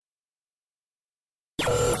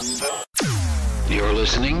You're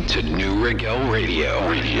listening to New Rigel Radio.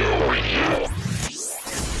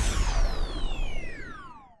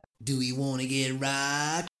 Do we want to get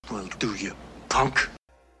right? Well, do you, punk?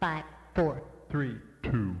 5, 4, 3,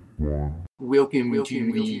 2, 1. Welcome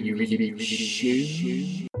to the Radio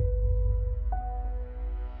Show.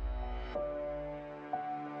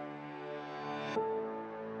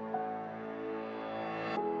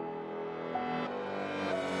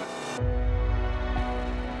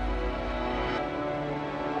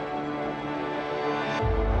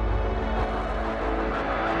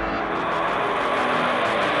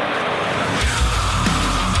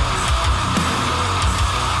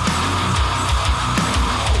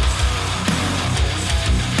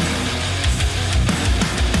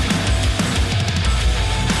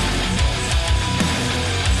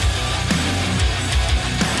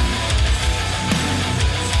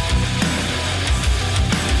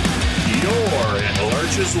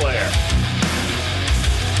 Lair.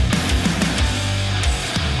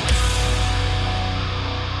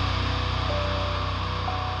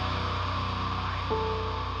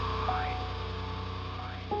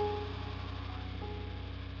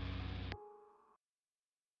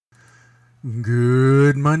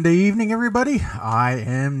 Good Monday evening, everybody. I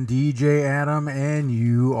am DJ Adam, and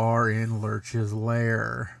you are in Lurch's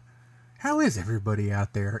Lair. How is everybody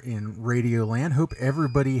out there in Radio Land? Hope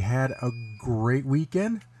everybody had a great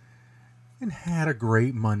weekend and had a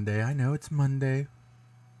great Monday. I know it's Monday.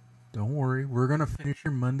 Don't worry. We're going to finish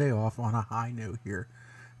your Monday off on a high note here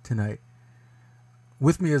tonight.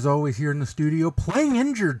 With me, as always, here in the studio, playing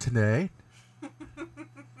injured today,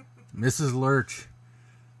 Mrs. Lurch.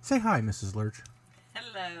 Say hi, Mrs. Lurch.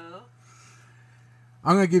 Hello.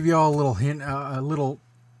 I'm going to give you all a little hint, a little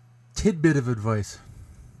tidbit of advice.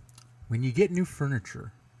 When you get new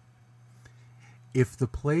furniture, if the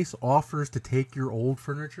place offers to take your old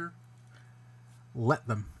furniture, let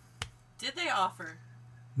them. Did they offer?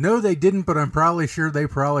 No, they didn't, but I'm probably sure they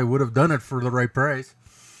probably would have done it for the right price.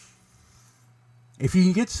 If you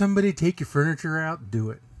can get somebody to take your furniture out, do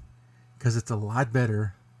it. Because it's a lot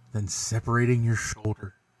better than separating your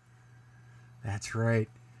shoulder. That's right.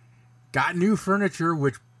 Got new furniture,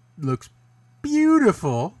 which looks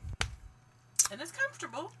beautiful. And it's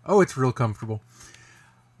comfortable. Oh, it's real comfortable.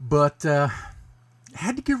 But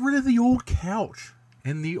had to get rid of the old couch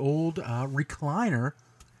and the old recliner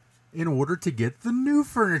in order to get the new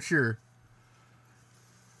furniture.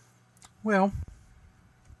 Well,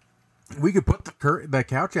 we could put the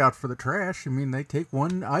couch out for the trash. I mean, they take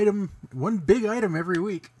one big item every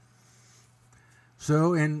week.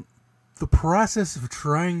 So in the process of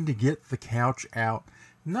trying to get the couch out,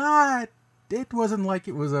 it wasn't like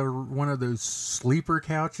it was one of those sleeper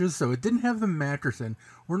couches, so it didn't have the mattress in.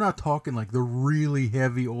 We're not talking like the really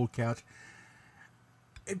heavy old couch.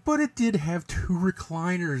 But it did have 2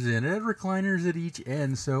 recliners in it. It had recliners at each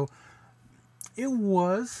end, so it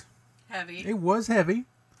was heavy. It was heavy.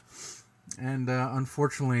 And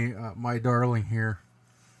unfortunately, my darling here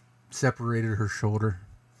separated her shoulder.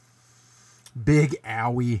 Big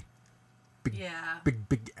owie. Big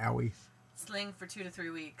owie. Sling for 2 to 3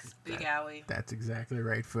 weeks. Big owie. That's exactly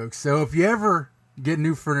right, folks. So if you ever get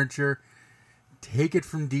new furniture, take it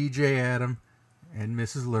from DJ Adam and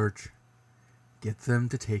Mrs. Lurch. Get them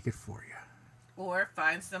to take it for you. Or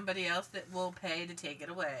find somebody else that will pay to take it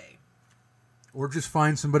away. Or just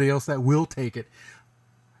find somebody else that will take it.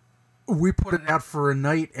 We put it out for a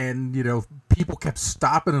night and, people kept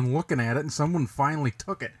stopping and looking at it and someone finally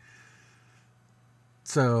took it.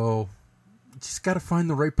 So just got to find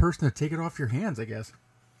the right person to take it off your hands, I guess.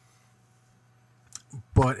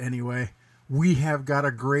 But anyway, we have got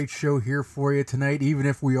a great show here for you tonight, even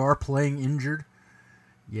if we are playing injured.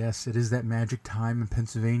 Yes, it is that magic time in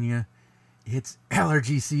Pennsylvania. It's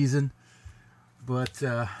allergy season, but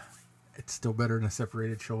it's still better than a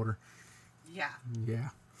separated shoulder. Yeah.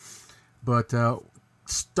 But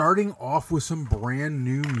starting off with some brand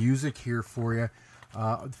new music here for you.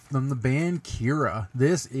 From the band Kirra.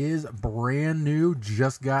 This is brand new.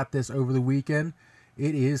 Just got this over the weekend.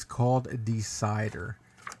 It is called Decider.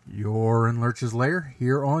 You're in Lurch's Lair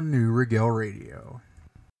here on New Rigel Radio.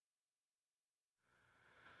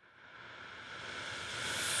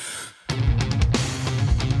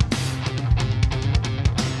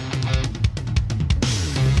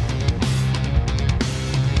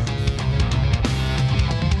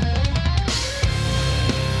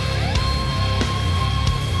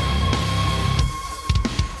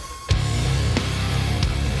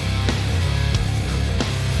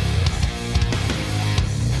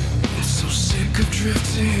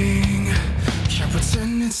 Drifting, can't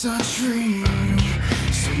pretend it's a dream.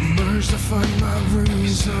 Submerged, I find my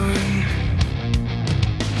reason.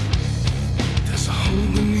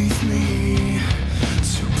 hole beneath me,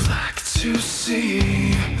 too black to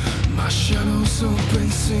see. My shadow's open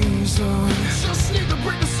season. Just need to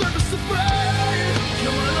break the surface of rain.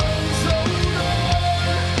 Kill my lungs, hold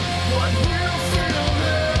on. What will feel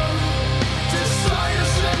them? Desire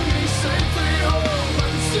send me safely home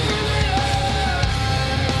until the end.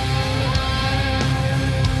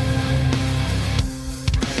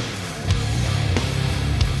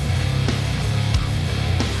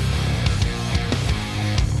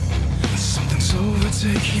 Something's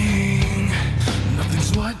overtaking.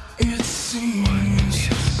 Nothing's what it seems.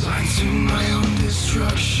 Blind to my own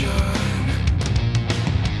destruction.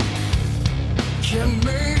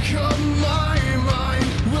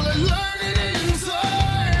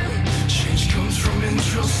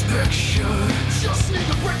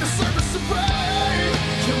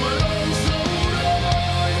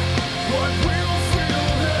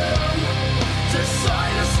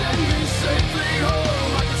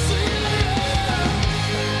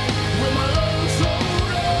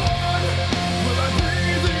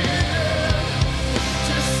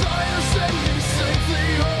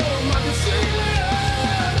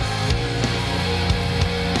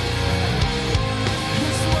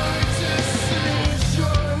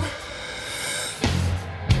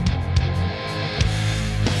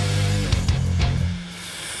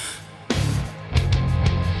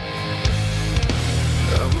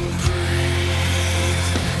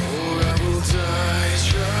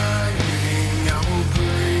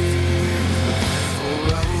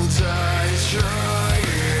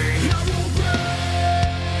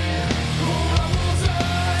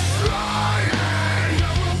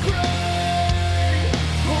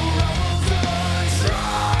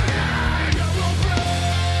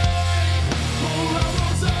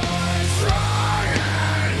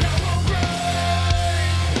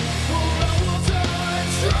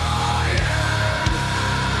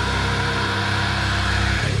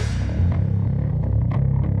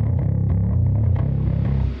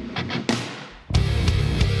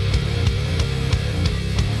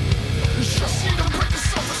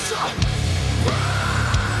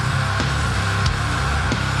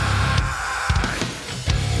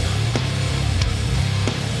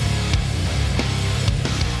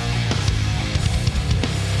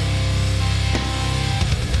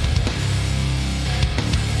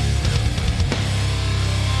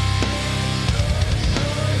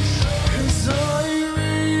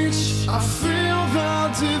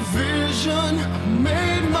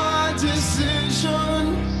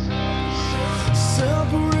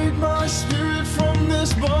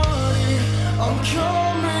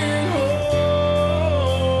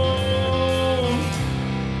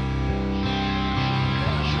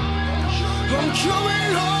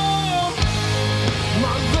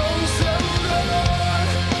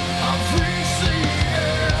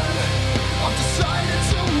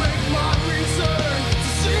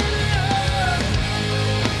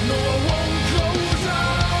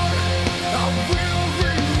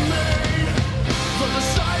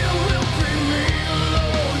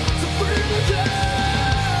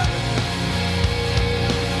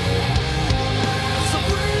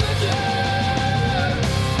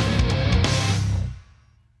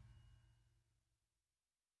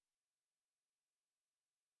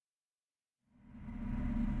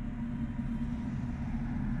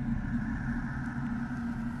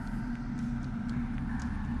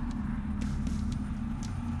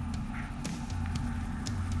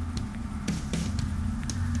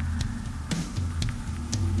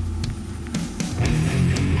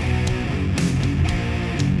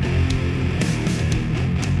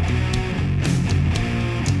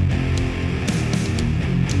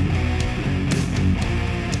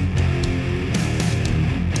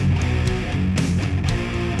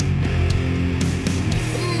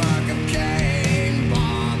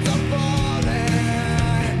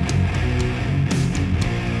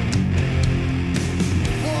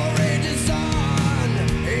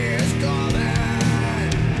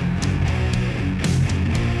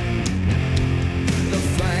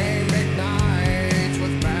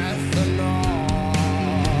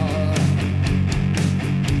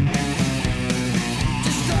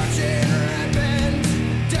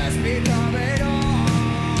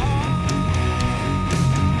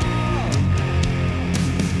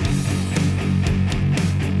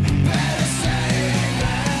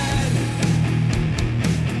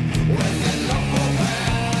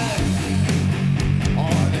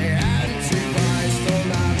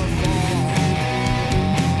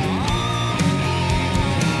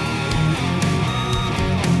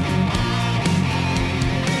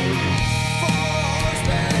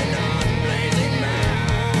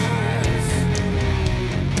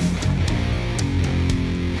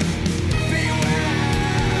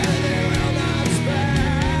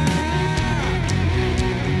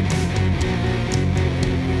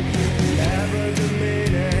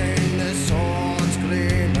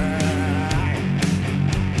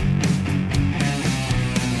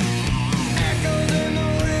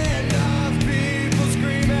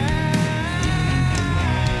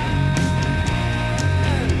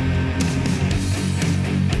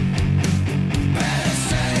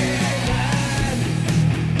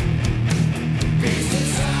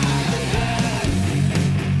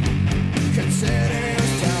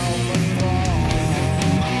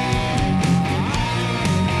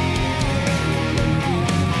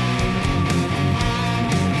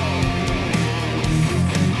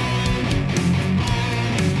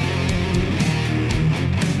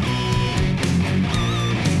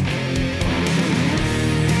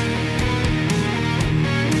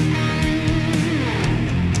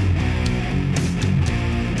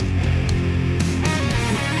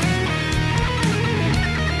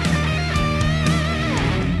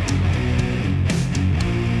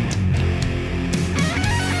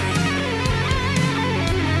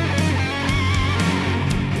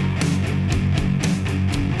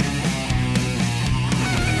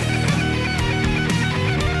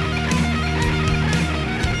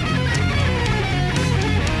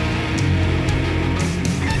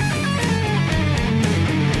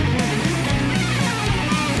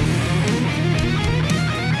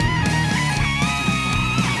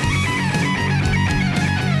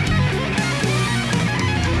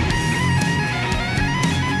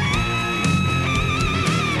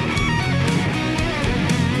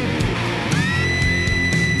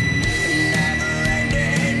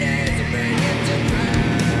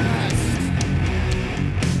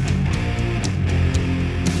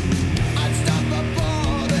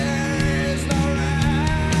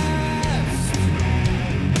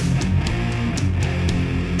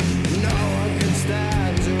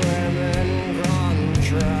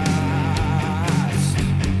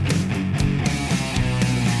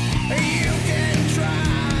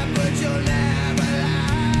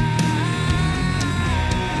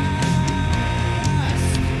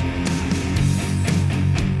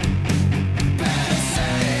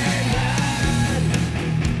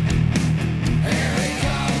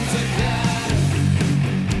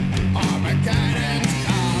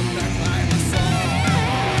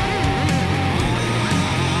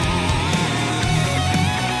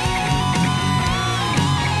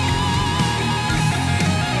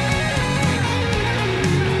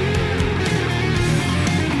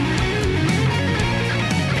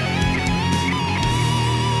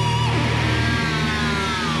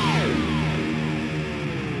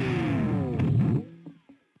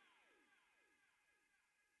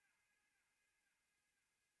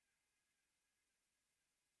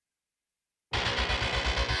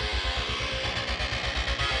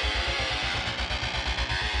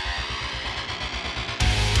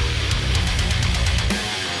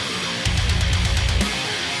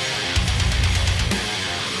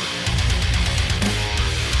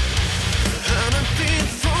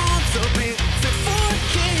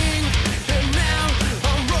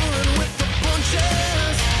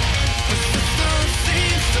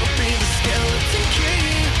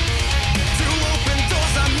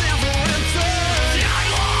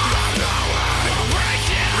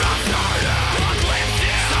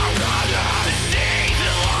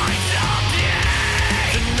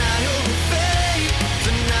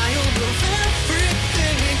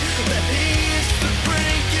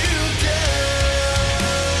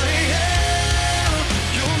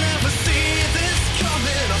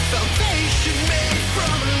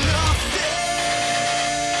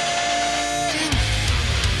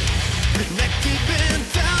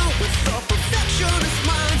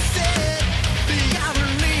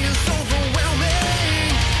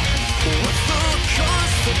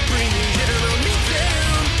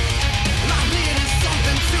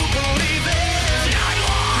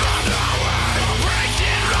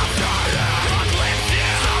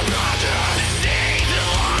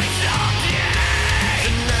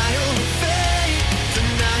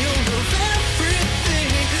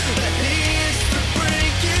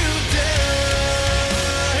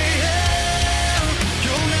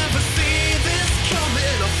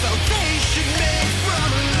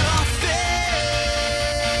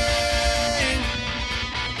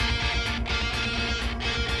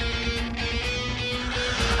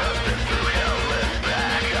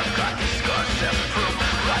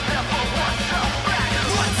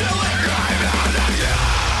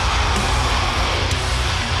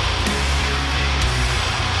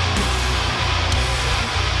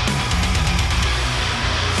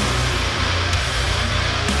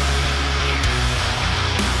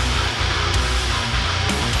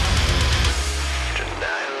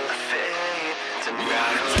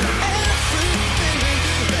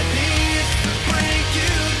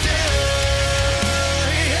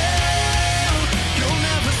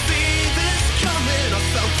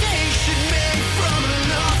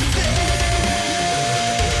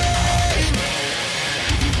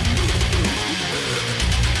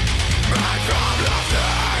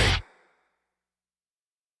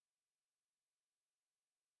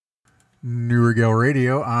 New Regal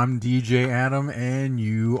Radio. I'm DJ Adam, and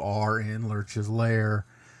you are in Lurch's Lair.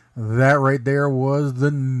 That right there was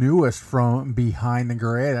the newest from Behind the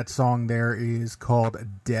Gray. That song there is called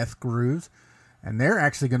Death Grooves, and they're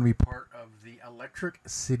actually going to be part of the Electric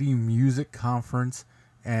City Music Conference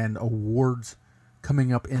and Awards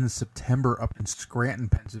coming up in September up in Scranton,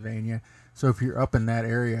 Pennsylvania. So if you're up in that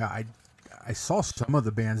area, I saw some of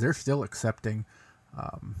the bands. They're still accepting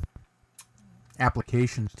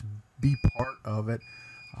applications to be part of it.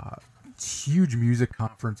 Huge music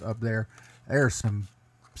conference up there. There's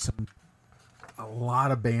a lot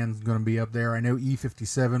of bands going to be up there. I know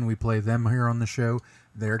E57, we play them here on the show.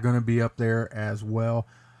 They're going to be up there as well.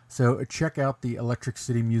 So check out the Electric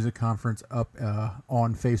City Music Conference up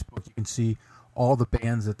on Facebook. You can see all the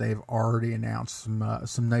bands that they've already announced.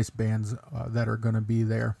 Some nice bands that are going to be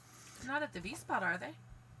there. Not at the V-Spot, are they?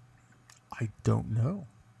 I don't know.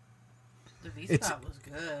 The V-Spot was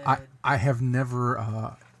good. I have never,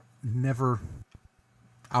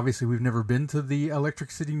 obviously we've never been to the Electric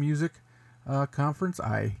City Music Conference.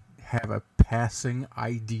 I have a passing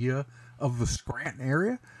idea of the Scranton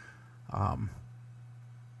area.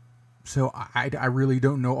 So I really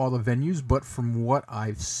don't know all the venues, but from what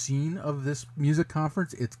I've seen of this music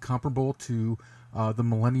conference, it's comparable to the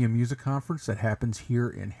Millennium Music Conference that happens here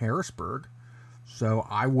in Harrisburg. So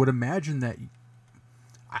I would imagine that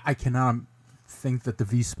I cannot think that the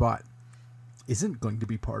V-Spot isn't going to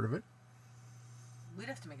be part of it. We'd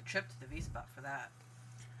have to make a trip to the V-Spot for that.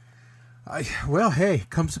 Well, hey,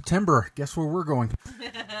 come September, guess where we're going?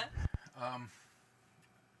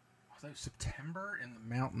 Although September in the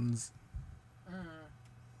mountains.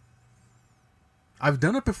 I've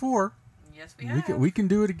done it before. Yes, we have. We can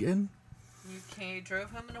do it again. You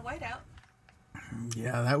drove home in a whiteout.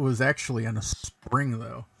 Yeah, that was actually in a spring,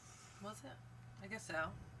 though. Was it? I guess so.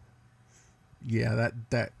 Yeah,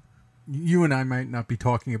 that you and I might not be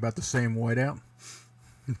talking about the same whiteout,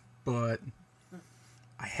 but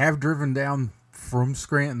I have driven down from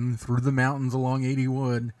Scranton through the mountains along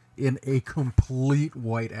 81 in a complete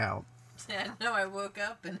whiteout. Yeah, no, I woke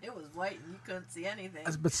up and it was white and you couldn't see anything. I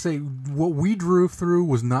was about to say, what we drove through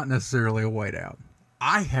was not necessarily a whiteout.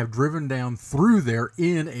 I have driven down through there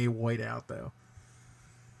in a whiteout, though.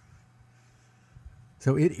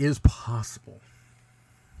 So it is possible.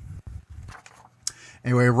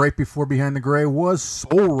 Anyway, right before Behind the Gray was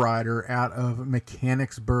SolRyder out of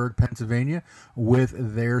Mechanicsburg, Pennsylvania, with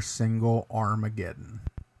their single Armageddon.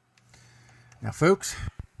 Now, folks,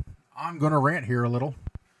 I'm going to rant here a little.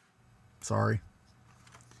 Sorry.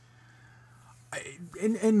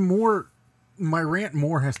 And more, my rant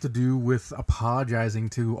more has to do with apologizing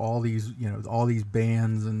to all these, all these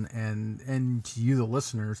bands and to you, the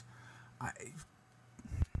listeners.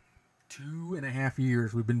 2.5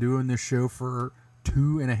 years. We've been doing this show for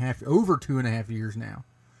over 2.5 years now.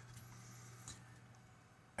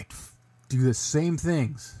 I do the same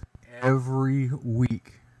things every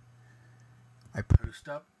week. I post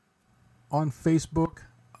up on Facebook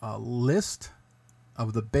a list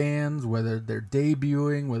of the bands, whether they're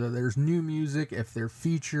debuting, whether there's new music, if they're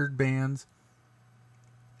featured bands.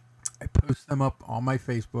 I post them up on my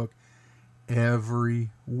Facebook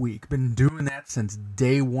every week. Been doing that since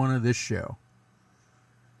day one of this show.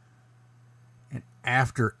 And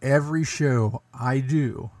after every show I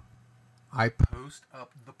do, I post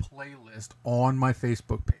up the playlist on my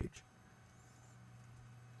Facebook page.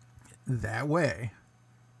 That way,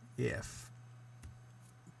 if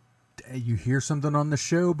you hear something on the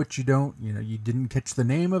show, but you didn't catch the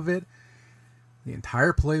name of it, the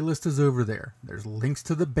entire playlist is over there. There's links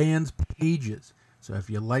to the band's pages. So if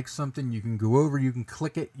you like something, you can go over, you can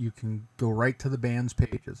click it, you can go right to the band's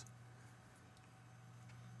pages.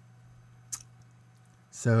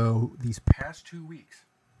 So these past 2 weeks,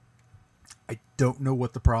 I don't know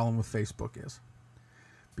what the problem with Facebook is.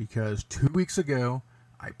 Because 2 weeks ago,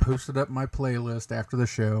 I posted up my playlist after the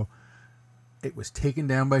show. It was taken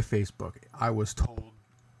down by Facebook. I was told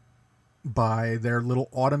by their little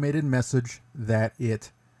automated message that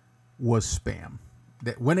it was spam.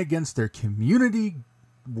 That went against their community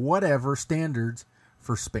whatever standards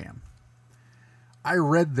for spam. I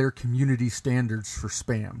read their community standards for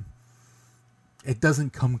spam. It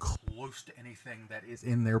doesn't come close to anything that is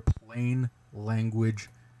in their plain language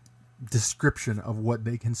description of what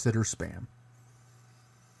they consider spam.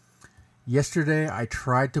 Yesterday, I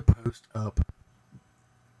tried to post up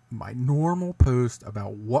my normal post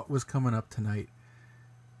about what was coming up tonight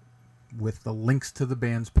with the links to the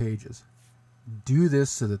band's pages. Do this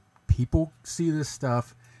so that people see this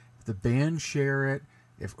stuff. If the band share it,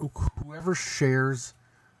 if whoever shares,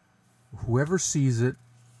 whoever sees it,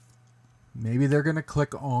 maybe they're going to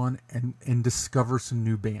click on and discover some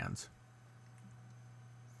new bands.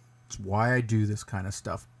 It's why I do this kind of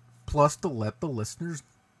stuff. Plus to let the listeners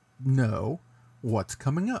know what's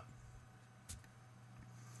coming up.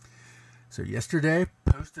 So yesterday,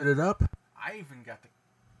 posted it up. I even got to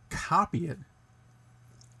copy it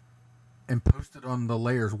and post it on the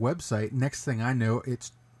Lair's website. Next thing I know,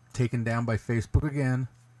 it's taken down by Facebook again.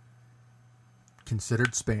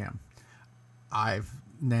 Considered spam. I've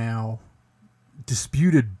now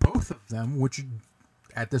disputed both of them, which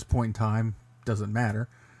at this point in time doesn't matter.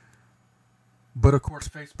 But of course,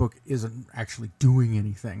 Facebook isn't actually doing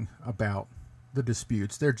anything about the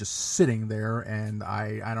disputes. They're just sitting there, and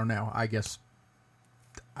I don't know. I guess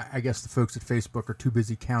the folks at Facebook are too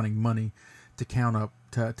busy counting money to count up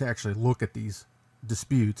to actually look at these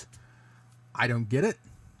disputes. I don't get it.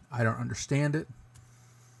 I don't understand it.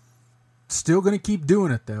 Still going to keep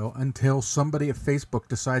doing it, though, until somebody at Facebook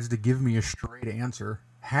decides to give me a straight answer.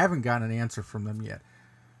 Haven't gotten an answer from them yet.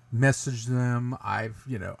 Messaged them. I've,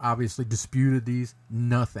 obviously disputed these.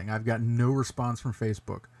 Nothing. I've got no response from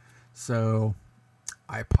Facebook. So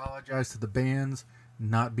I apologize to the bands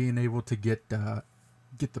not being able to get the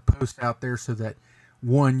post out there so that,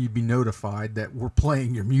 one, you'd be notified that we're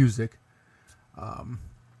playing your music.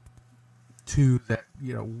 Two, that,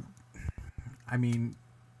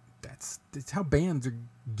 that's how bands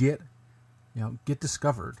get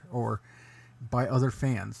discovered or by other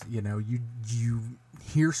fans. You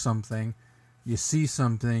hear something, you see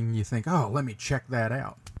something, you think, oh, let me check that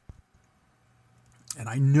out. And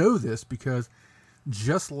I know this because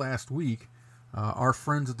just last week, our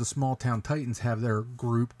friends at the Small Town Titans have their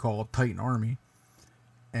group called Titan Army.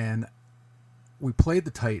 And we played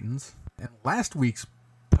the Titans. And last week's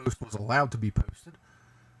post was allowed to be posted.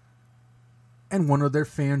 And one of their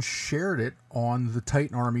fans shared it on the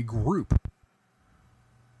Titan Army group.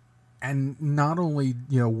 And not only,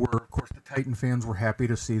 of course, the Titan fans were happy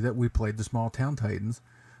to see that we played the Small Town Titans.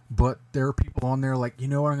 But there are people on there like, I'm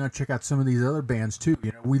going to check out some of these other bands too.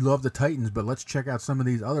 We love the Titans, but let's check out some of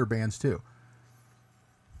these other bands too.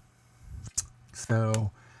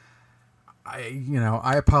 So,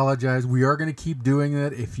 I apologize. We are going to keep doing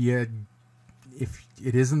it. If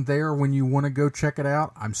it isn't there when you want to go check it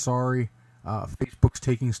out, I'm sorry. Facebook's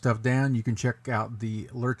taking stuff down. You can check out the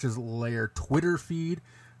Lurch's Lair Twitter feed,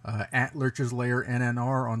 at Lurch's Lair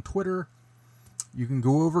NNR on Twitter. You can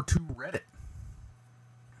go over to Reddit.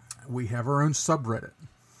 We have our own subreddit,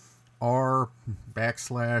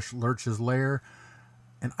 r/Lurch's Lair,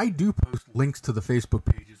 and I do post links to the Facebook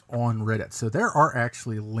pages on Reddit. So there are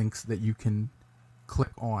actually links that you can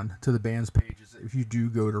click on to the band's pages if you do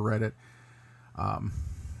go to Reddit.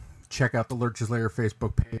 Check out the Lurch's Lair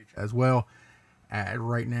Facebook page as well.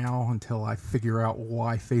 Right now, until I figure out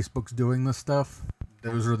why Facebook's doing this stuff,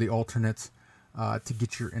 those are the alternates to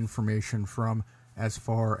get your information from as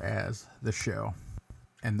far as the show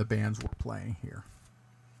and the bands we're playing here.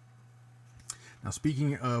 Now,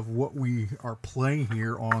 speaking of what we are playing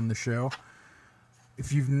here on the show,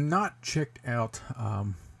 if you've not checked out,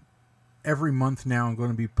 every month now I'm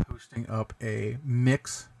going to be posting up a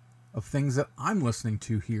mix of things that I'm listening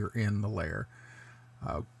to here in the Lair.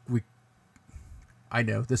 I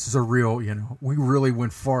know this is a real, we really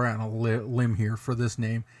went far out on a limb here for this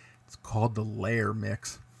name. It's called the Lair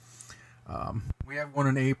Mix. We have one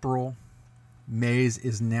in April. May's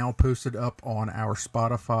is now posted up on our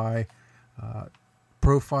Spotify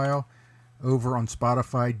profile. Over on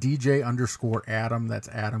Spotify, DJ_Adam. That's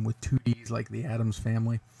Adam with 2 D's, like the Addams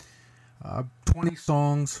family. 20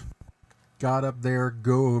 songs got up there.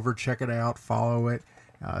 Go over, check it out, follow it.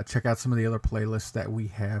 Check out some of the other playlists that we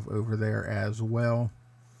have over there as well.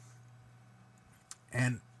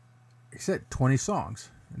 And like I said, 20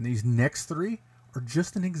 songs. And these next 3 are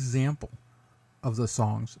just an example of the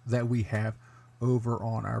songs that we have over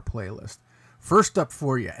on our playlist. First up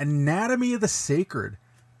for you, Anatomy of the Sacred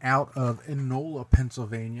out of Enola,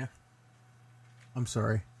 Pennsylvania. I'm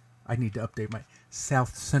sorry, I need to update my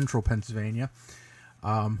South Central Pennsylvania.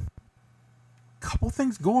 Couple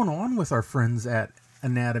things going on with our friends at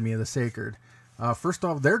Anatomy of the Sacred. First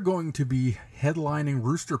off, they're going to be headlining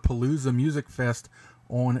Rooster Palooza Music Fest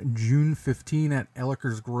on June 15 at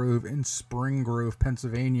Ellicker's Grove in Spring Grove,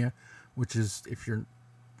 Pennsylvania, which is, if you're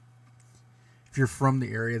from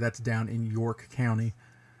the area, that's down in York County.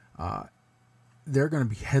 They're going to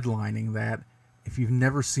be headlining that. If you've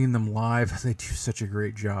never seen them live, they do such a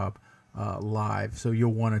great job live, so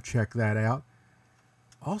you'll want to check that out.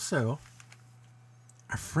 Also,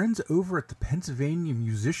 our friends over at the Pennsylvania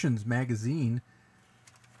Musicians Magazine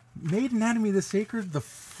made Anatomy of the Sacred the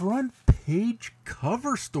front page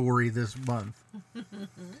cover story this month.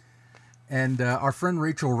 And our friend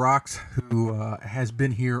Rachel Rocks, who has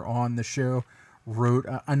been here on the show, wrote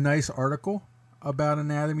a nice article about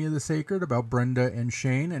Anatomy of the Sacred, about Brenda and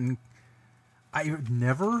Shane. And I've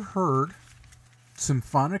never heard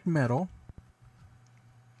symphonic metal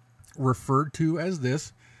referred to as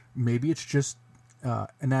this. Maybe it's just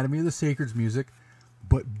Anatomy of the Sacred's music,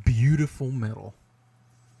 but beautiful metal.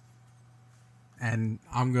 And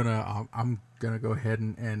I'm gonna go ahead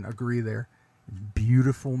and agree there.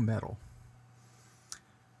 Beautiful metal.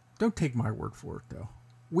 Don't take my word for it, though.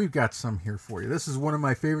 We've got some here for you. This is one of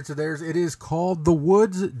my favorites of theirs. It is called The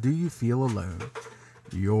Woods, Do You Feel Alone?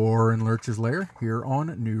 You're in Lurch's Lair here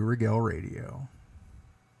on New Regal Radio.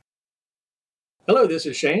 Hello, this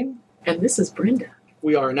is Shane. And this is Brenda.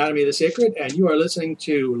 We are Anatomy of the Sacred, and you are listening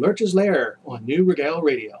to Lurch's Lair on New Regal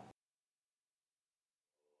Radio.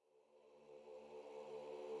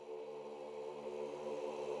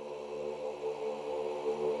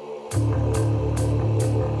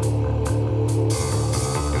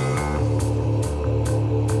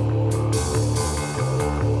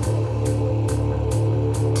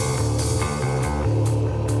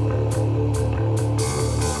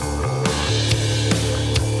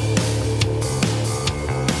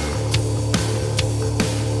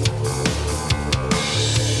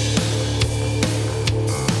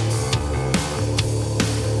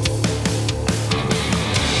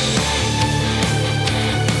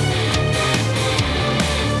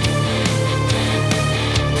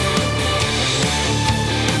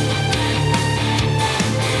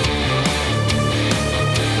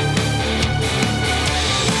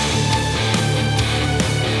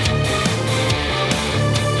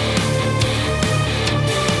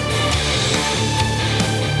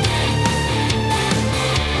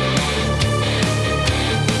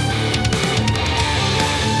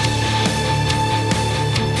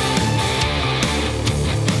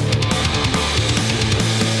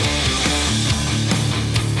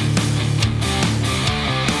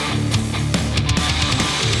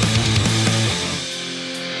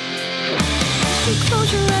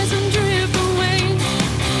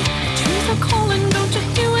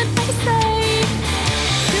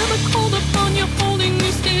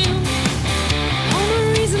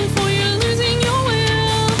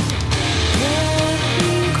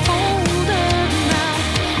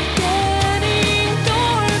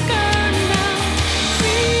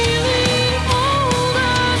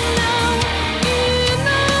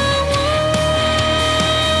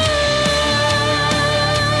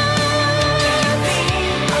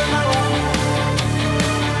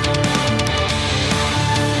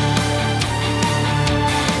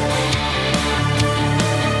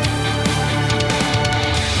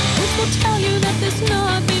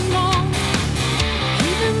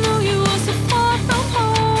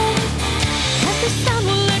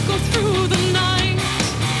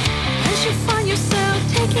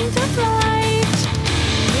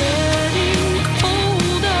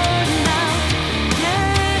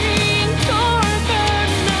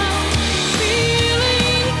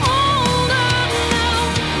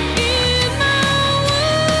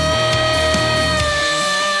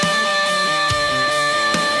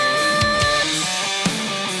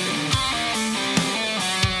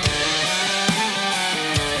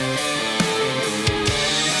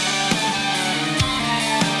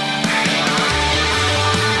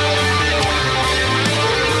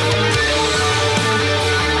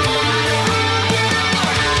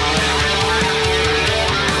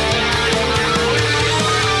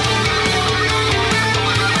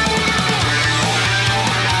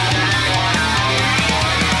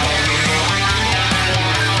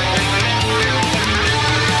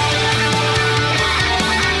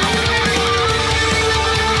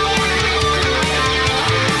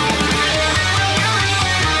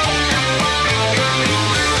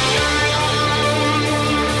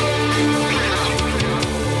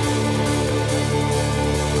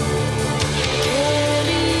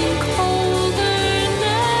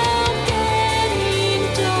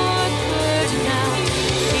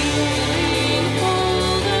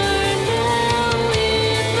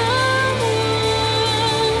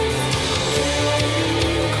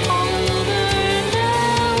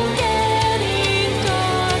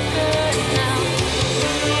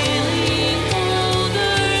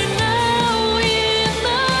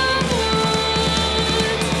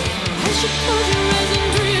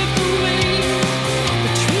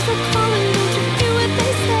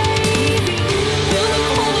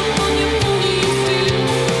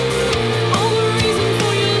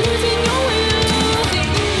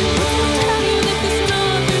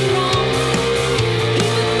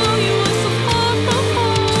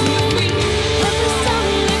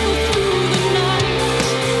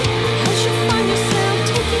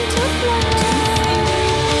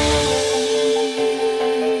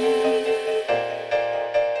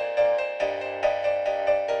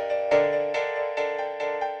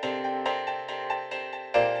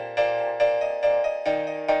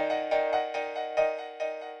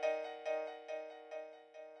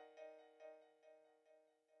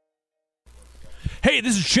 Hey,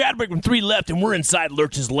 this is Chadwick from 3 Left, and we're inside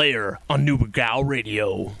Lurch's Lair on New Regal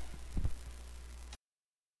Radio.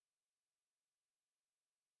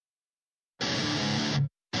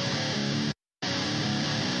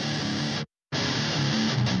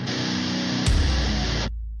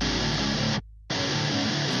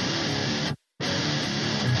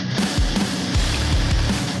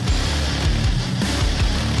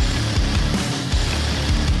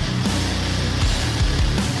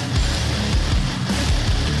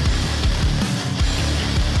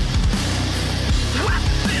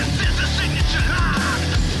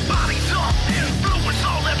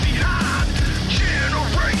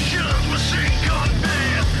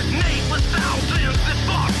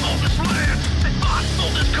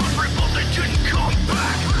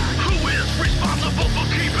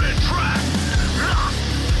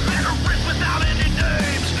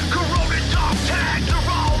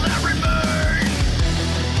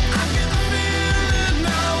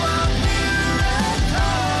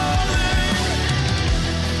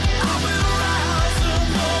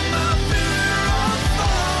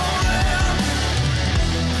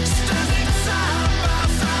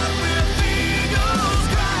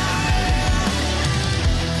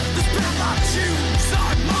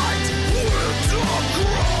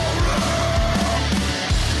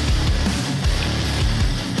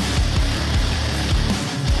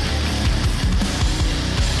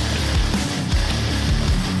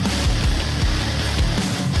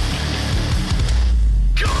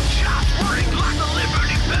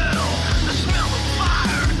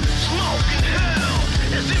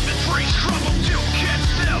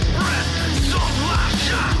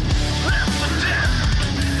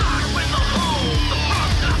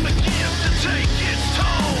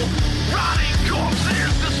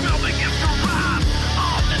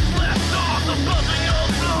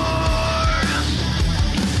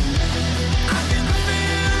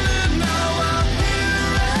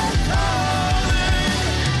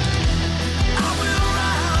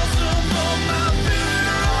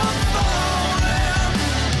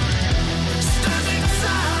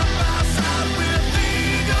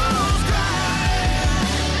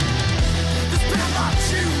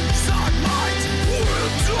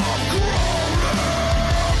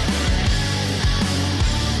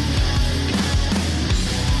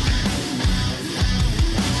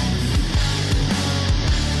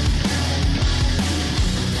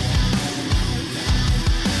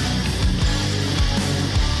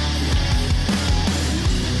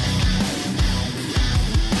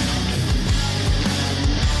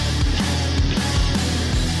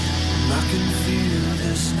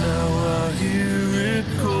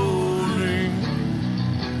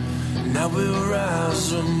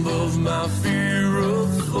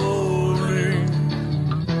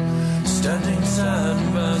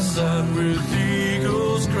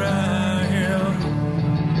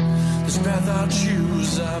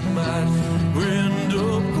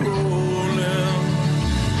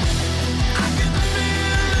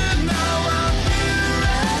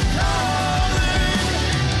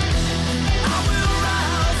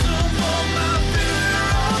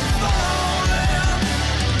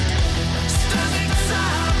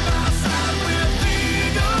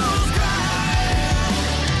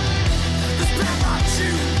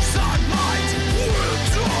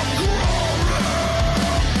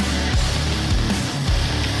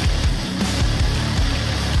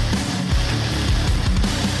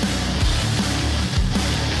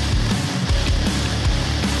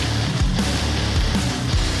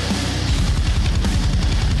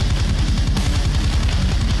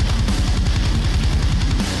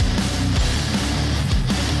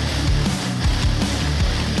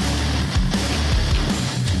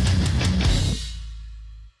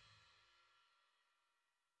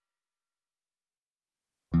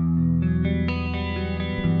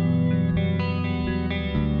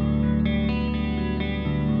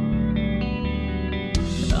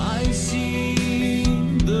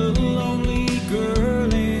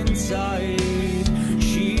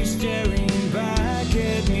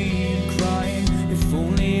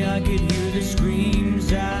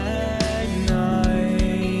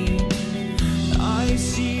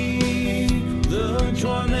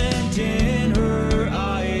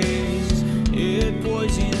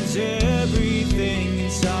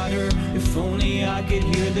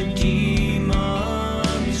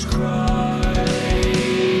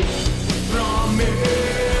 From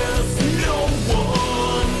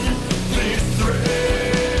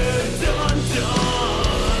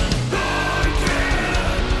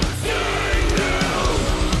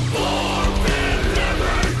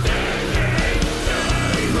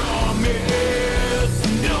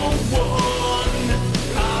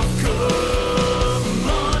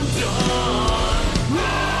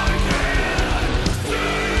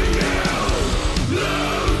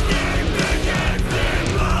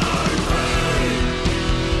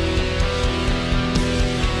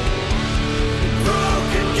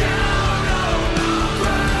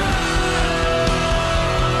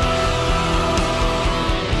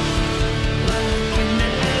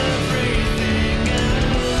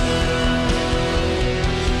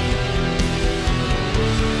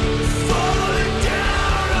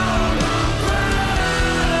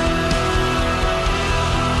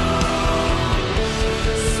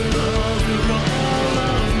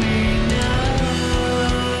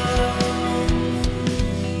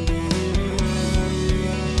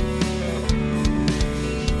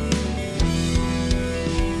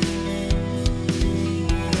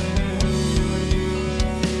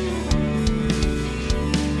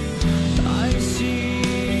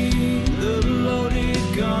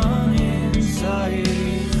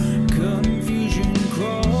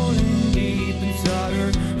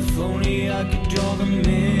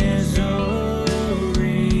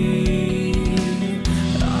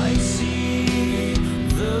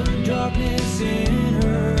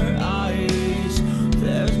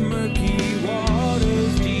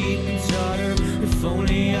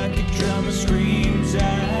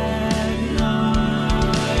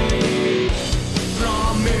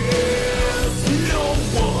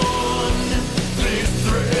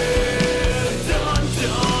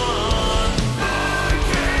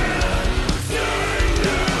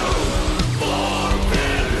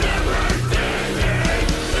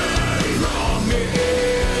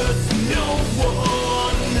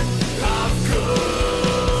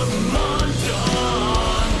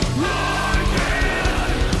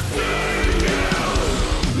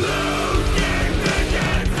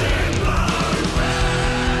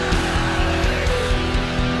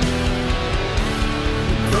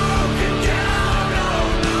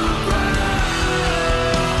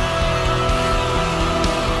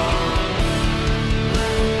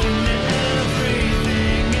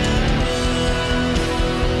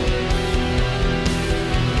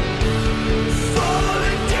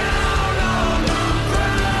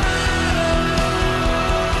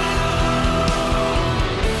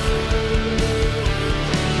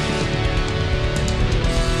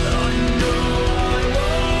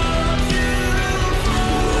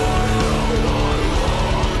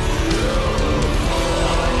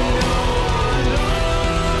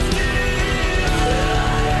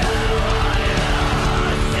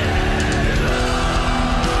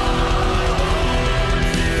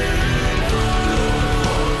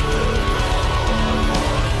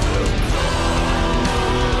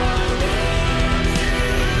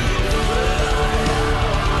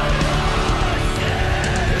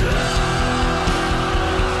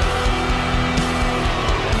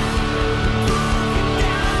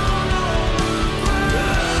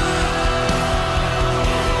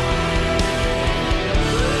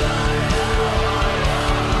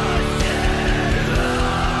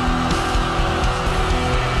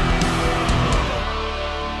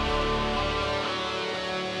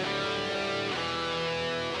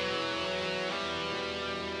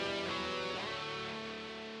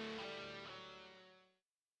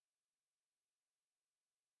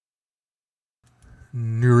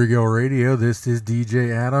New Regal Radio, this is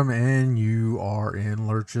DJ Adam, and you are in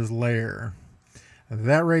Lurch's Lair.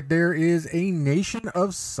 That right there is A Nation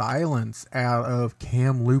of Silence out of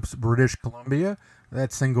Kamloops, British Columbia.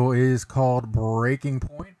 That single is called Breaking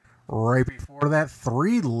Point. Right before that,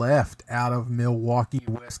 Three Left out of Milwaukee,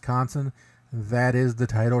 Wisconsin. That is the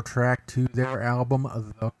title track to their album,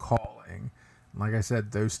 The Calling. Like I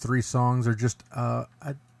said, those three songs are just a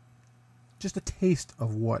taste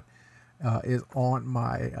of what is on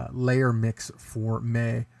my Lair mix for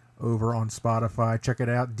May over on Spotify. Check it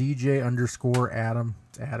out, DJ_Adam.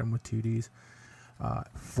 It's Adam with 2 Ds.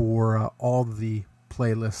 For all the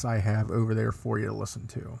playlists I have over there for you to listen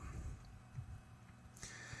to.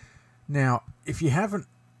 Now, if you haven't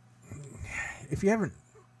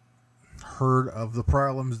heard of the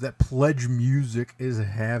problems that Pledge Music is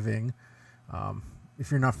having,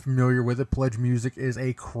 if you're not familiar with it, Pledge Music is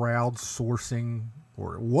a crowdsourcing,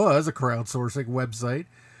 or it was a crowdsourcing website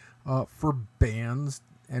for bands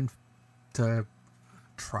and to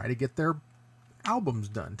try to get their albums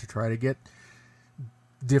done, to try to get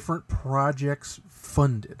different projects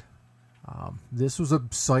funded. This was a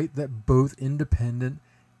site that both independent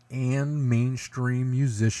and mainstream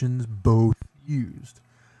musicians both used.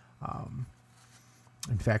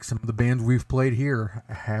 In fact, some of the bands we've played here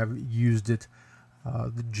have used it.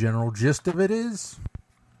 The general gist of it is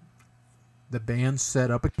the band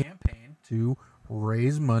set up a campaign to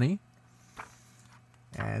raise money,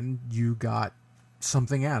 and you got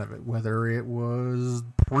something out of it, whether it was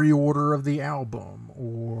pre-order of the album,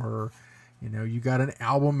 or you got an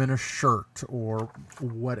album and a shirt, or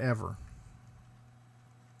whatever.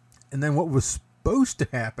 And then what was supposed to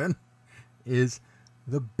happen is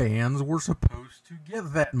the bands were supposed to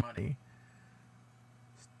get that money.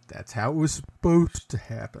 That's how it was supposed to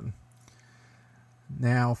happen.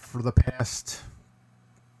 Now, for the past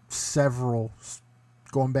several,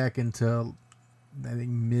 going back into, I think,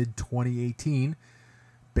 mid-2018,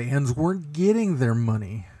 bands weren't getting their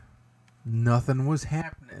money. Nothing was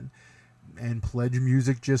happening. And Pledge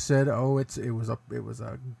Music just said, "Oh, it was a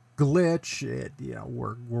glitch.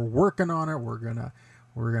 We're working on it. We're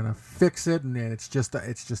gonna fix it, and it's just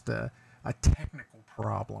a technical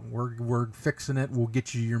problem. We're fixing it. We'll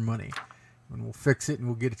get you your money, and we'll fix it, and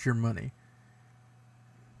we'll get your money."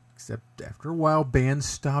 Except after a while, bands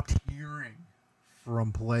stopped hearing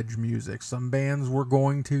from Pledge Music. Some bands were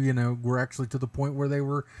going to, were actually to the point where they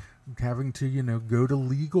were having to, go to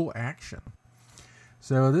legal action.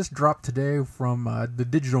 So this drop today from the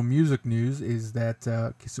Digital Music News is that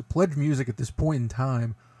so Pledge Music at this point in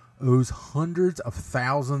time owes hundreds of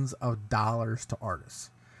thousands of dollars to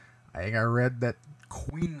artists. I think I read that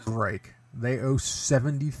Queensryche, they owe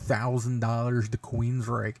 $70,000 to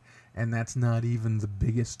Queensryche, and that's not even the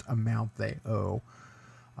biggest amount they owe.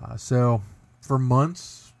 So for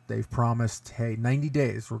months, they've promised, hey, 90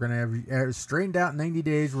 days, we're going to have you straightened out in 90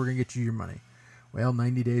 days, we're going to get you your money. Well,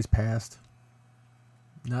 90 days passed.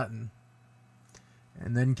 Nothing.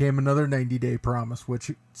 And then came another 90-day promise, which,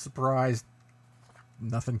 surprised,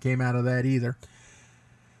 nothing came out of that either.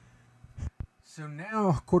 So now,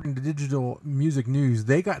 according to Digital Music News,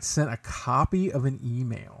 they got sent a copy of an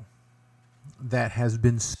email that has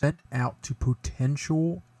been sent out to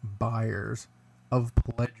potential buyers of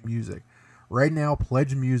Pledge Music. Right now,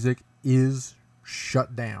 Pledge Music is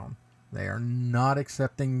shut down. They are not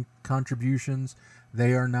accepting contributions.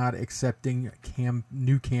 They are not accepting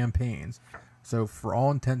new campaigns. So for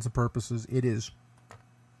all intents and purposes, it is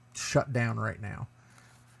shut down right now.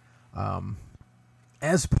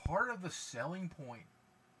 As part of the selling point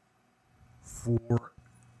for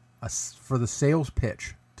the sales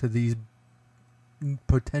pitch to these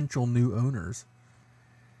potential new owners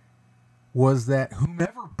was that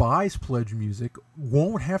whomever buys Pledge Music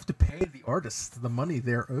won't have to pay the artists the money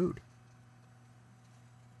they're owed.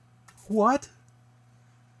 What?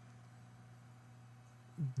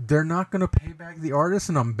 They're not going to pay back the artists,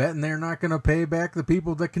 and I'm betting they're not going to pay back the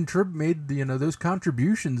people that made those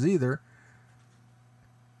contributions either.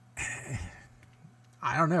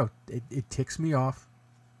 I don't know. It ticks me off.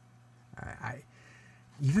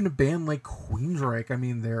 Even a band like Queensryche, I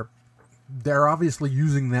mean, they're obviously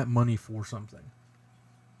using that money for something.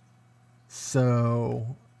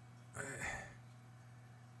 So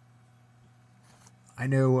I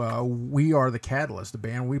know We Are the Catalyst, a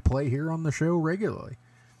band we play here on the show regularly.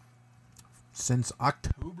 Since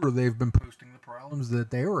October, they've been posting the problems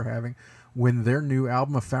that they were having when their new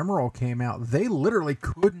album Ephemeral came out. They literally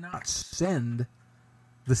could not send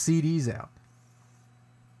the CDs out.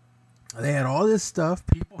 They had all this stuff.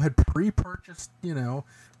 People had pre-purchased,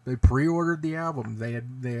 they pre-ordered the album. They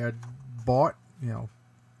had bought,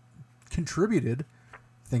 contributed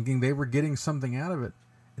thinking they were getting something out of it.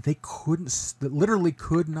 They literally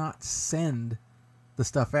could not send the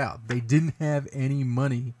stuff out. They didn't have any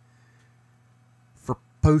money for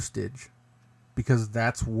postage because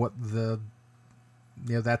that's what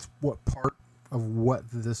that's what part of what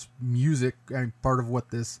this music, part of what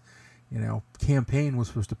this, campaign was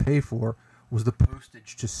supposed to pay for was the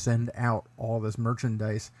postage to send out all this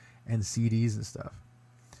merchandise and CDs and stuff.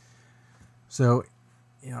 So,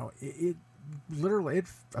 it literally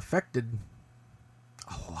affected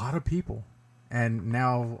a lot of people. And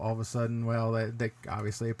now all of a sudden, well, they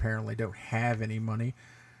obviously apparently don't have any money.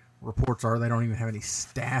 Reports are they don't even have any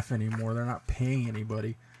staff anymore. They're not paying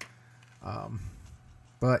anybody.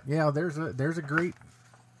 But yeah, there's a great.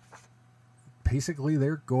 Basically,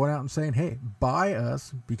 they're going out and saying, "Hey, buy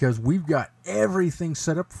us because we've got everything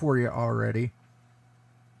set up for you already.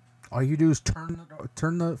 All you do is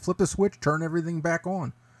flip the switch, turn everything back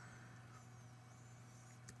on,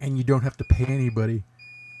 and you don't have to pay anybody."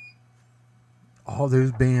 All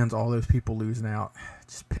those bands, all those people losing out, it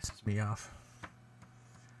just pisses me off.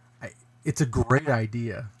 It's a great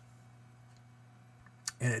idea,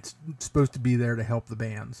 and it's supposed to be there to help the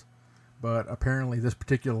bands. But apparently this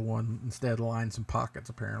particular one instead lined some pockets,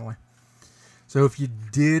 apparently. So if you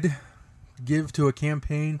did give to a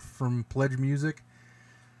campaign from Pledge Music,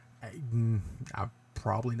 I'm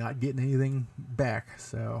probably not getting anything back.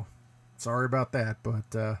 So sorry about that,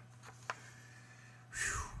 but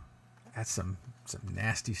that's some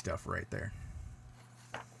nasty stuff right there.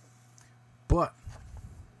 But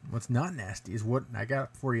what's not nasty is what I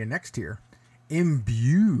got for you next here.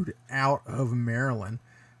 Imbued out of Maryland.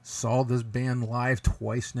 Saw this band live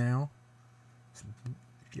twice now.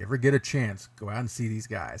 If you ever get a chance, go out and see these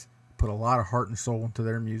guys. Put a lot of heart and soul into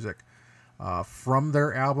their music. From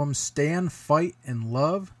their album Stand, Fight, and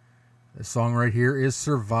Love, the song right here is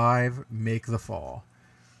Survive, Make the Fall.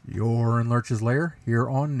 You're in Lurch's Lair here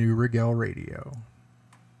on New Rigel Radio.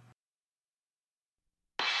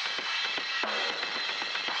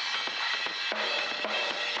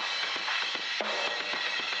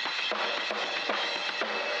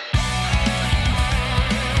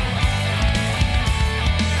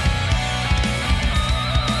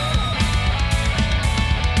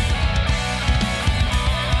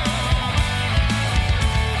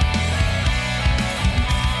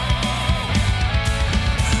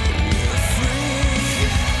 Free.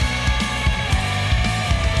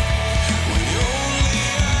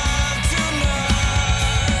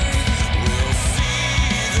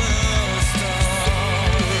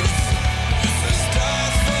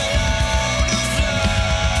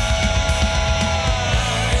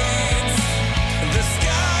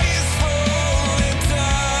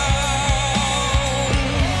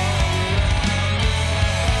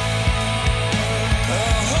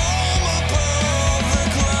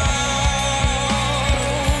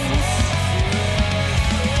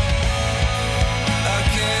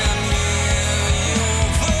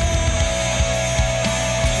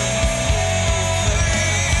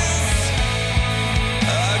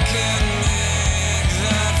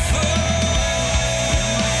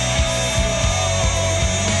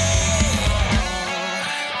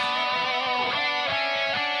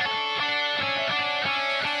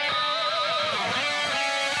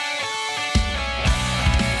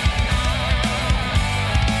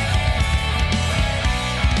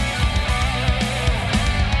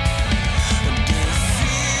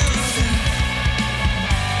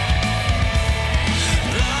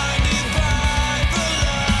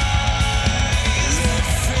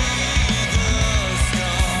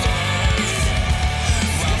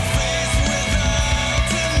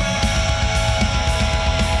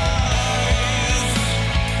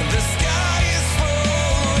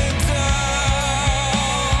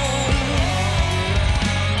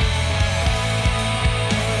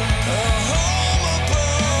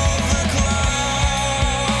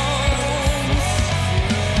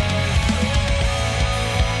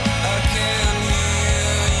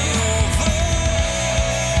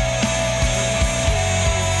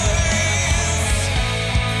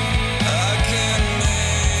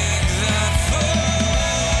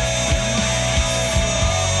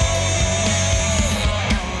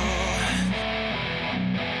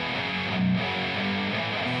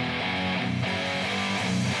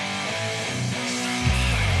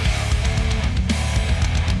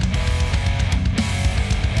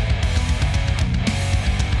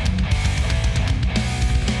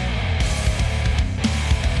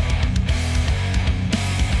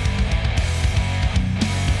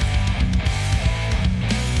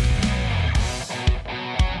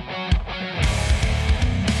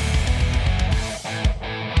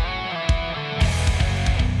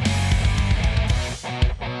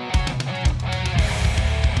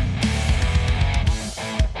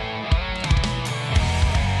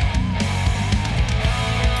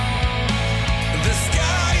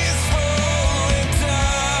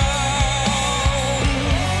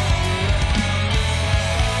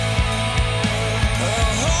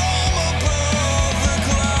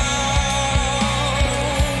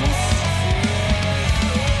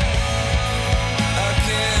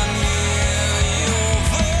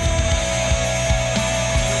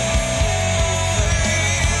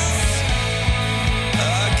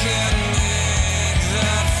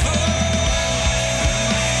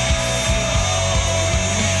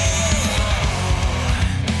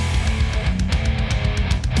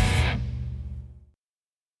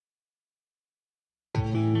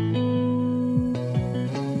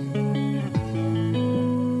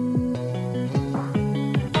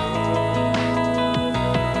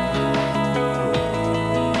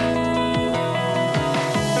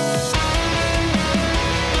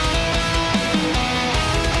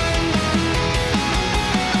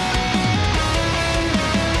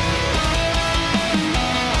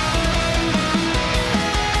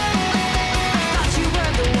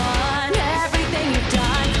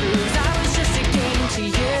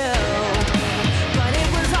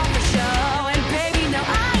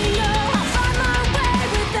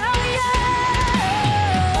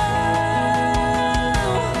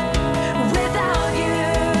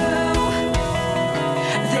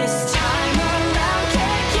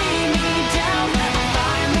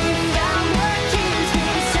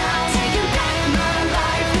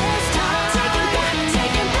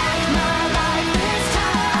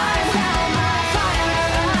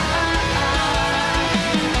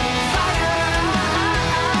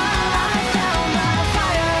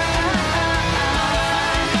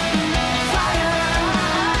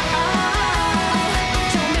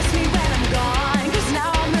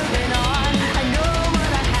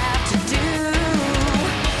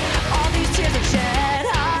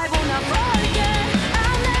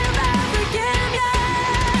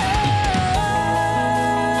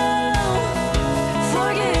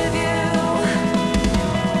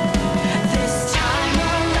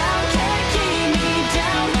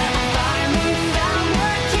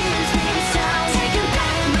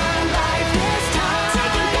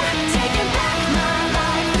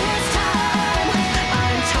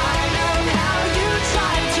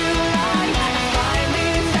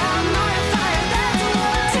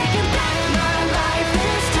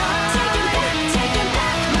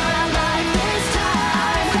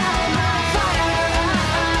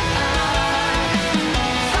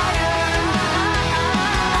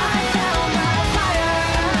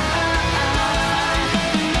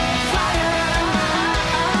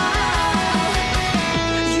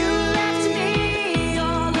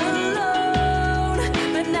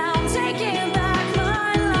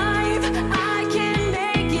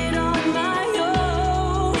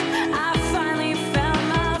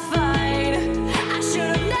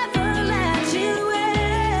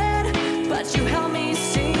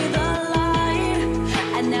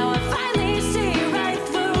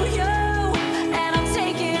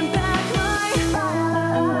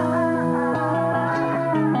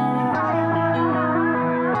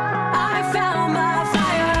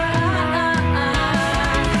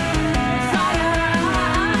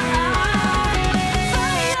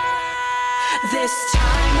 This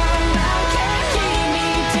time around can't keep me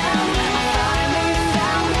down. I finally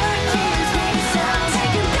found what keeps me sound.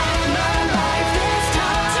 Taking back my life this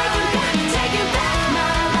time. Taking back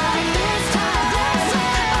my life this time.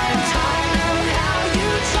 I'm tired of how you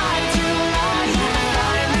tried to lie. I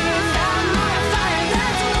finally found my fire,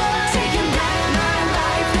 that's what. Taking back my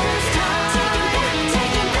life this time.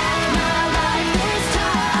 Taking back my life this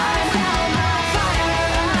time. I found my fire.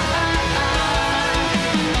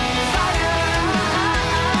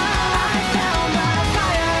 Fire.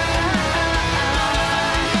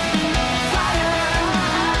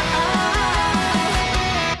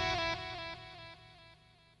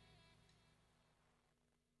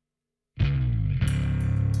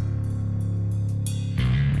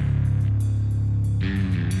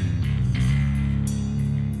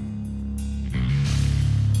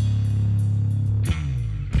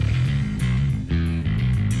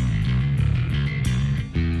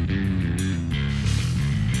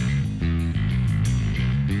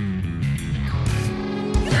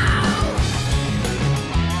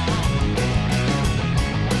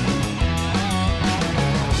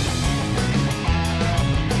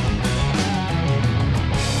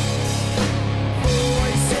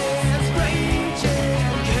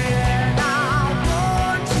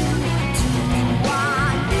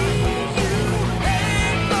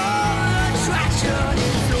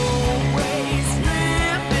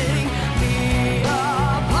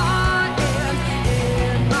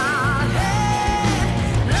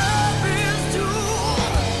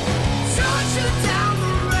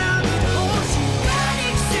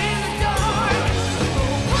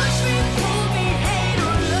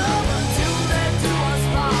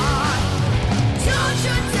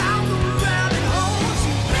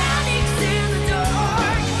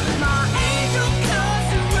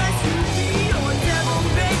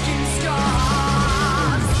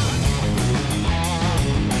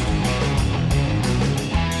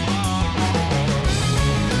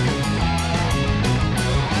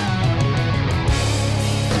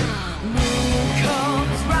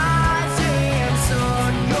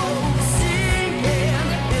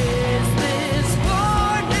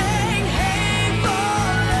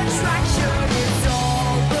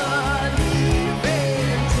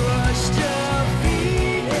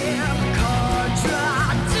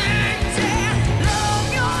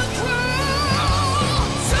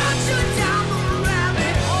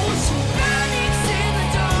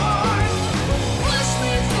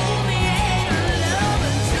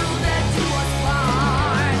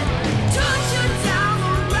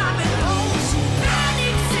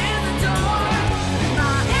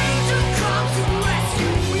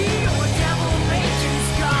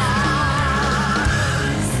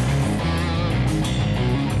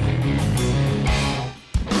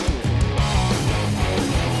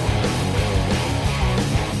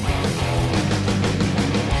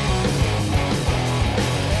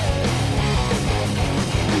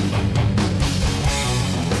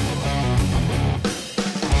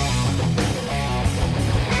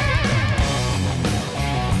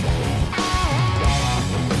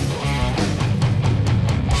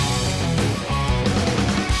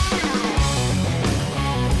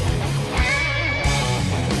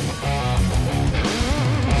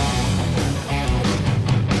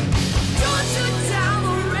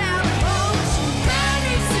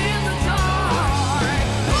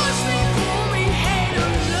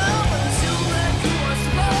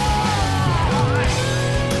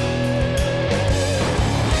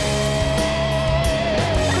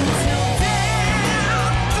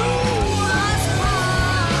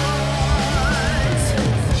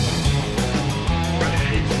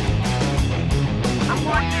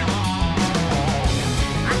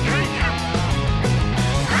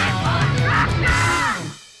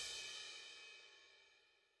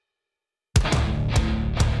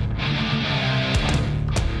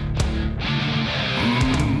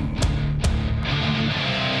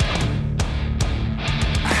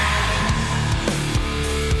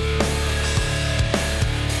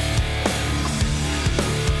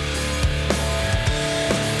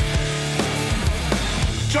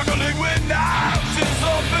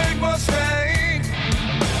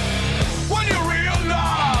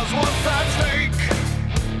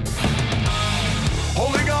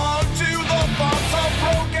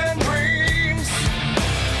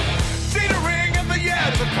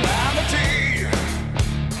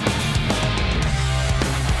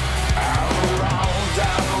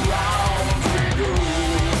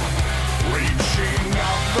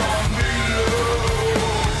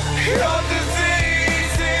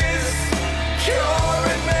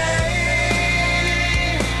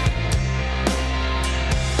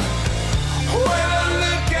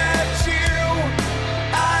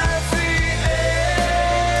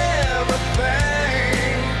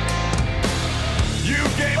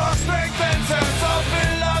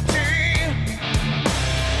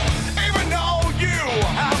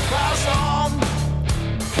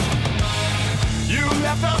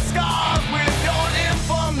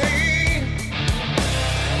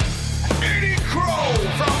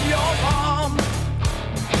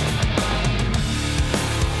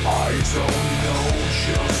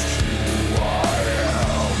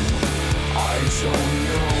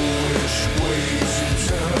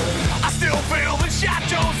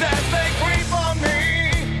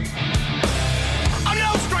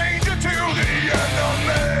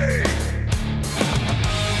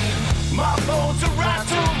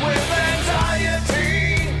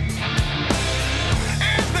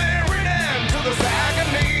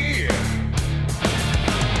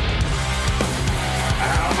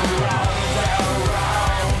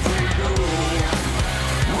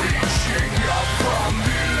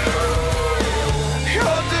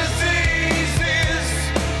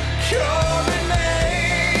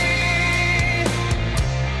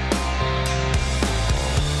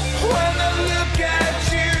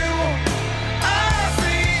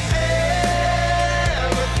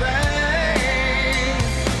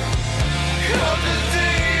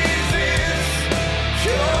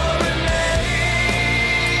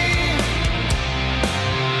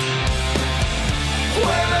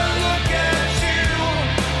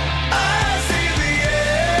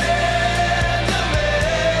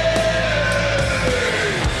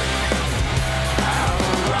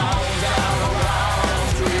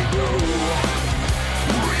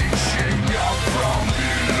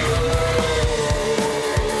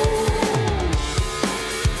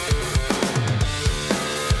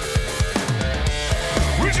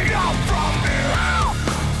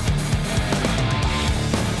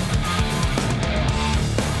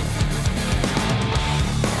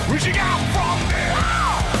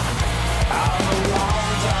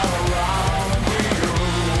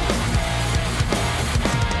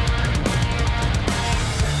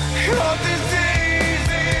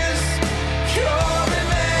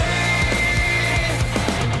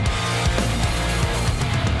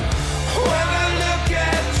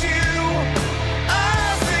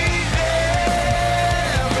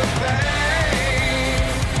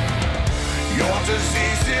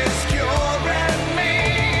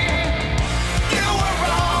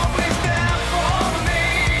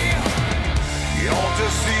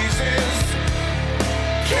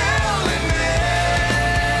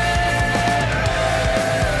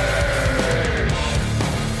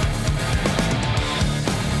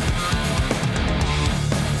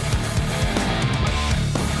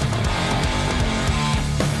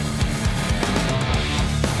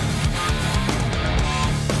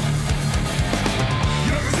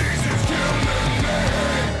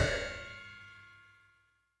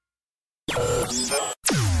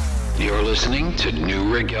 You're listening to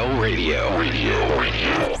New Regal Radio.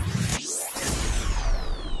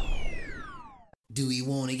 Do we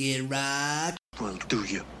want to get right? Well, do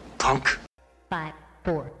you, punk? 5,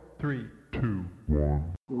 4, 3, 2,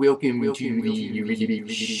 1. Welcome to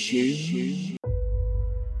the show.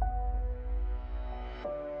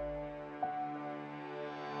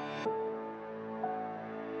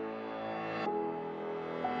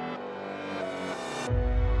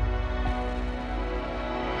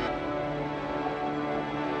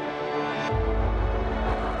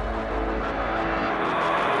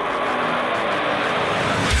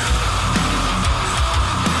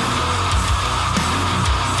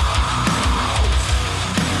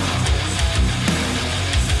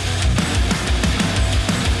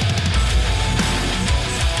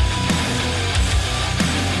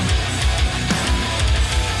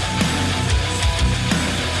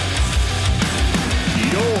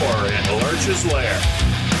 Lair.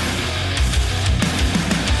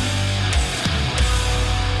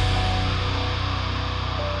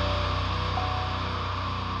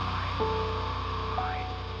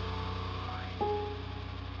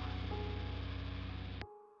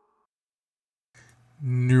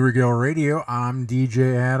 New Regal Radio, I'm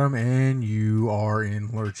DJ Adam, and you are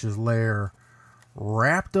in Lurch's Lair.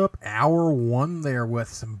 Wrapped up hour one there with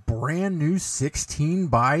some brand new 16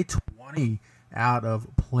 by 20 out of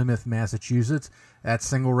Plymouth, Massachusetts. That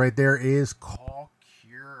single right there is called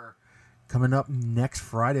Kirra. Coming up next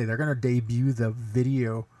Friday, they're going to debut the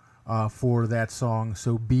video for that song,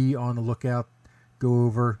 so be on the lookout. Go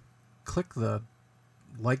over, click the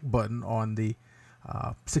like button on the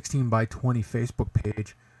 16 by 20 Facebook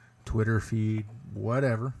page, Twitter feed,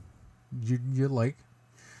 whatever you like,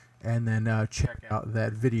 and then check out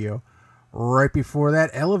that video. Right before that,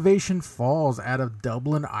 Elevation Falls out of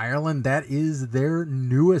Dublin, Ireland. That is their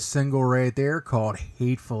newest single right there, called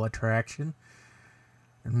Hateful Attraction.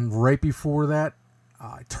 And right before that,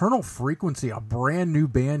 Eternal Frequency, a brand new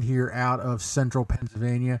band here out of central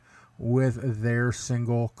Pennsylvania, with their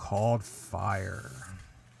single called Fire.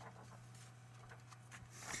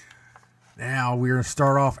 Now, we're going to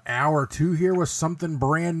start off hour 2 here with something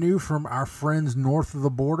brand new from our friends north of the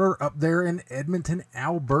border up there in Edmonton,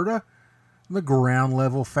 Alberta, the Ground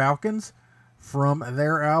Level Falcons, from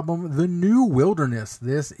their album, The New Wilderness.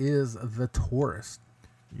 This is The Tourist.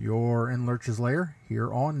 You're in Lurch's Lair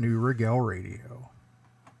here on New Regal Radio.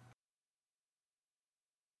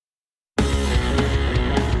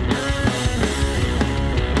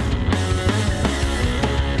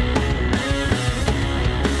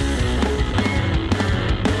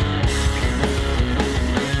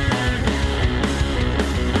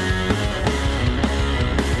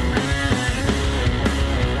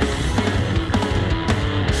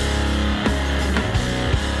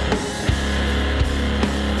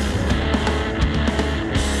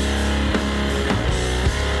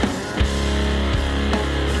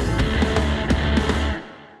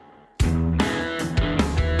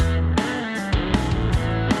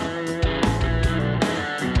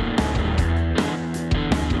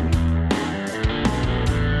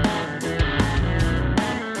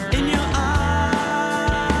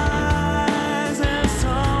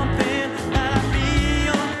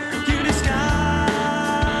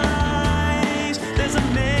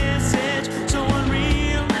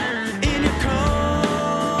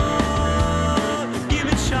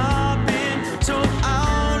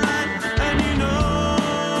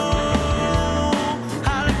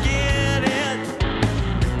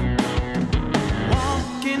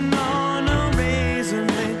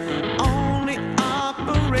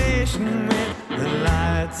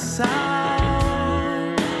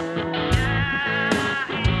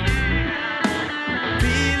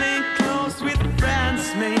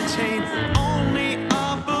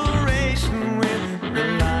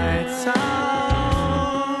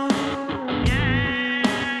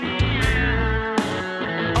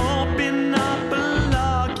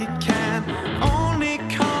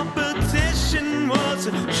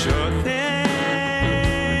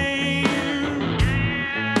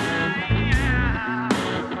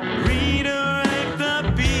 Read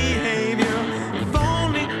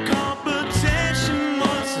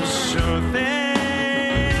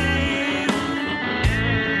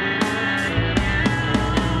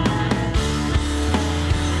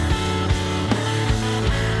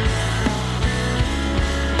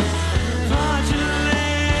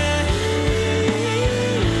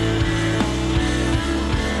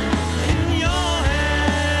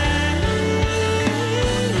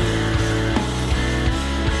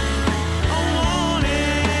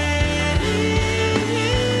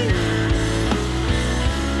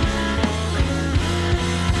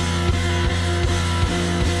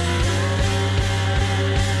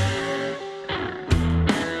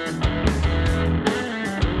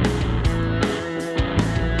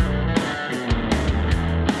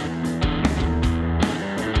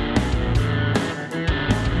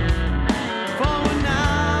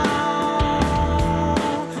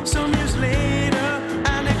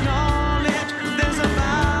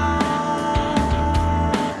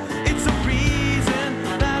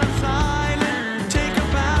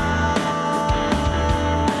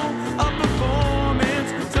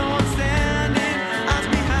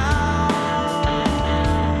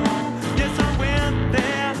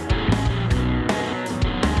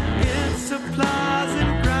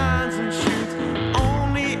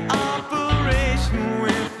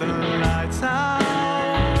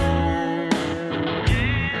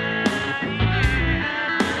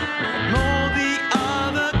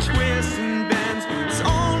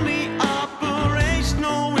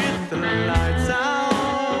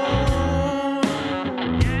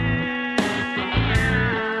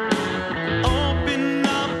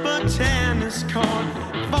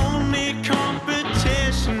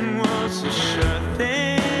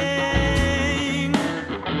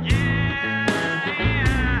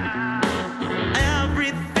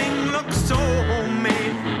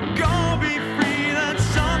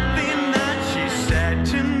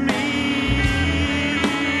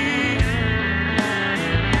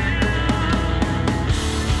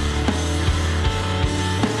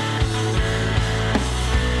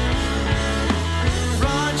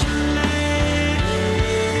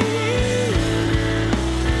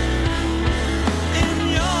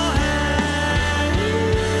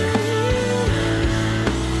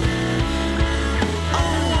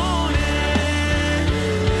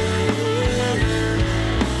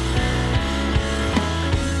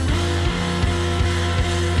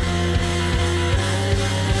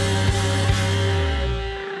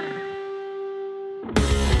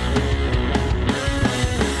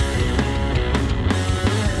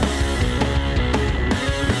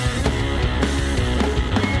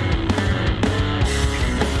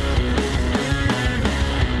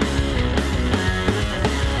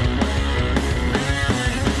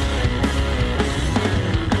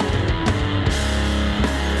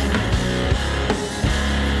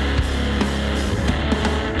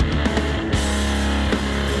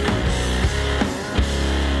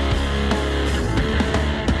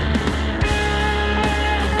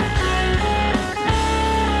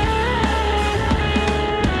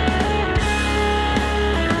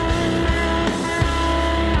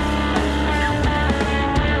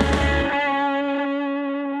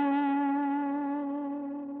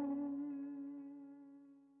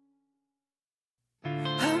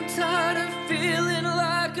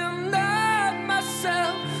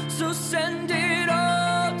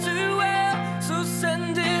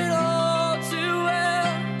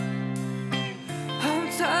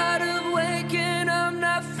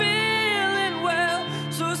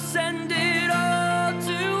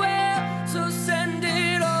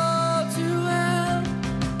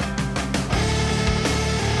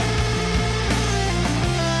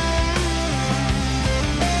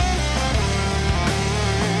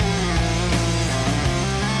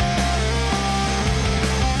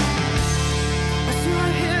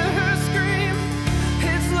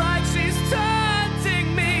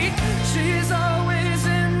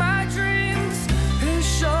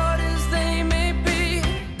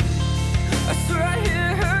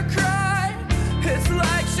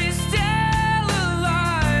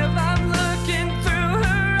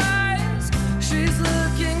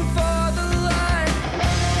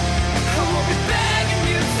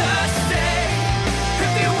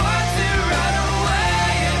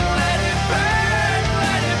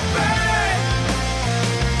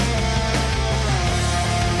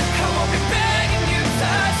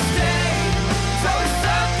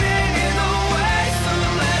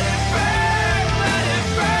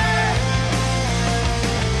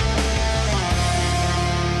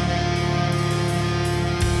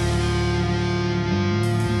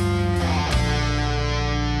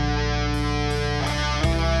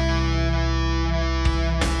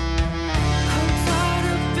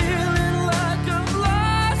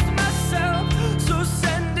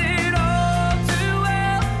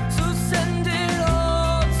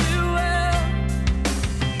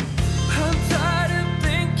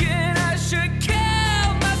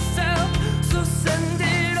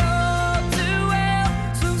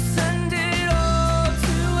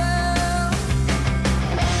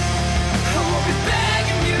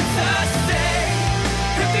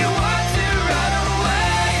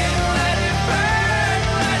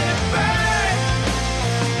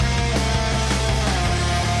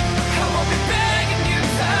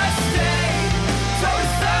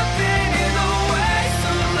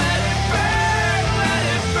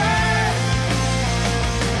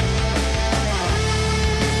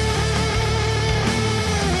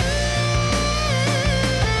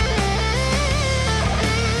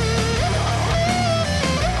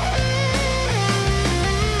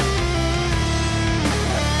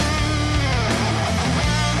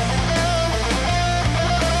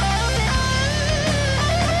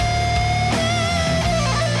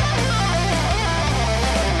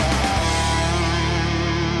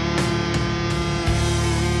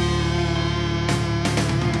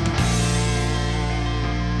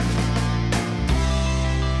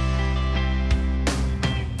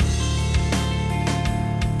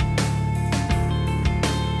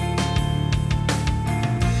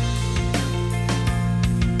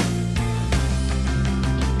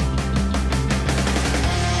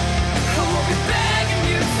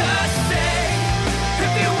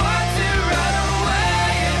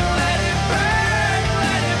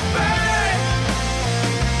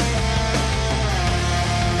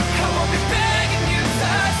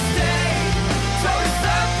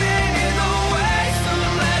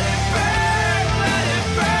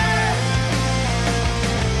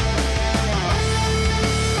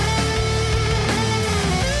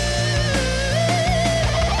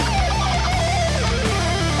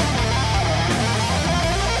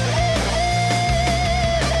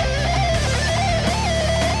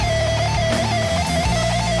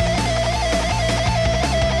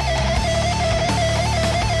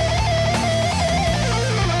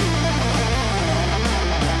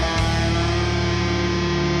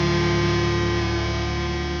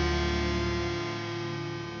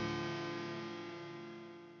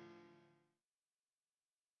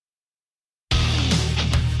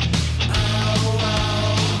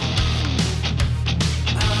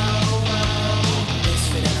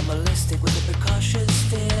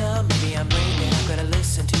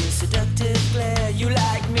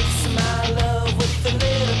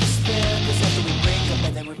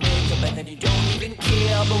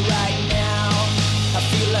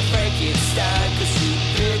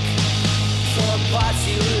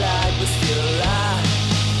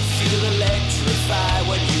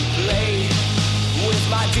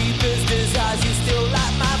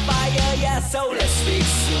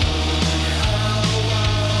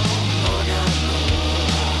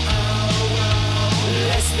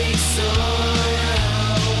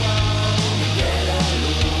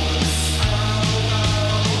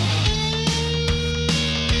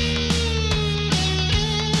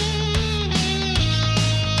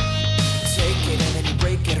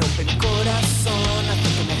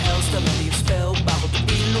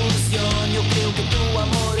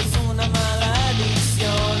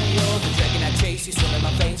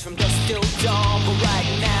From dusk till dawn, but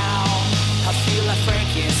right now I feel like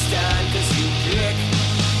Frankenstein, cause you pick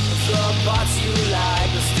the parts you like,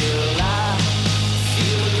 but still I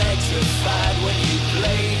feel electrified when you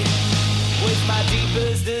play with my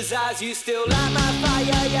deepest desires. You still light my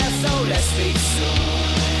fire, yeah, so let's speak soon.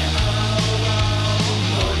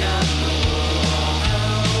 Oh, no, no.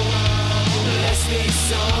 Let's speak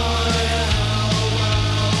soon.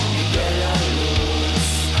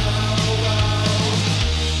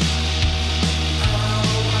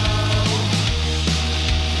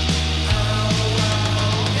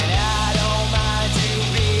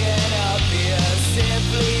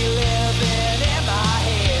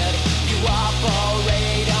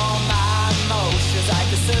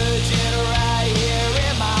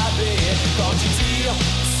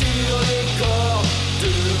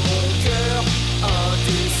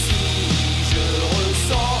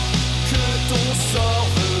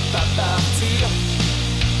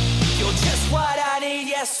 Just what I need,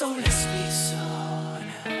 yes, so let's be son.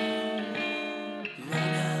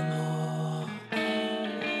 Mon amour.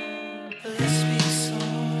 Let's be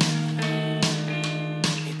son.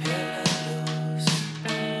 Et per la luz.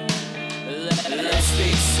 Let's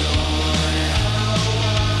be son.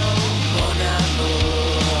 Mon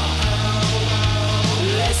amour.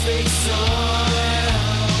 Let's be son.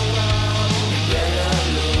 Et per la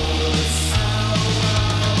luz.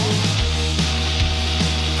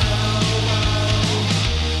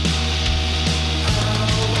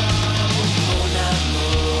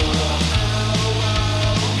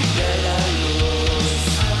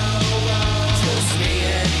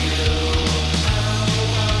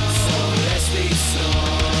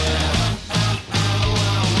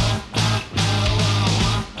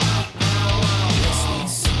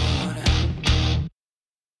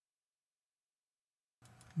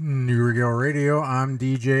 New Regal Radio, I'm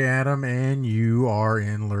DJ Adam, and you are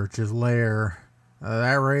in Lurch's Lair.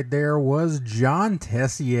 That right there was John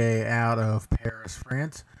Tessier out of Paris,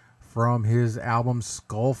 France, from his album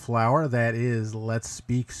Skullflower, that is Let's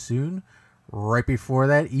Speak Soon. Right before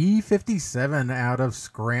that, E57 out of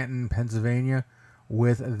Scranton, Pennsylvania,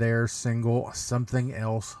 with their single Something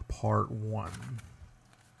Else Part 1.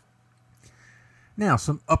 Now,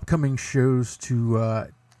 some upcoming shows to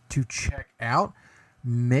check out.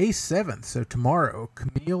 May 7th, so tomorrow,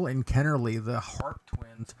 Camille and Kennerly, the Harp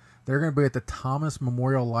Twins, they're going to be at the Thomas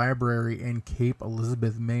Memorial Library in Cape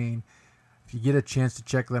Elizabeth, Maine. If you get a chance to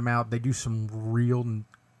check them out, they do some real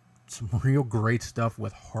great stuff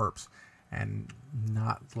with harps, and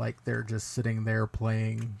not like they're just sitting there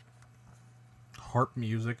playing harp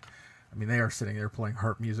music. I mean, they are sitting there playing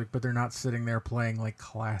harp music, but they're not sitting there playing like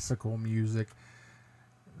classical music.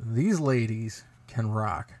 These ladies can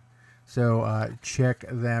rock. So check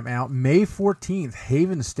them out. May 14th,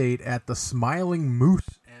 Haven State at the Smiling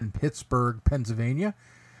Moose in Pittsburgh, Pennsylvania.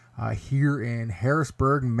 Here in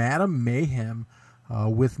Harrisburg, Madam Mayhem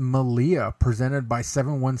with Malia, presented by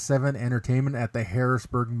 717 Entertainment at the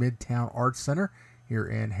Harrisburg Midtown Arts Center here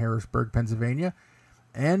in Harrisburg, Pennsylvania.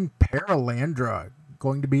 And Paralandra,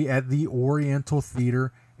 going to be at the Oriental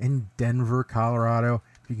Theater in Denver, Colorado.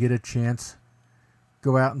 If you get a chance,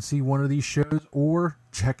 go out and see one of these shows or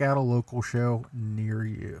check out a local show near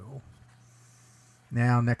you.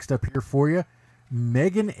 Now, next up here for you,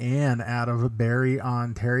 Megan Ann out of Barrie,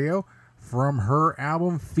 Ontario, from her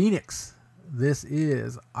album Phoenix. This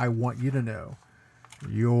is I Want You to Know.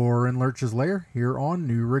 You're in Lurch's Lair here on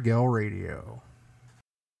New Regal Radio.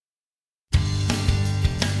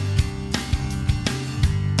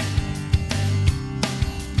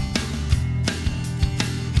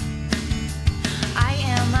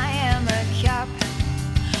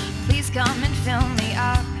 Come and fill me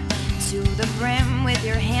up to the brim with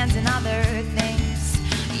your hands and other things.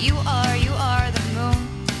 You are the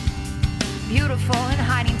moon, beautiful and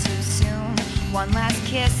hiding too soon. One last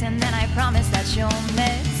kiss and then I promise that you'll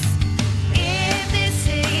miss. If this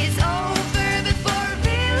is over before it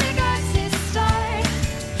really got to start,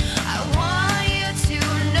 I want you to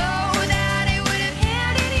know that I would have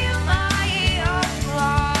handed you my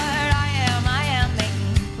heart. I am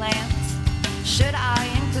making plans. Should I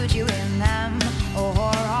include you in them, or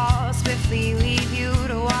I'll swiftly leave you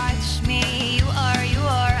to watch me? You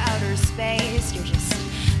are outer space. You're just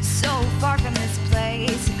so far from this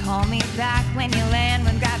place. call me back when you land,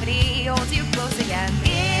 when gravity holds you close again.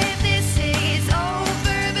 If this is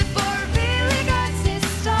over before it really got to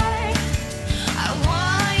start, I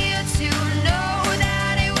want you to know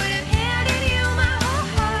that I would have handed you my whole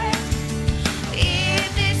heart. If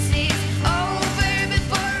this is over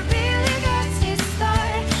before it really got to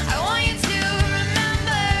start, I want you to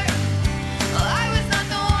remember, well, I was not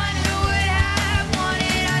the one who would have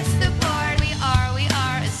wanted us to part. We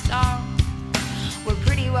are a song. We're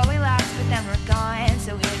pretty well we last, but then we're gone.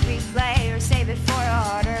 So hit replay or save it for a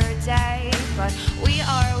harder day. But we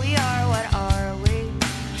are, what are we?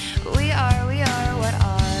 We are, what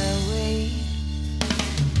are we?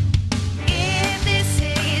 If this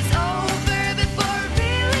is over before it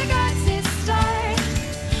really got to start,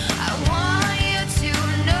 I want you to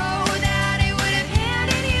know that I would have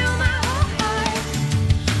handed you my whole heart.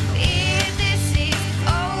 If this is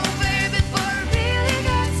over before it really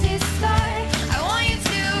got to start, I want you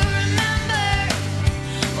to remember,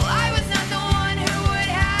 well, I was not the one who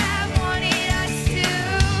would have wanted us to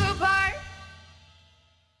part.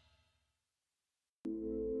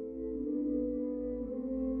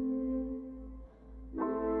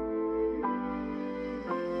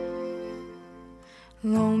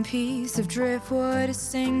 Lone piece of driftwood, a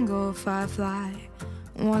single firefly,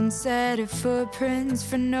 one set of footprints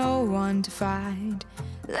for no one to find.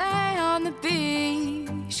 Lay on the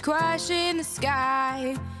beach, crash in the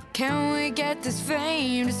sky. Can we get this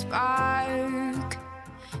flame to spark?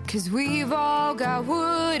 'Cause we've all got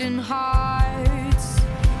wooden hearts.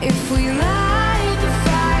 If we light the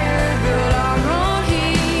fire, build our own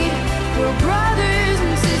heat, we're brothers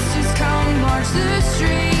and sisters, come march the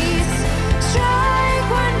streets. Strike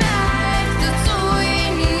one knife, that's all we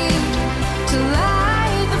need to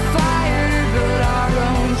light the fire, build our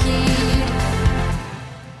own heat.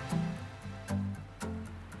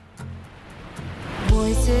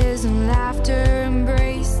 Voices and laughter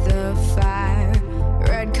embrace the fire.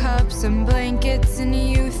 Red cups and blankets and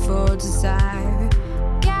youthful desire.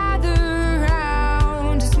 Gather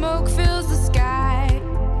round, smoke fills the sky.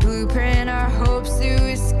 Blueprint our hopes to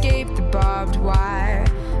escape the barbed wire.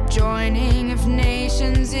 Joining of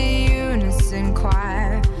nations in unison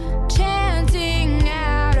choir, chanting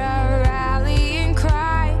out our rallying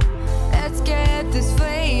cry. Let's get this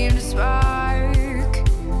flame to spark,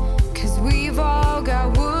 'cause we've all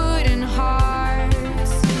got wooden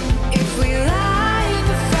hearts. If we light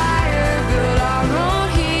the fire, build our own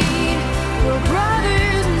heat, we're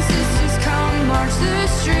brothers and sisters, come march the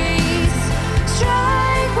streets.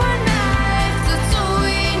 Strike one knife, that's all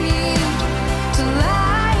we need to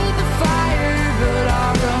light the fire, build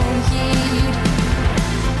our own heat.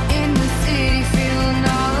 In the city, feeling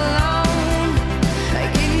all alone,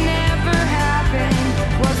 like it never happened.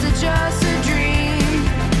 Was it just a dream?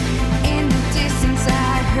 In the distance,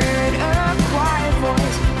 I heard a quiet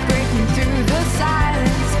voice breaking through the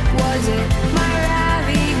silence. Was it my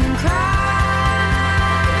rallying cry?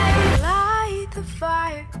 Light the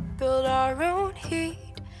fire, build our own heat.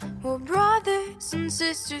 We're brothers and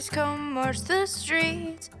sisters, come march the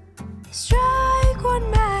streets. Strike one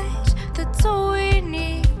match, that's all we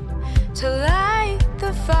need to light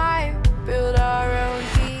the fire, build our own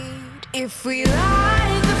heat. If we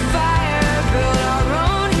light the fire, build our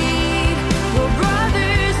own heat, we're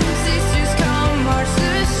brothers and sisters, come march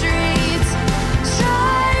the streets.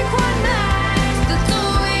 Strike one match, that's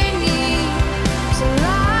all we need to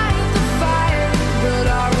light the fire, build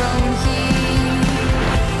our own heat.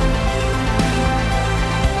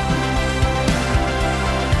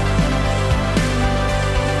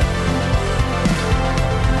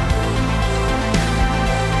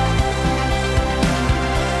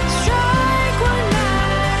 Strike one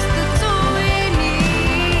match, that's all we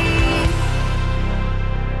need.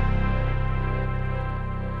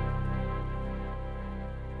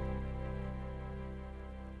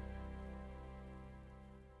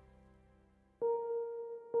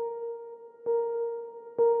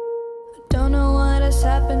 Don't know what is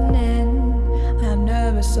happening, I'm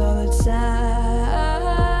nervous all the time.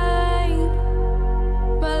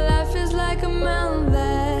 My life is like a mountain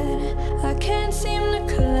that I can't seem to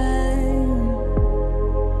climb.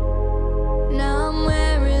 Now I'm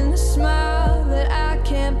wearing the smile that I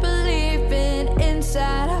can't believe in.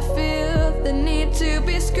 Inside I feel the need to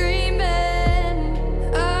be screaming.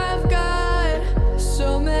 I've got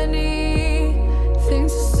so many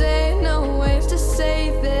things to say, no ways to say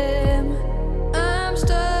them. I'm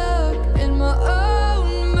stuck in my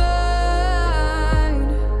own mind.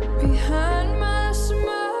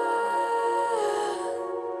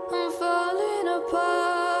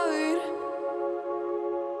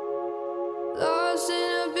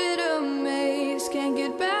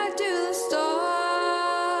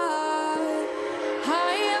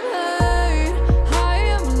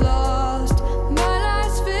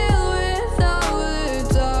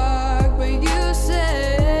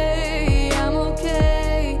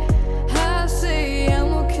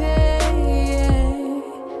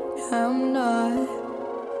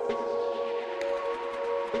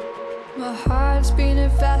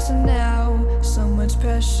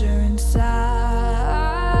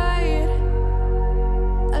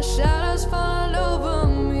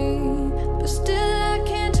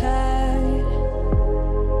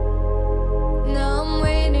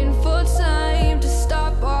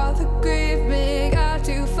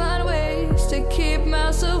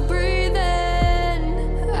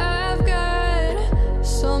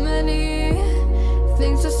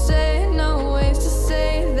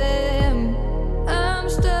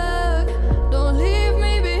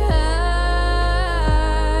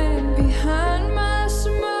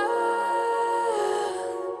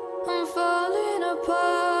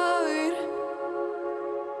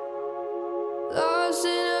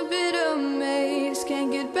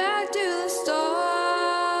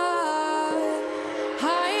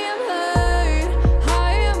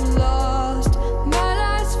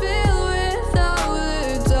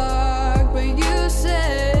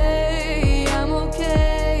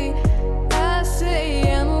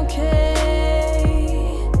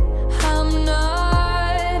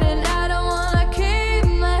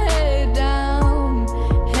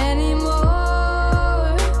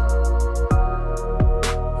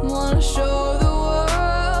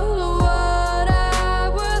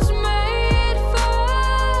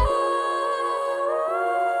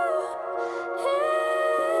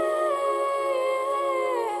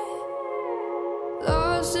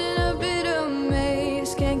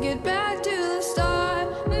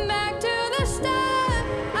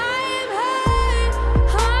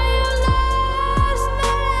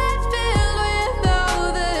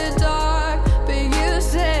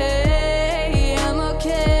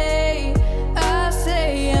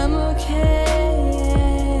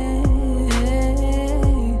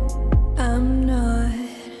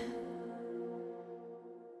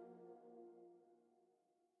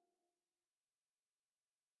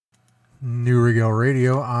 New Regal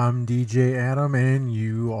Radio. I'm DJ Adam, and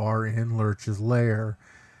you are in Lurch's Lair.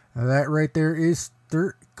 Now that right there is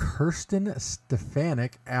Kirsten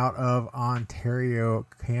Stefanek out of Ontario,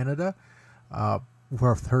 Canada,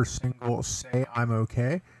 with her single "Say I'm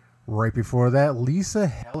Okay." Right before that, Lisa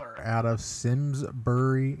Heller out of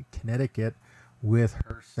Simsbury, Connecticut, with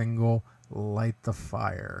her single "Light the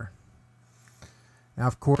Fire." Now,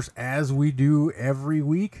 of course, as we do every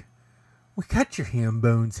week, we got your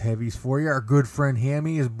Hambone's Heavies for you. Our good friend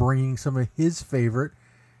Hammy is bringing some of his favorite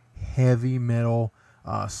heavy metal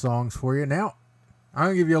songs for you. Now, I'm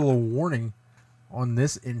going to give you a little warning on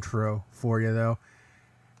this intro for you, though.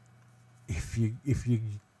 If you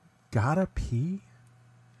gotta pee,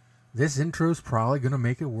 this intro's probably going to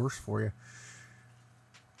make it worse for you.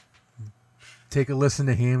 Take a listen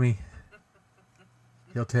to Hammy.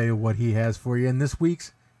 He'll tell you what he has for you in this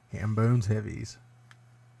week's Hambone's Heavies.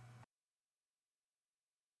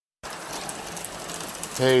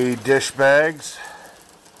 Hey, dish bags.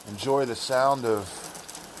 Enjoy the sound of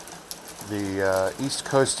the east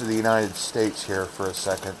coast of the United States here for a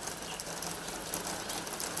second.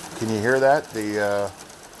 Can you hear that? The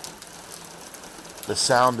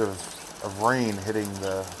sound of rain hitting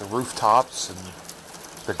the rooftops and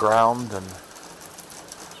the ground and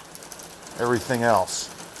everything else.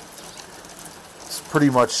 It's pretty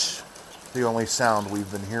much the only sound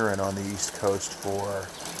we've been hearing on the East Coast for,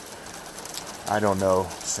 I don't know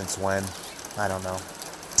since when. I don't know.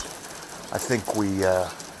 I think we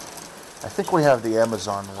have the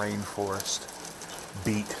Amazon rainforest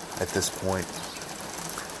beat at this point.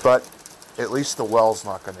 But at least the well's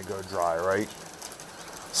not going to go dry, right?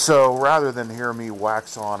 So rather than hear me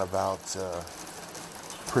wax on about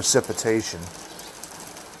precipitation,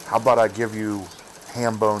 how about I give you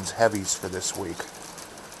Hambone's Heavies for this week?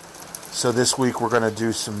 So this week we're going to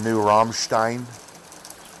do some new Rammstein.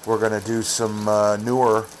 We're going to do some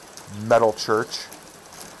newer Metal Church.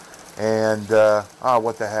 And,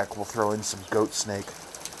 what the heck, we'll throw in some Goat Snake.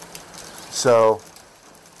 So,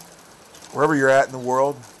 wherever you're at in the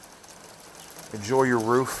world, enjoy your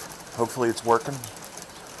roof. Hopefully it's working.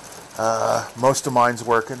 Most of mine's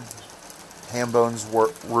working. Hambone's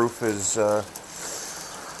roof is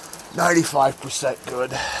 95%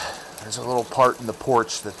 good. There's a little part in the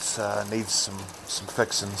porch that needs some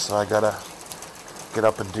fixing, so I gotta get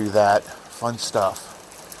up and do that. Fun stuff.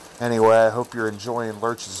 Anyway, I hope you're enjoying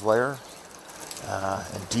Lurch's Lair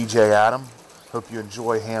and DJ Adam. Hope you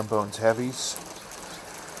enjoy Hambone's Heavies.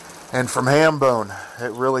 And from Hambone,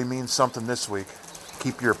 it really means something this week.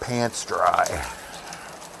 Keep your pants dry.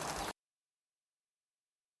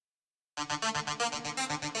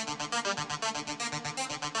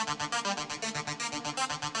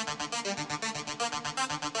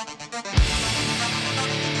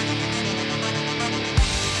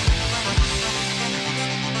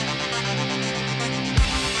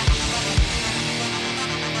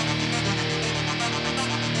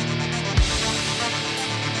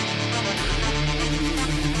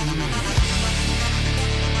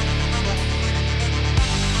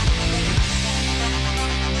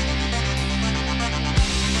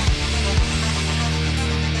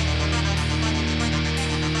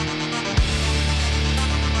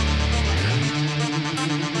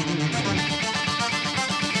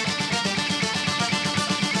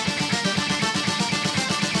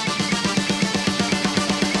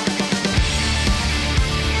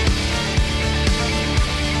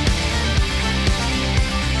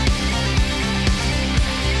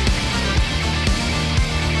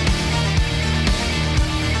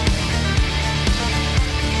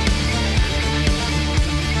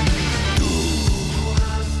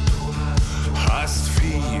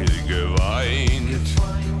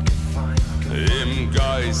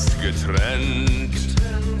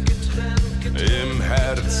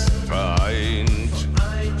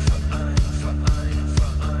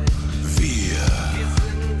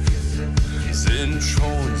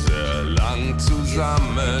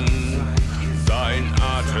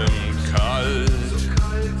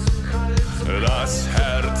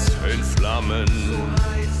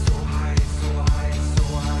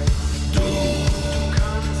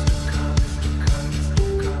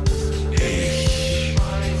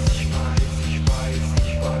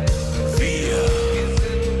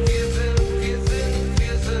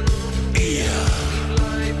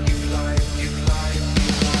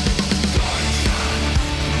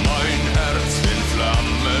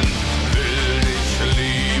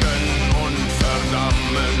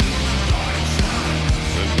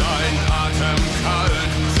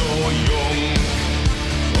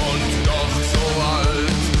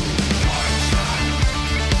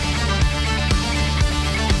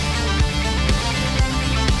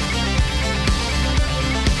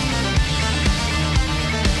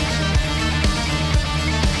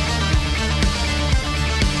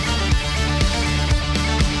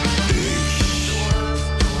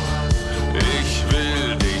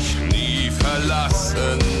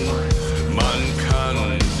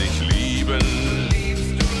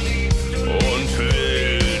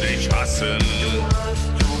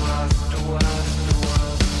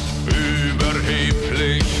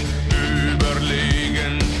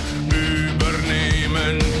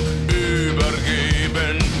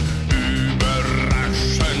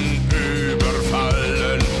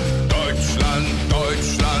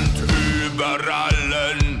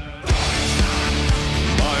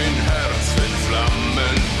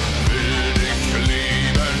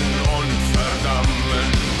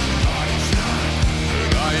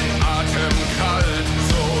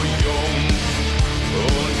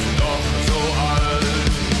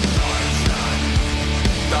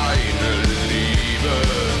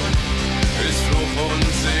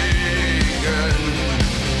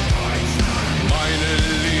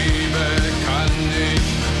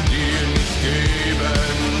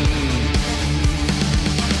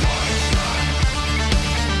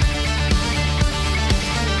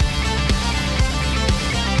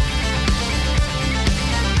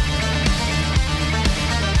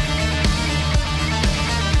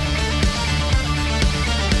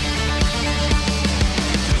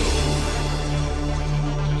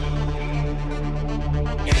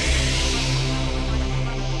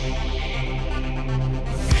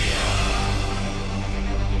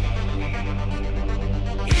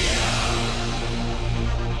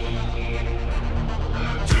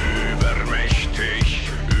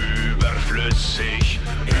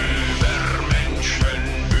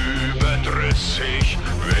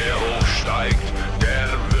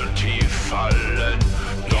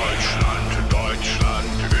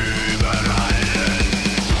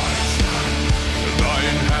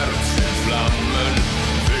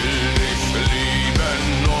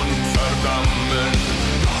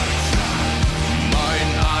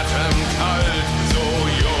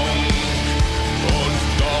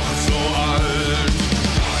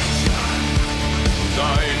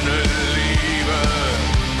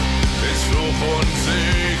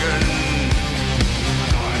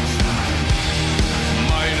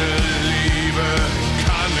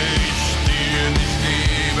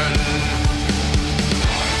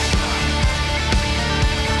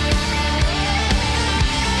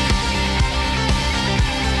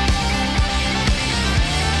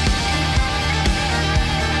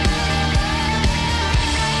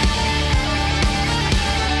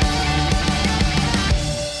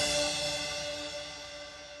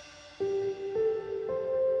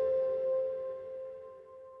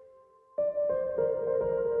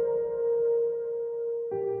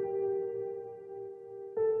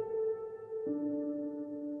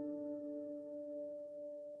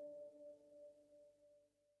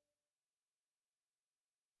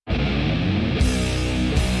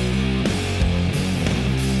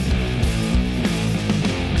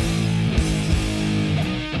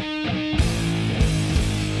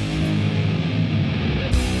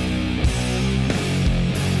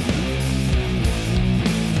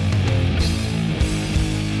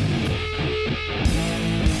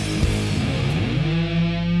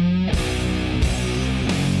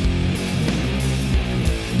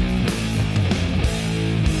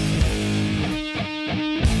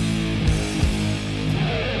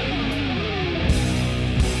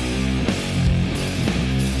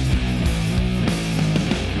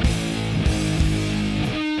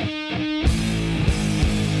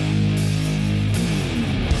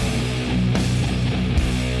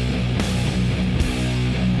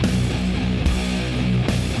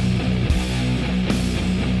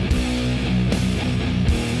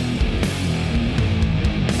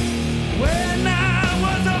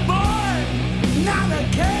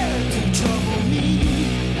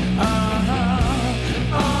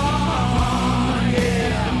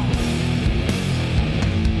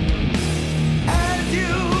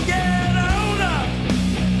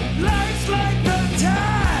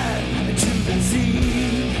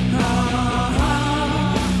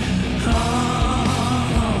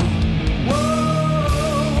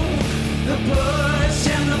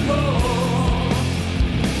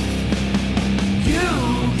 You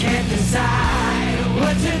can't decide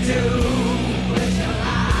what to do with your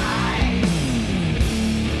life.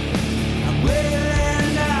 I will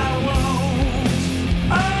and I won't.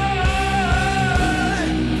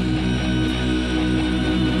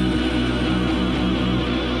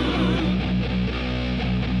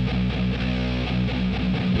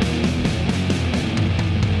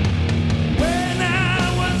 When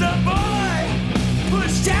I was a boy,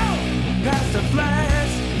 pushed out past the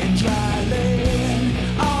flats in dry land.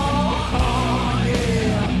 Oh,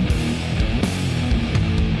 yeah.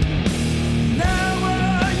 Now a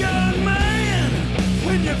young man,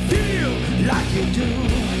 when you feel like you do,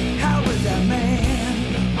 how is that man?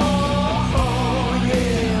 Oh,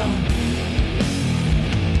 yeah.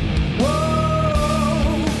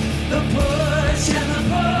 Whoa, the push and the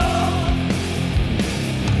pull.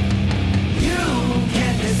 You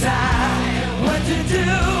can't decide what to do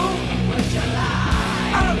with your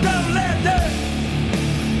life. Oh, don't let the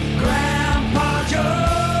Grandpa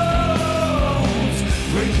Jones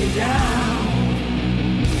break you down.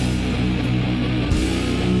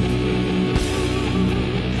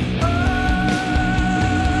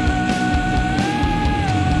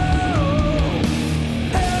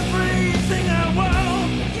 Everything I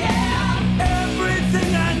want, yeah.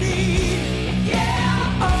 Everything I need,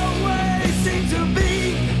 yeah. Always seem to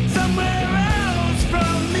be somewhere else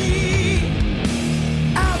from me.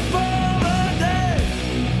 Out for a day,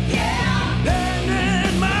 yeah. Pen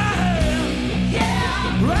in my hand,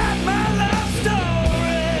 yeah. Write my love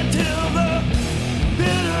story till the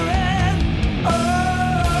bitter end. Oh,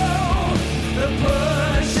 the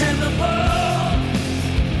push and the pull.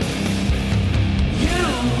 You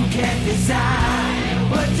can't decide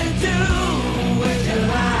what to do with your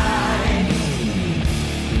life.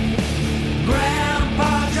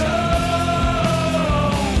 Grandpa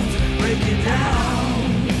Jones, break it down.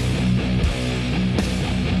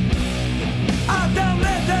 Oh, don't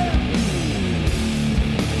let the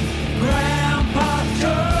Grandpa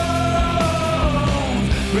Jones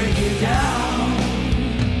break it down.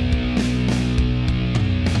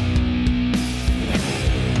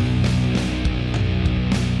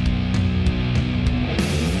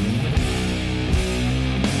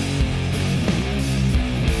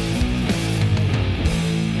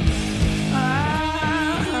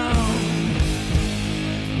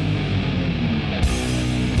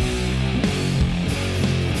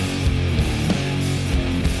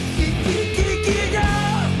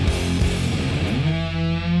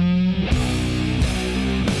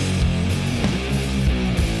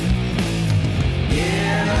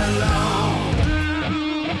 Get along,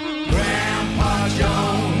 Grandpa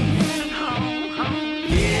Jones.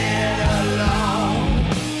 Get along,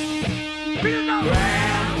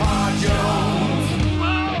 Grandpa Jones.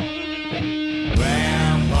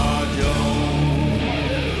 Grandpa Jones.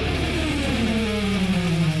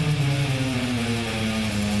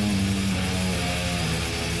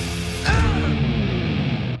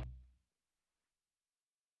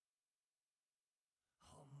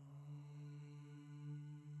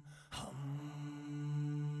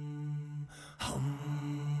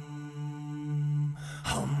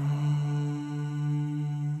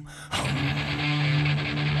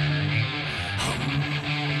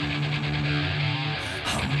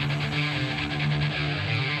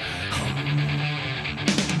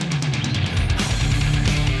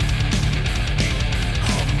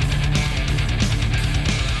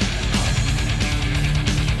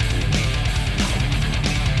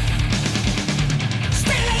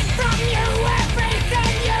 Stealing from you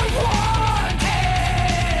everything you wanted.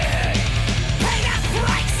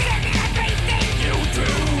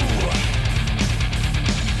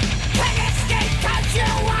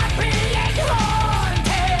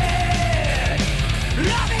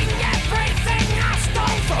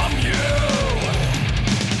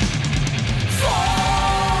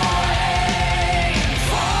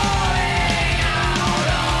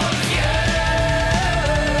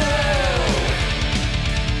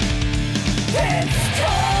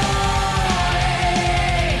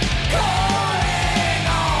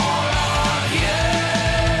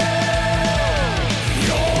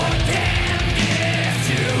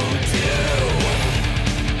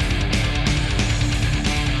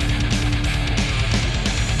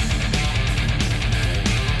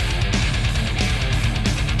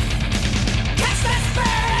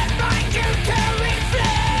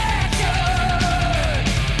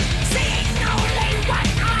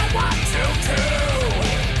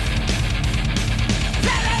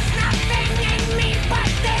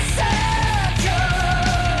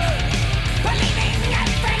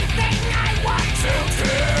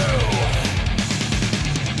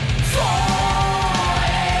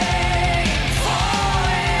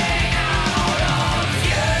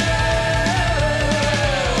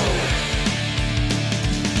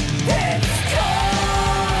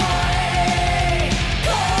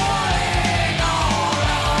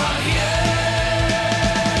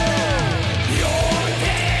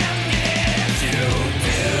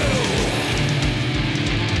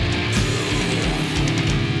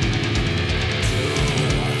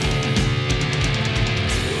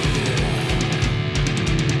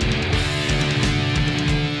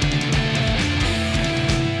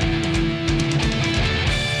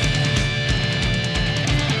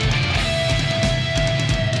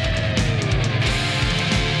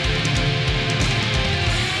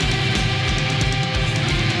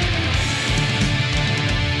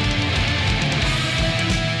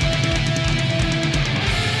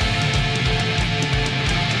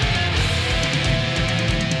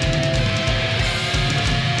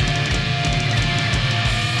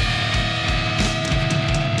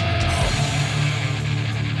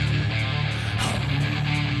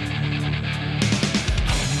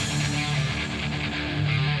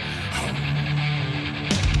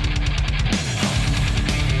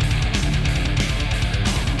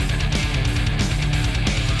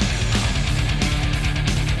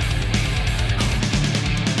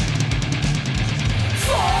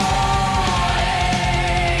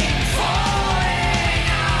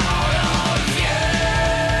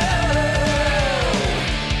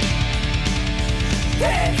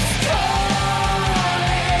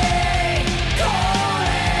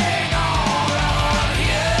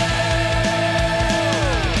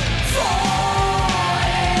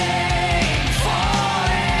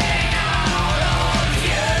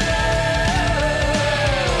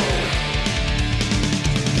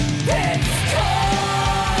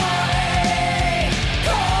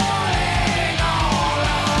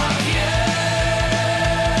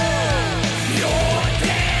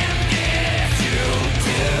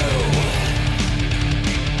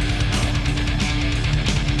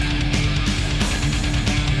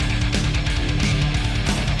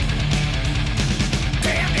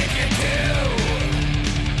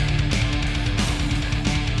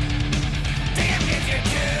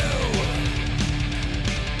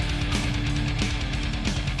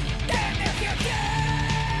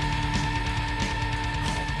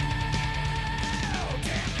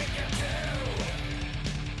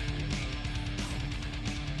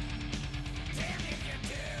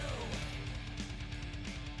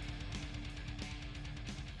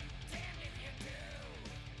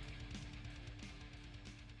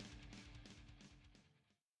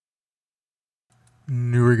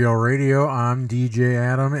 New Regal Radio, I'm DJ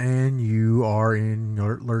Adam, and you are in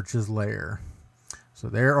Lurch's Lair. So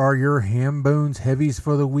there are your Hambone's Heavies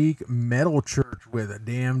for the week. Metal Church with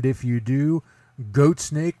Damned If You Do. Goat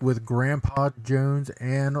Snake with Grandpa Jones.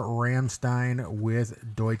 And Rammstein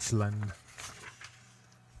with Deutschland.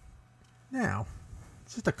 Now,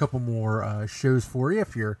 just a couple more shows for you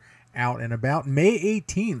if you're out and about. May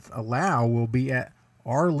 18th, Allow will be at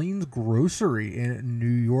Arlene's Grocery in New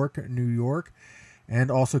York, New York. And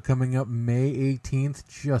also coming up May 18th,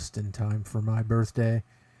 just in time for my birthday,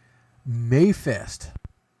 Mayfest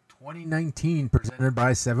 2019, presented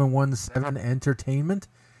by 717 Entertainment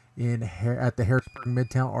at the Harrisburg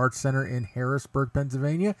Midtown Arts Center in Harrisburg,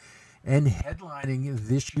 Pennsylvania. And headlining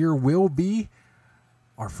this year will be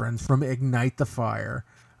our friends from Ignite the Fire.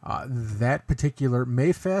 That particular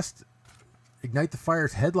Mayfest, Ignite the Fire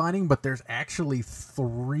is headlining, but there's actually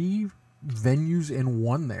 3 venues in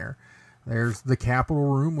one there. There's the Capitol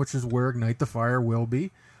Room, which is where Ignite the Fire will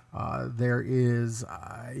be. There is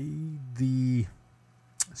the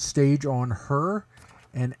stage on Her,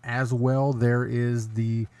 and as well there is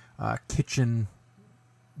the kitchen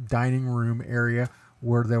dining room area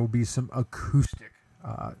where there will be some acoustic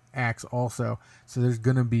acts also. So there's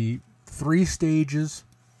going to be 3 stages,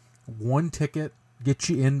 1 ticket, get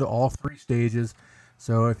you into all 3 stages.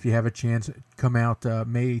 So if you have a chance, come out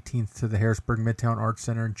May 18th to the Harrisburg Midtown Arts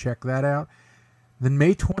Center and check that out. Then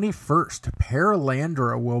May 21st,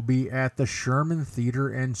 Paralandra will be at the Sherman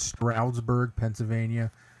Theater in Stroudsburg,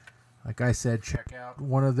 Pennsylvania. Like I said, check out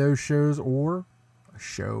one of those shows or a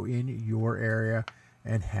show in your area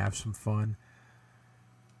and have some fun.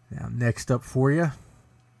 Now, next up for you,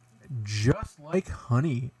 Just Like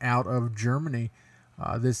Honey out of Germany.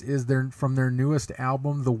 This is from their newest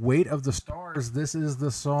album, The Weight of the Stars. This is the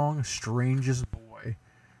song Strangest Boy.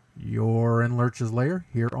 You're in Lurch's Lair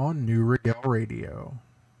here on New Regal Radio.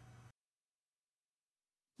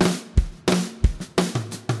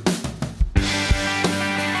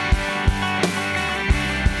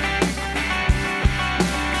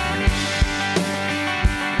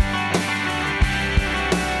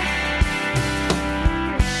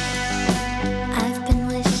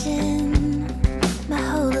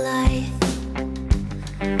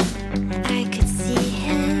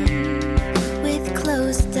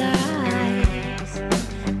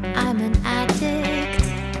 I'm an addict.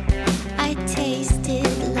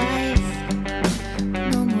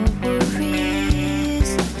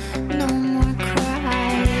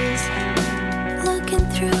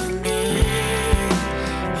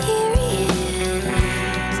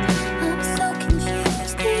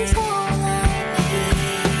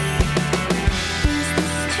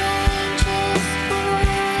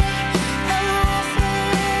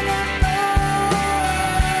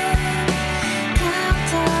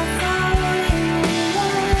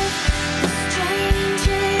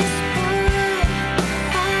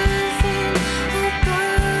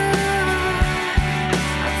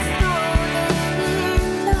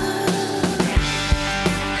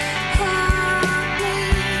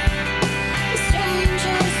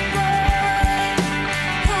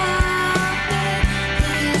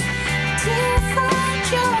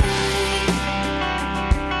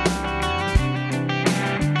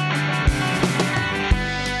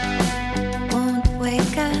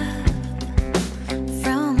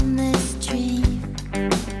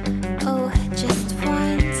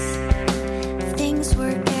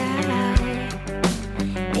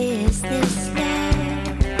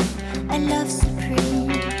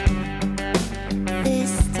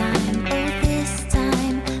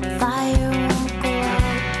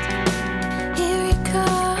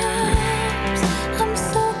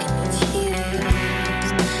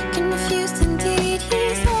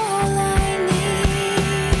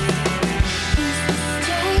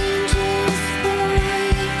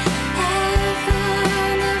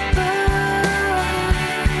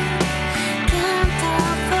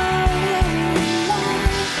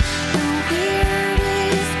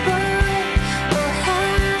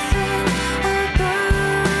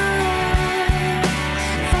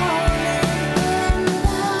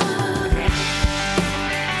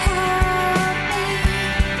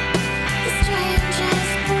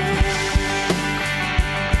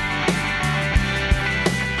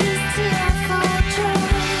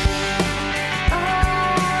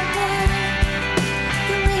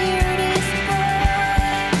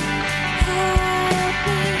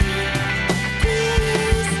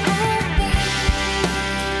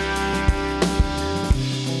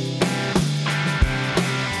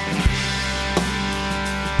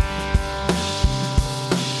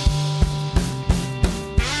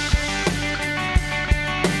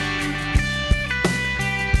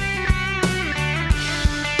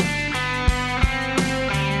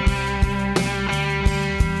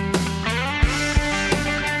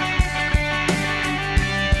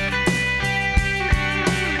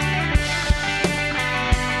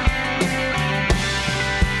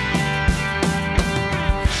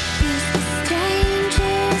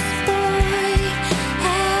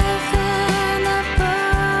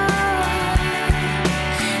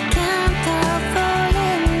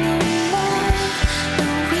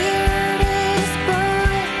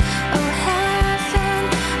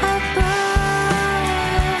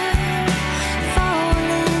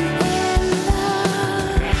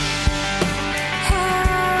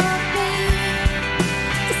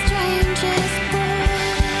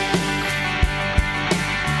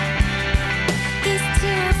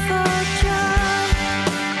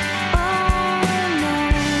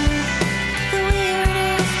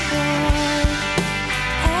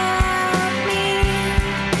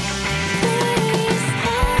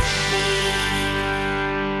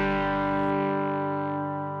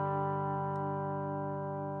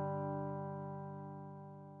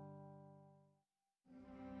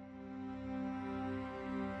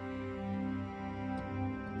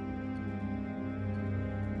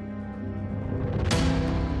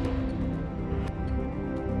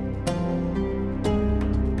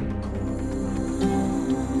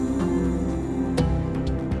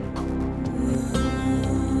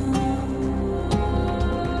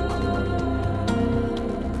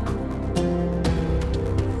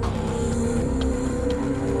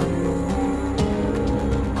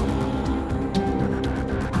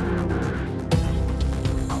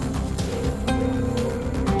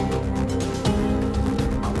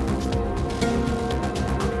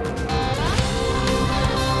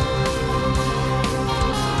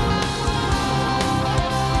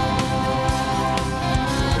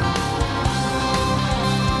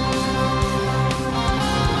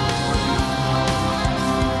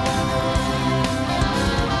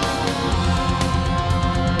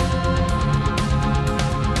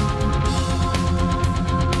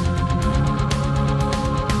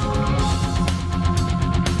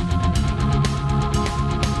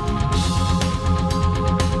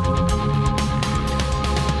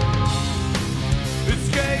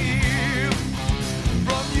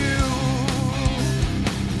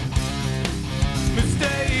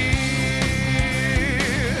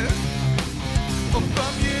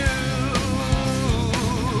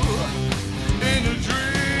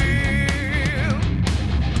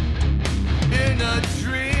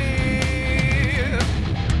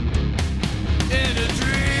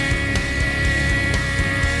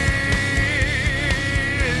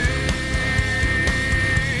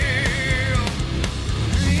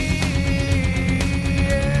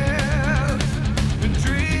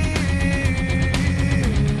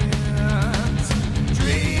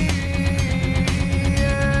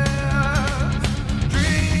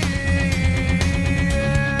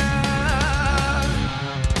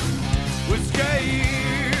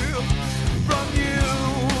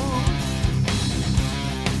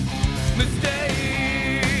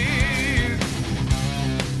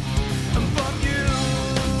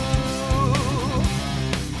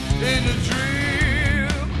 In a dream,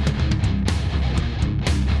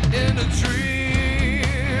 in a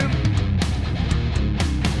dream,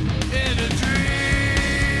 in a dream.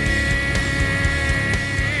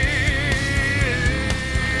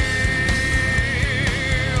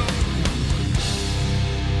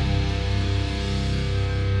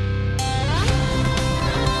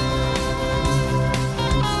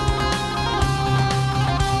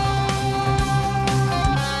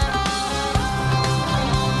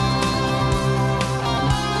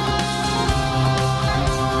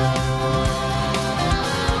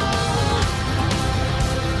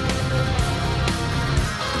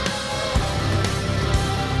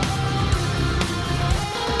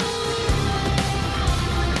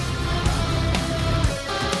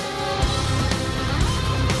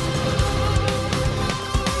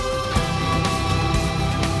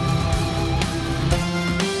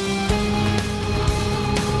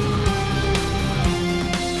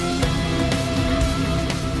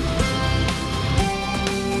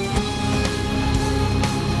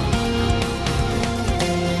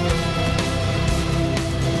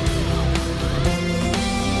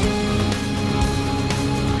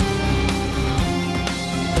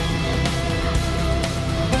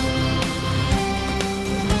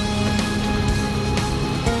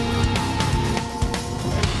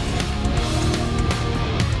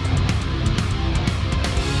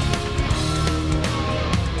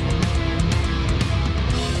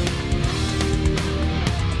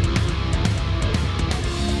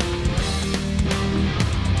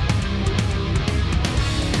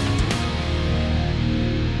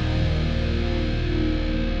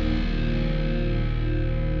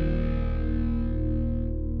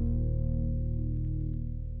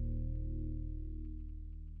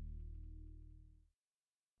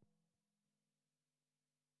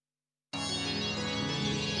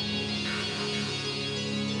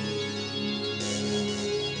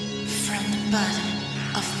 bottom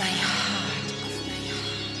of my heart,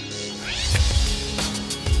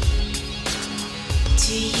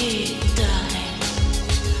 to you, darling.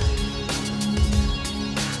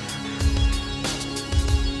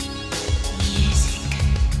 Music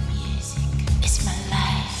is my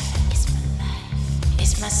life,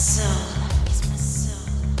 it's my soul.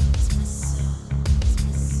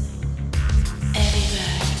 Every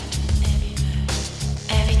word,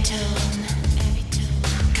 every tone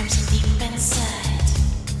comes in deep inside,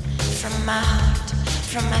 from my heart,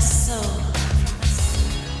 from my soul.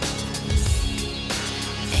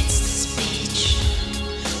 It's the speech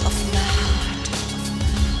of my heart.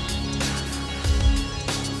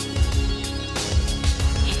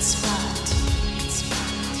 It's what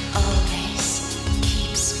always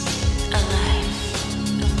keeps me alive.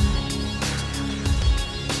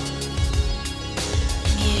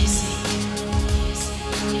 Music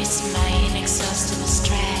is my inexhaustible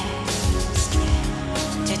strength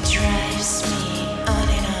that drives me on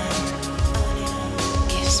and on,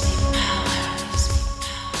 gives me power.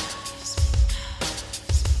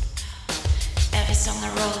 Every song I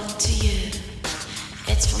wrote to you,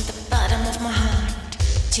 it's from the bottom of my heart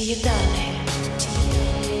to you, darling.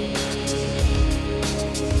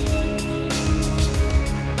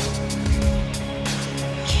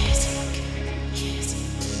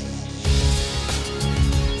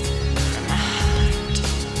 From my heart,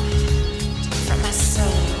 from my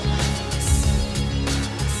soul.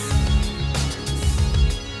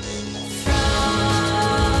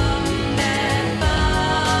 From the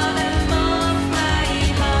bottom of my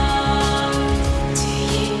heart to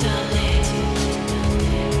you, darling.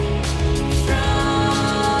 From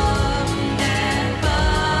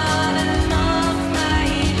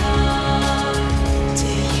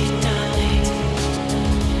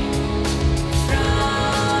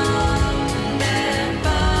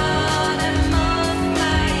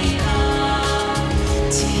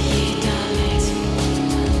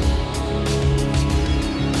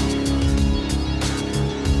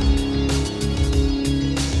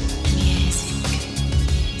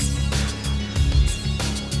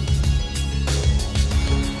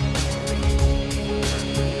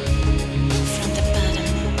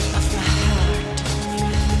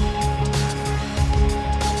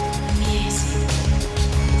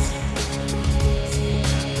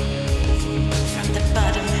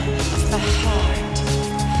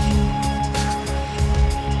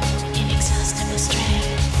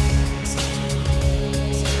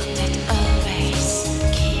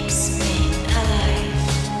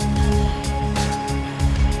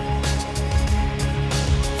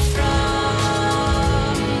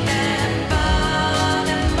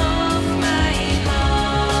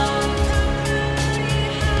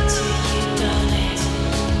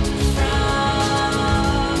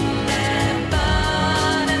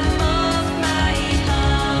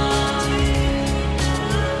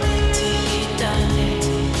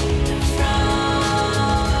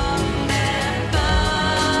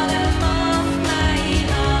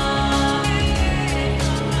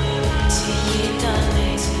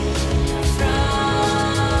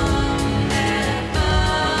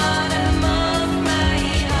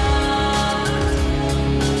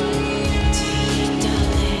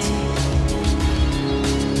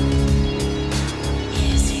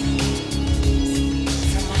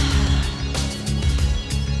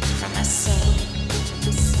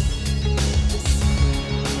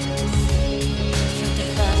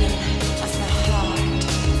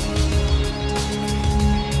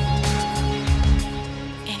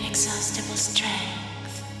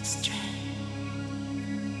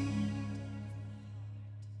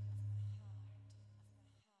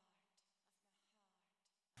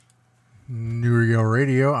New Regal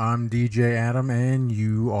Radio, I'm DJ Adam, and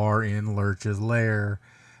you are in Lurch's Lair.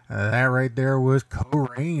 That right there was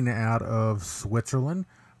COREIGN out of Switzerland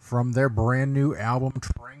from their brand new album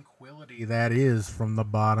Tranquility. That is From the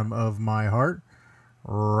Bottom of My Heart.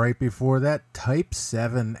 Right before that, Type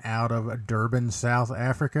 7 out of Durban, South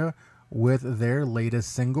Africa with their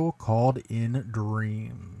latest single called In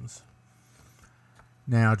Dreams.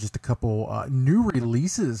 Now, just a couple new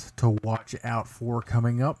releases to watch out for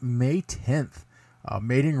coming up. May 10th,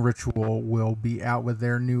 Mating Ritual will be out with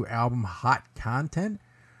their new album Hot Content.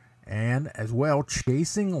 And as well,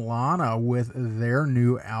 Chasing Lana with their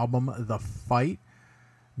new album The Fight.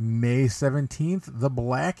 May 17th, The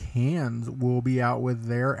Black Hands will be out with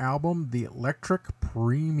their album The Electric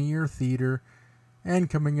Premier Theater. And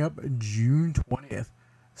coming up June 20th,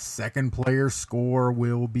 Second Player Score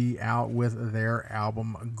will be out with their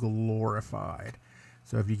album Glorified.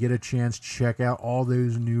 So if you get a chance, check out all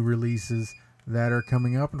those new releases that are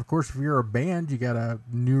coming up. And of course, if you're a band, you got a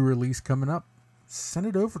new release coming up, send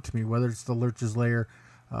it over to me, whether it's the Lurch's Lair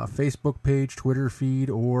Facebook page, Twitter feed,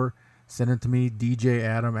 or send it to me, DJ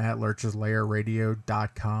Adam at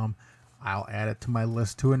lurcheslairradio.com. I'll add it to my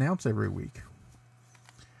list to announce every week.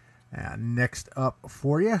 And next up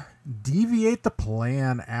for you, Deviate the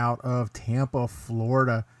Plan out of Tampa,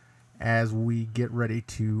 Florida, as we get ready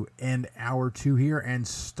to end hour 2 here and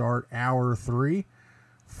start hour 3.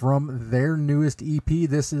 From their newest EP,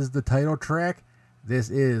 this is the title track. This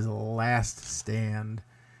is Last Stand.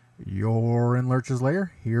 You're in Lurch's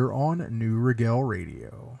Lair here on New Regal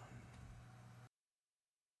Radio.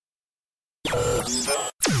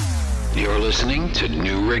 You're listening to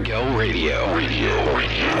New Regal Radio.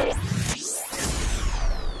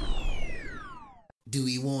 Do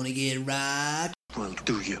we want to get rocked? Well,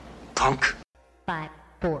 do you, punk? 5,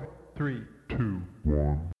 4, 3, 2,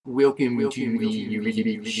 1. Welcome to the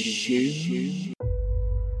radio show.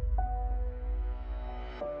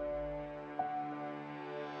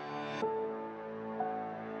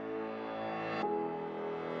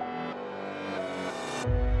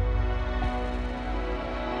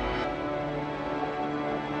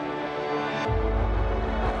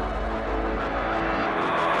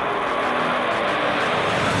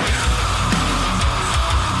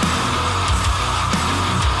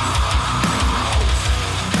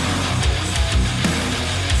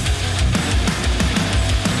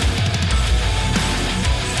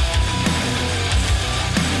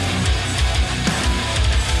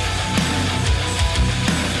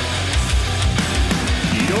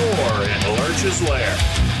 Lair.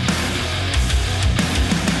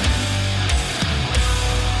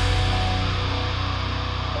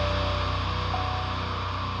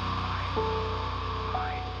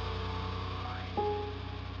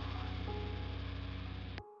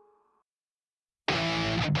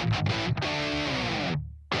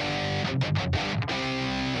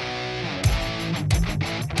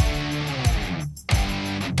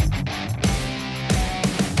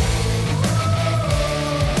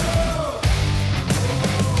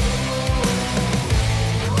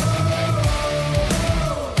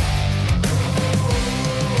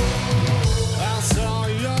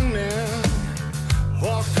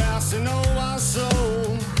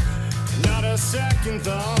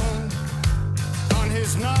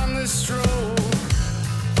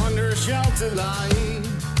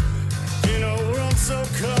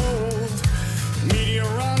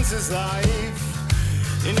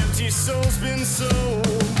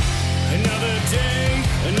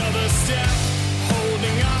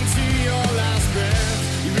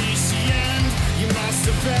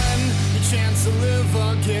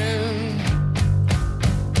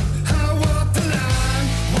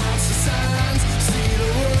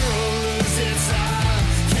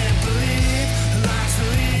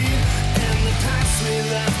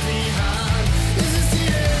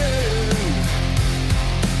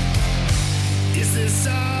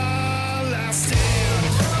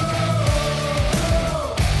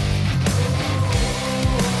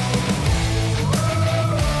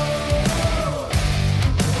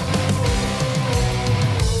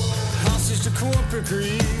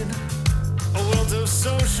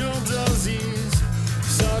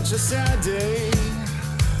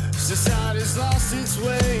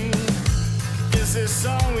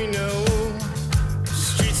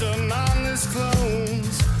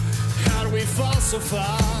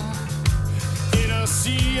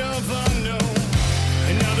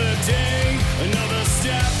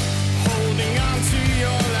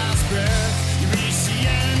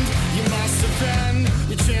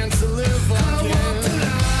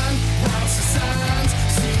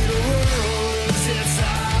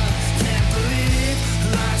 Can't believe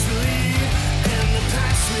lies believe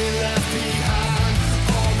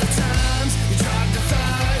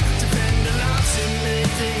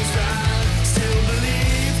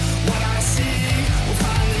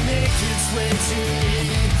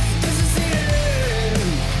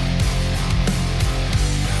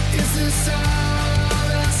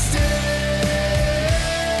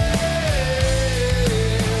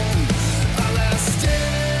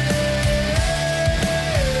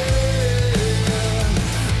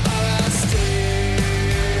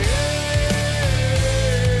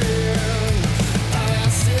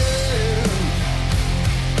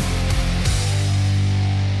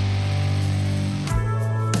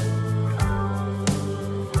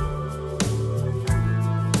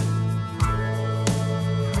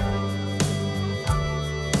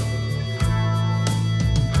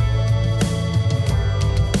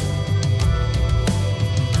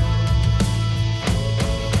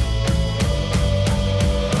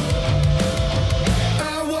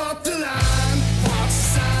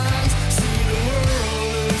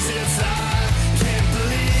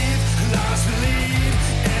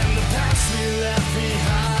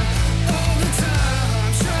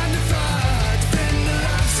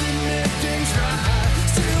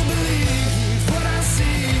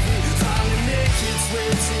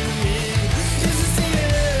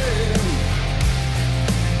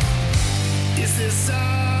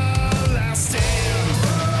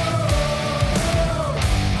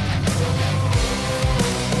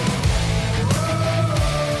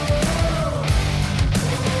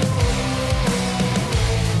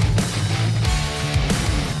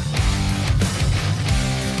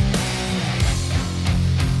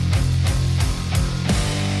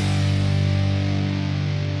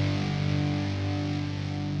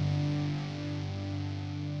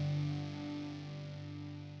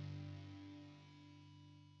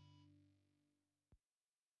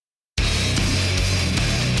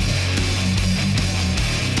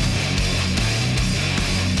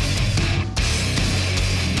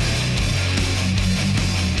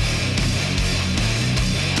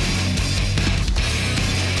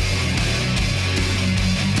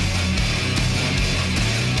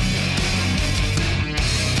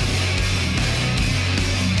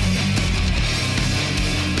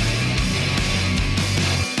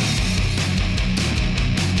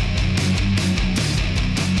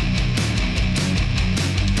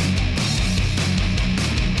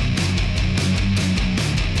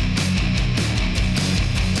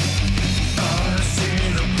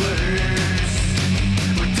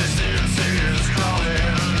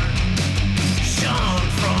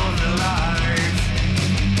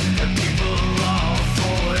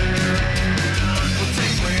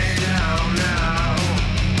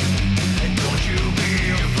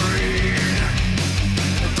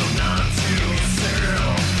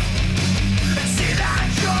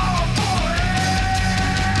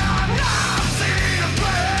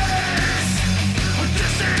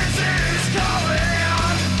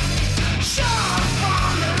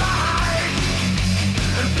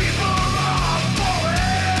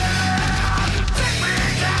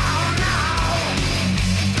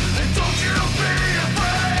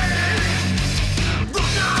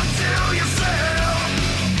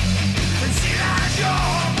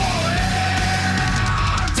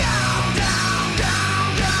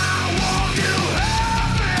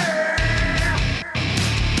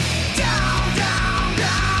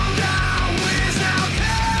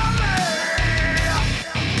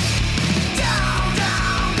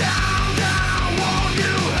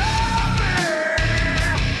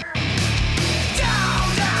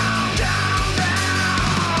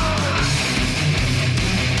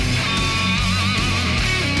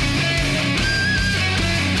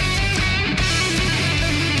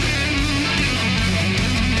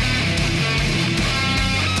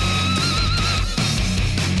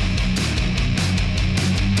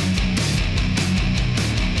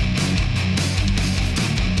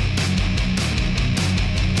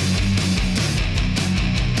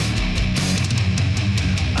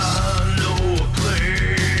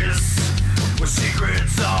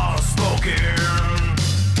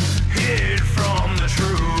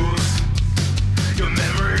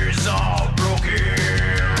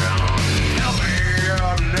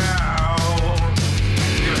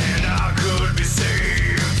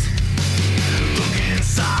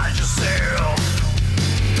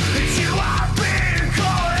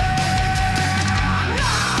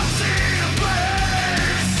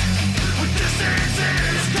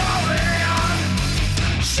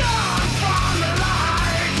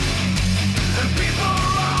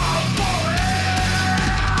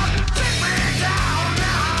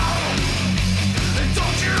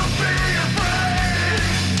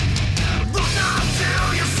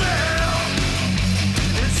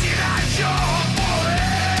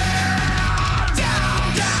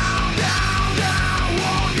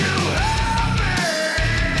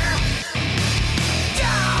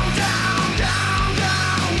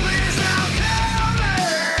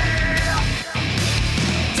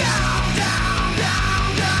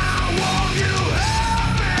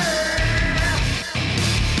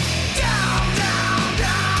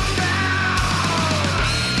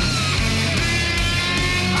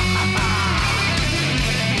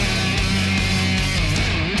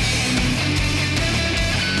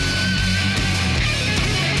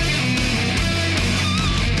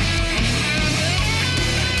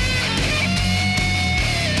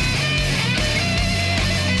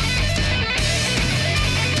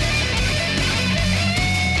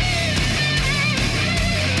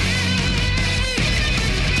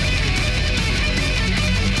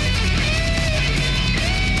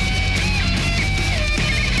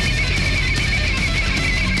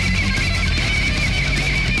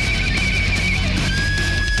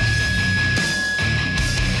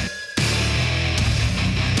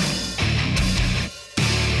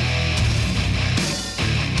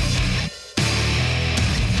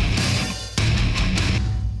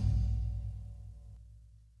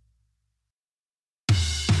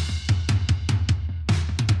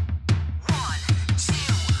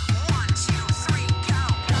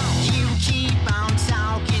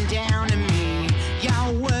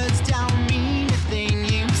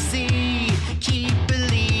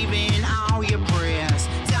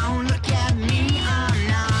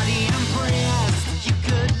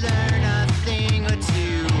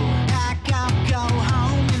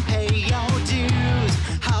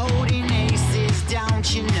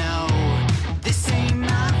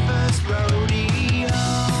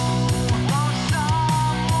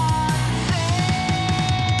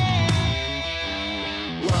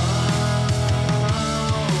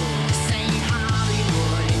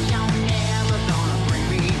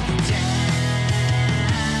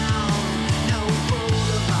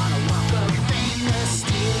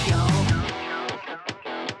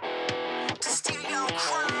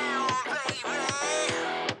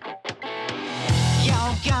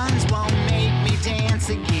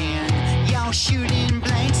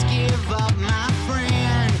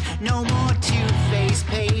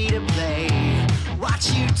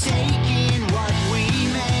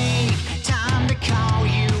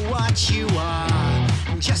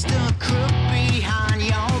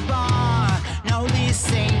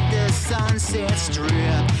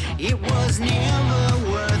was never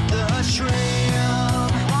worth the shrimp.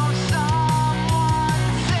 Won't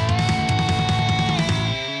someone say,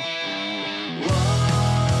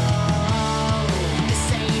 whoa,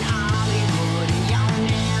 this ain't Hollywood, and y'all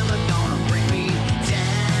never gonna bring me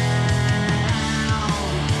down.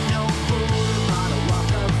 No boulevard or walk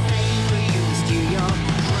of fame for you to steal your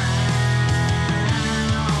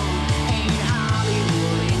crown. Ain't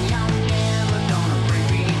Hollywood, and y'all never gonna bring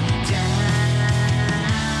me down.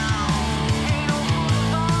 Ain't no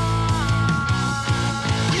boulevard,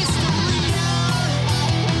 Mr.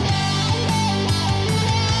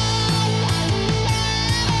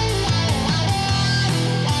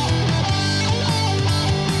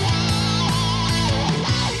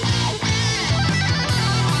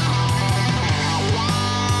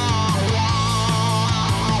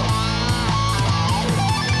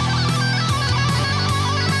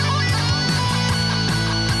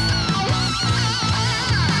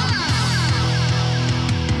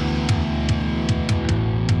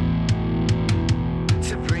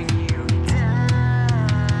 to bring you down,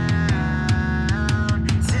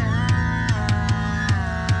 down.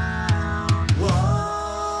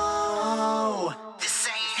 Whoa, this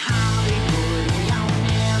ain't Hollywood, and y'all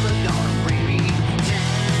never gonna bring me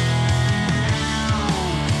down.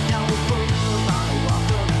 No boulevard or walk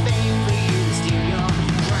of fame for you to steal your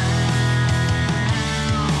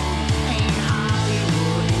crown. Ain't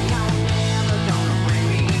Hollywood, and y'all never gonna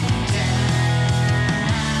bring me down.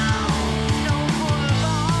 No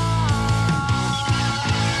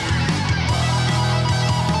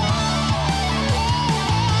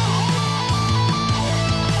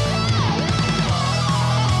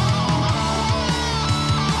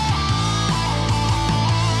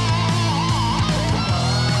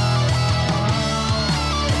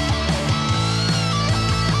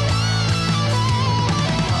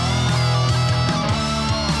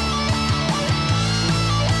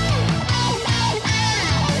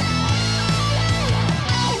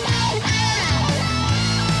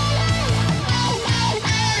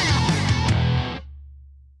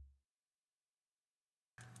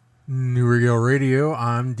New Regal Radio,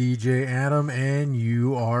 I'm DJ Adam, and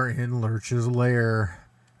you are in Lurch's Lair.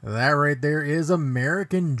 That right there is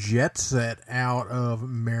American Jetset out of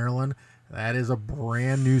Maryland. That is a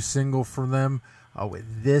brand new single from them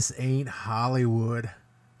with This Ain't Hollywood.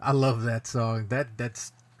 I love that song.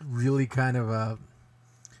 That's really kind of a,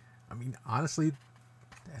 I mean, honestly,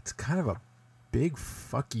 that's kind of a big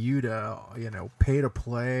fuck you to, pay to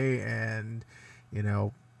play and,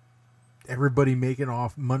 everybody making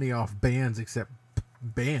money off bands except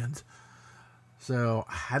bands. So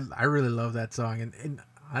I really love that song. And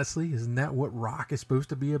honestly, isn't that what rock is supposed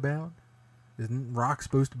to be about? Isn't rock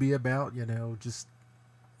supposed to be about, just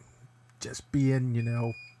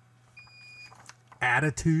being,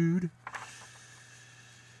 attitude?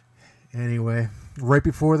 Anyway, right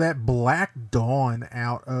before that, Black Dawn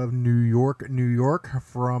out of New York, New York,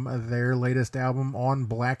 from their latest album On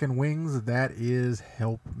Black and Wings. That is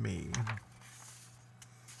Help Me.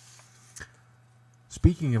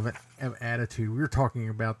 Speaking of attitude, we were talking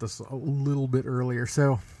about this a little bit earlier.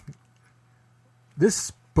 So, this is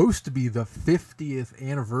supposed to be the 50th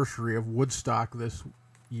anniversary of Woodstock this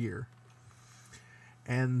year.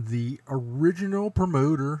 And the original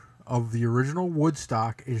promoter of the original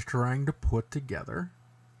Woodstock is trying to put together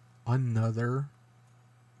another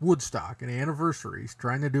Woodstock, an anniversary. He's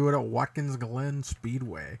trying to do it at Watkins Glen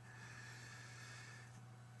Speedway.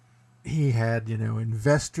 He had,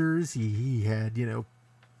 investors. He had,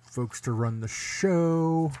 folks to run the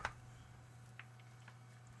show.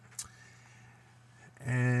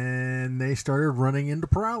 And they started running into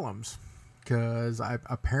problems. Because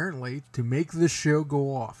apparently, to make this show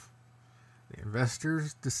go off, the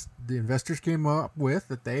investors came up with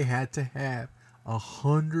that they had to have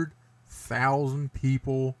 100,000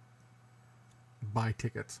 people buy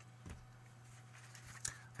tickets.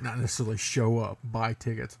 Not necessarily show up, buy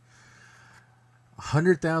tickets.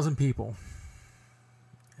 100,000 people.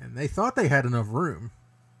 And they thought they had enough room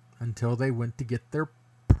until they went to get their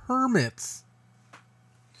permits.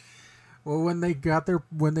 Well, when they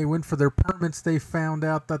went for their permits, they found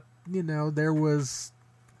out that, there was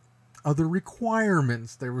other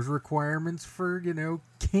requirements. There was requirements for,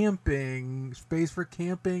 camping, space for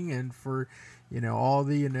camping, and for, all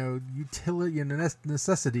the, utility and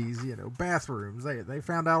necessities, bathrooms. They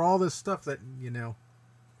found out all this stuff that,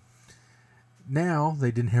 now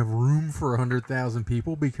they didn't have room for 100,000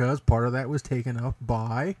 people because part of that was taken up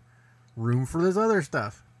by room for this other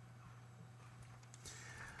stuff.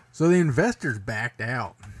 So the investors backed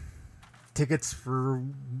out. Tickets for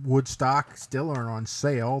Woodstock still aren't on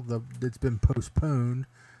sale. It's been postponed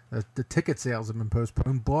The ticket sales have been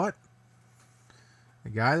postponed, but the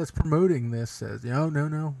guy that's promoting this says,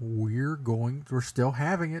 no, we're still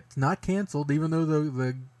having it. It's not canceled, even though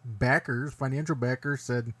the backers, financial backers,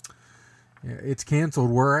 said it's canceled,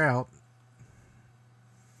 we're out.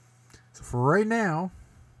 So for right now,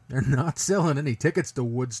 they're not selling any tickets to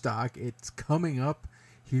Woodstock. It's coming up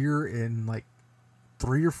here in like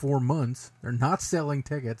 3 or 4 months. They're not selling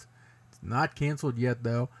tickets. It's not canceled yet,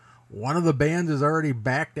 though. One of the bands is already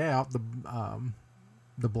backed out.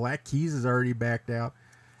 The Black Keys is already backed out.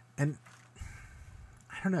 And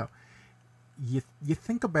I don't know. You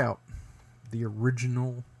think about the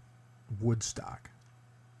original Woodstock.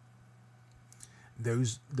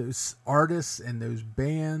 Those artists and those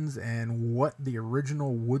bands and what the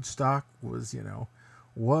original Woodstock was,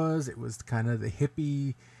 it was kind of the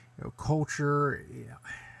hippie culture.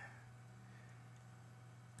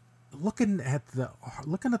 Looking at the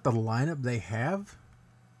lineup they have,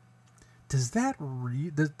 does that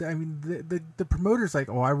the promoter's like,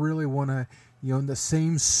 I really want to, in the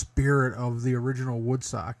same spirit of the original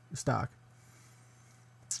Woodstock stock.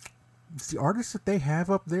 Does the artists that they have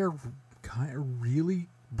up there kind of really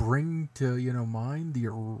bring to mind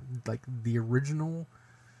the original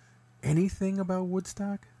anything about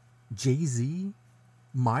Woodstock? Jay-Z,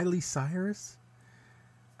 Miley Cyrus.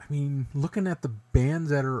 I mean, looking at the bands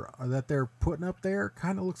that they're putting up there,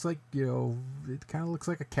 kind of looks like it kind of looks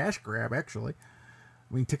like a cash grab. Actually,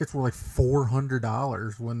 I mean, tickets were like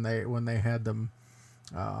 $400 when they had them.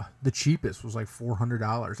 The cheapest was like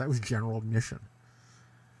 $400. That was general admission.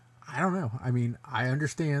 I don't know. I mean, I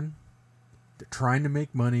understand they're trying to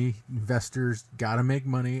make money. Investors got to make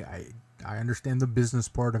money. I understand the business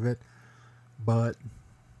part of it, but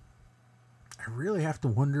I really have to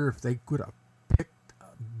wonder if they could have picked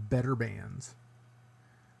better bands.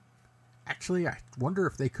 Actually, I wonder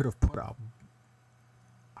if they could have put a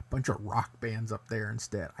bunch of rock bands up there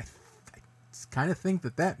instead. I kind of think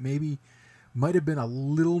that maybe might have been a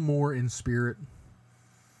little more in spirit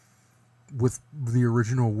with the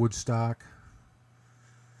original Woodstock.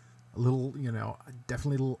 A little,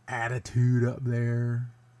 definitely a little attitude up there.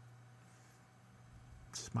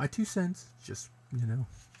 Just my 2 cents. Just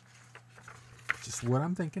what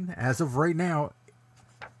I'm thinking. As of right now,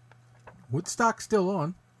 Woodstock's still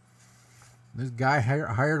on. This guy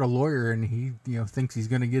hired a lawyer, and he thinks he's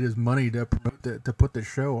going to get his money to promote to put the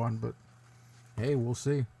show on. But hey, we'll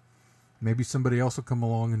see. Maybe somebody else will come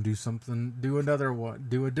along and do something, do another one,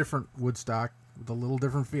 do a different Woodstock with a little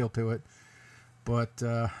different feel to it. But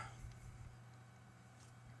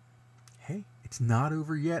hey, it's not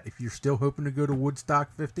over yet. If you're still hoping to go to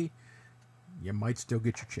Woodstock 50, you might still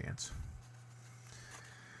get your chance.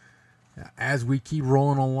 As we keep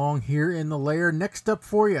rolling along here in the Lair, next up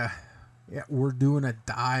for you, we're doing a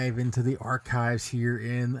dive into the archives here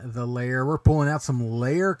in the Lair. We're pulling out some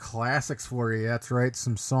Lair classics for you. That's right,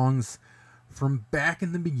 some songs from back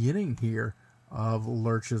in the beginning here of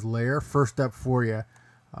Lurch's Lair. First up for you,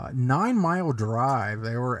 9 Mile Drive.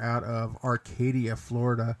 They were out of Arcadia,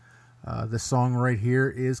 Florida. The song right here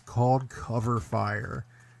is called Cover Fire.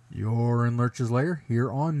 You're in Lurch's Lair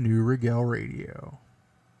here on New Rigel Radio.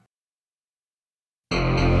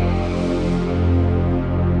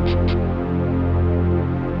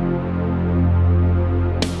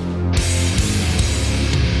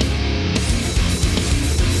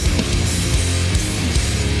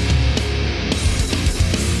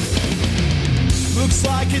 Looks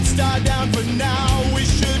like it's died down for now. We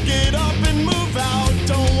should get up and move out.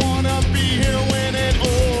 Don't wanna be here when it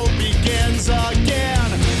all begins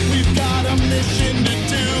again. We've got a mission to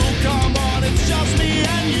do. Come on, it's just me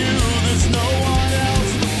and you. There's no one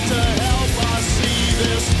else to help us see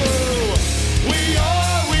this through. We are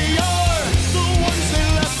the ones they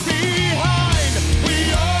left behind. We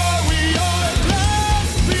are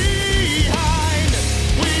left behind.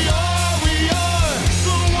 We are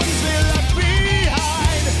the ones they left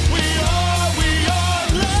behind. We are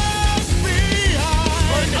left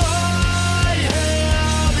behind.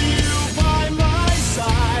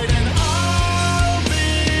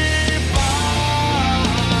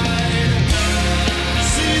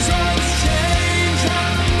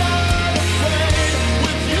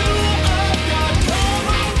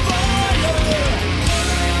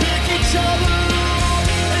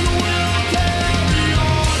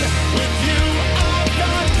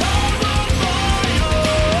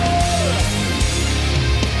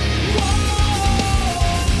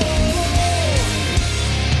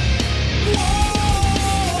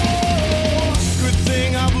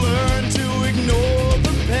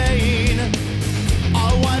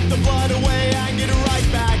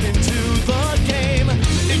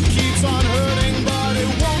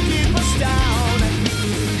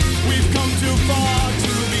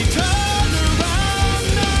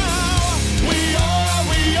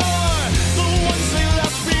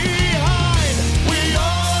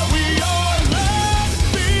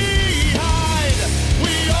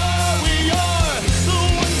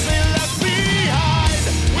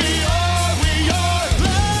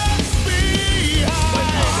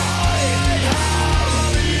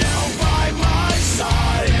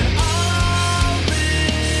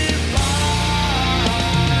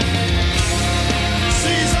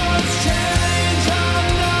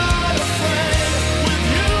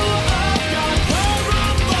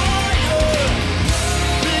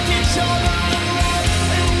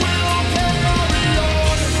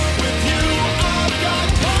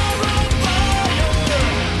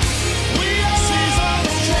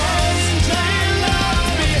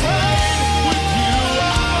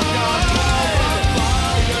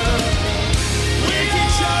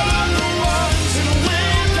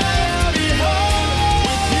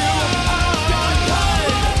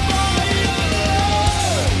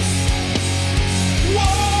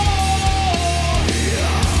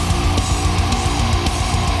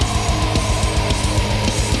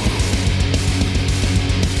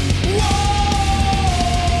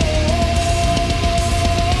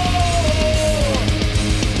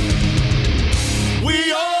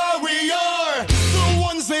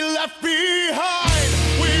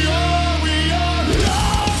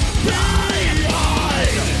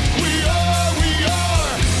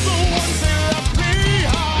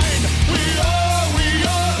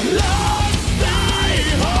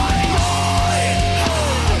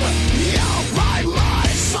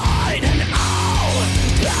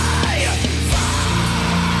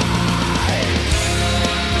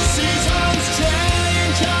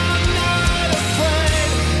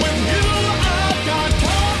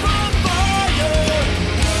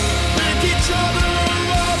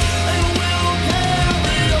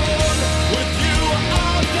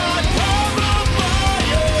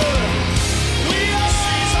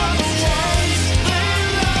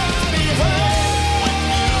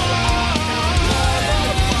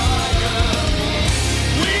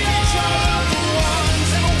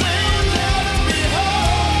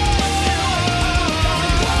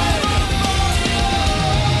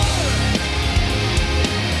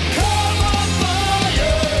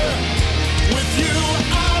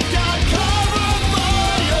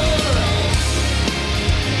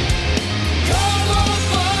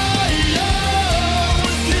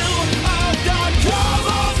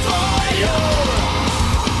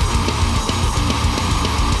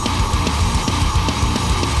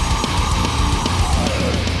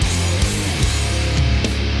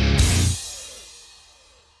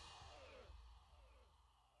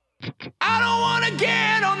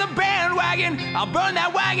 I'll burn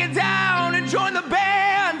that wagon down and join the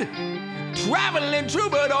band. Traveling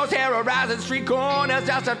troubadours terrorizing street corners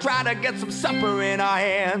just to try to get some supper in our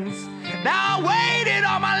hands. Now I waited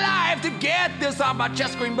all my life to get this off my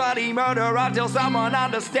chest, scream bloody murder until someone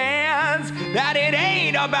understands that it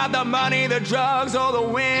ain't about the money, the drugs, or the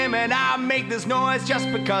women. I make this noise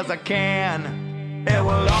just because I can, and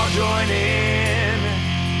we'll all join in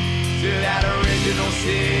to that original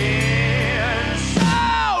sin.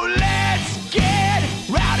 So let's get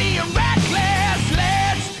rowdy and reckless.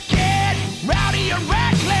 Let's get rowdy and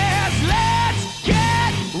reckless. Let's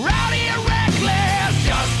get rowdy and reckless.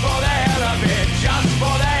 Just for the hell of it. Just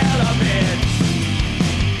for the hell of it.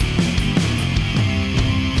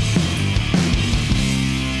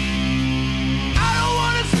 I don't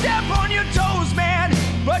want to step on your toes, man,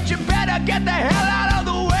 but you better get the hell out of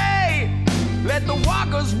the way. Let the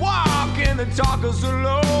walkers walk and the talkers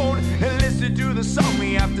alone, and listen to the song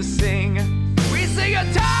we have to sing. We sing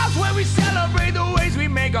at times when we celebrate the ways we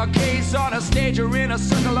make our case on a stage or in a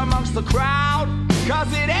circle amongst the crowd.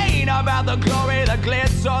 Cause it ain't about the glory, the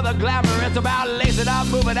glitz, or the glamour. It's about lacing up,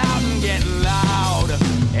 moving out, and getting loud.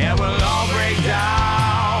 And we'll all break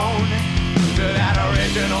down to that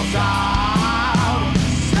original sound.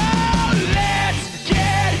 So let's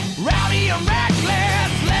get rowdy and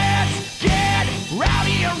reckless. Let's get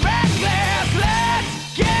rowdy and reckless. Let's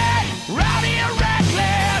get rowdy and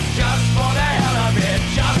reckless. Just for the hell of it.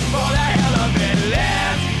 Just for the hell of it.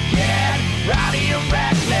 Let's get rowdy and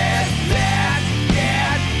reckless. Let's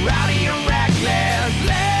get rowdy and reckless.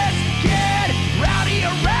 Let's get rowdy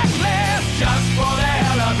and reckless. Just for the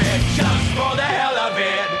hell of it. Just for the hell of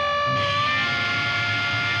it.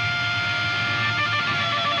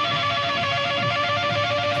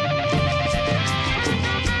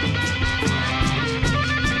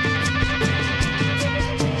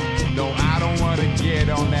 No, I don't want to get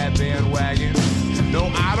on that bandwagon. No,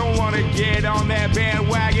 I don't want to get on that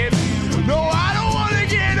bandwagon. No, I don't want to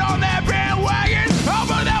get on that bandwagon. I'll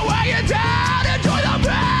burn that wagon down and join the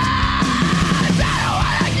band. I don't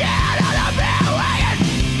want to get on the bandwagon.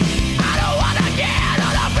 I don't want to get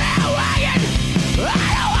on the bandwagon. I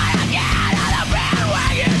don't want to get on the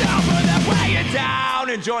bandwagon. I'll burn that wagon down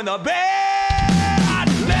and join the band.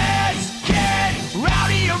 Let's get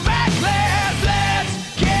rowdy and reckless. Let's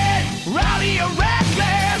get rowdy and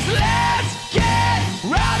reckless. Let's get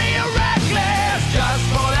rowdy and reckless. Just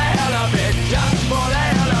for the hell of it. Just for the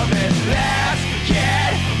hell of it. Let's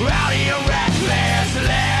get rowdy and reckless.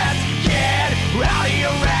 Let's get rowdy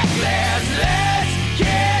and reckless. Let's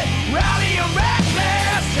get rowdy and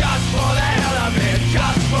reckless. Just for the hell of it.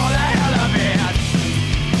 Just for the hell of it.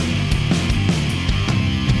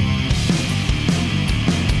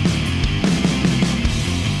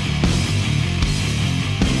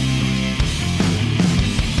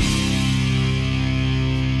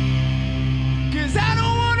 Cause I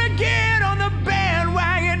don't want to get on the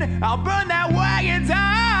bandwagon. I'll burn that wagon down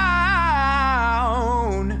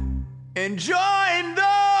and join the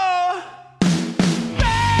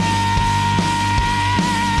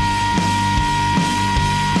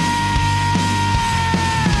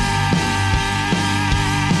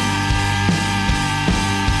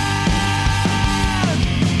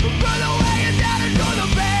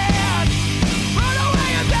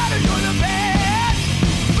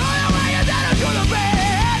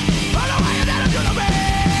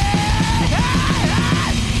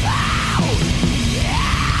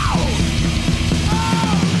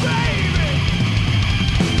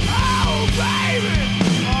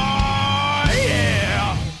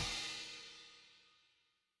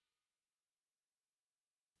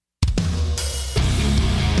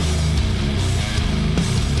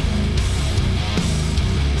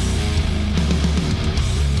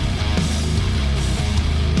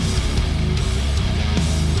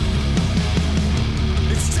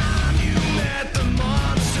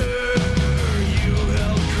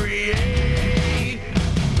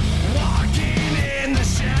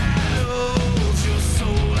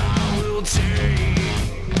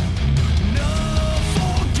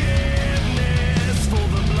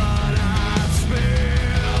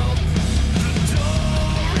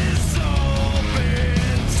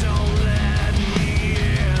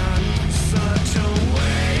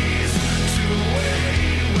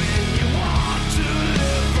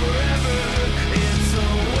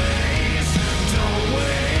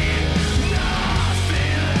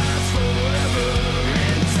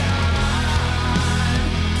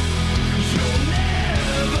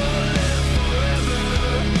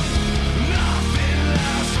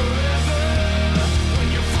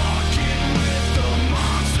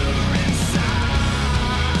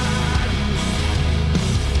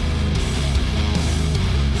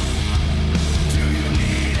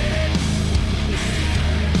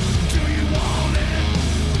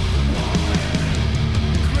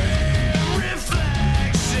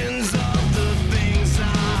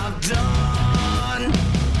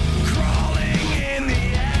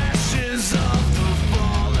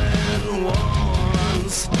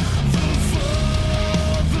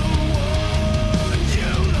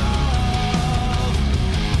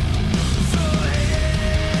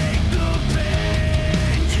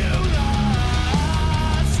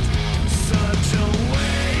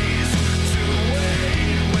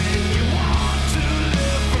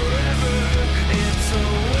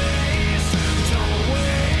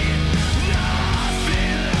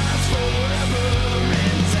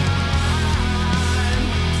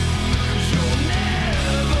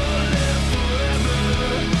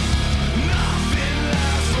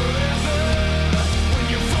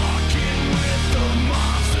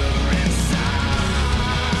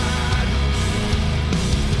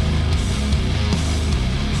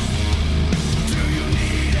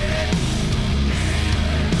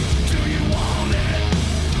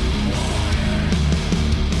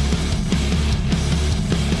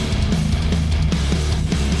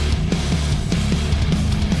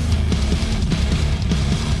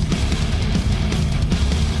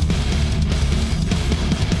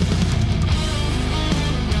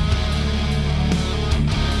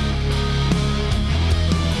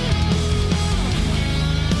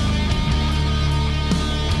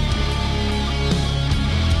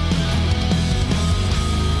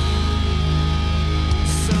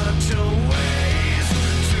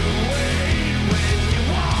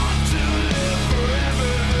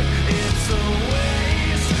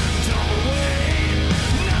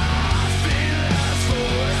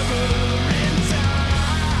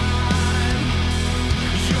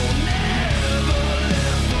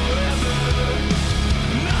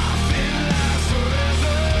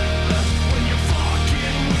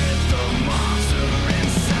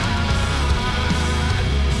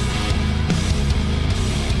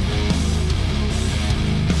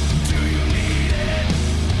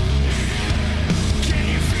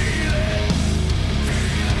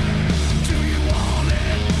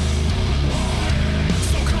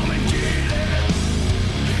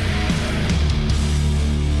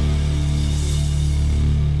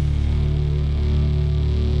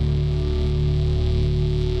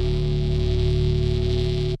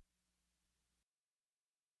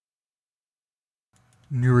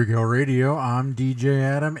New Regal Radio, I'm DJ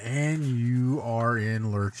Adam, and you are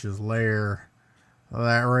in Lurch's Lair.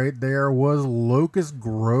 That right there was Locust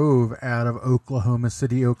Grove out of Oklahoma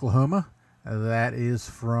City, Oklahoma. That is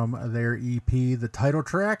from their EP, the title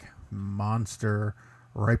track, Monster.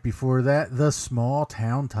 Right before that, the Small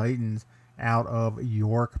Town Titans out of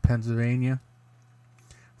York, Pennsylvania,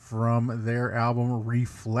 from their album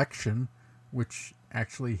Reflection, which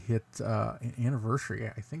actually hit an anniversary.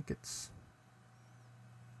 I think it's...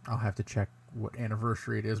 I'll have to check what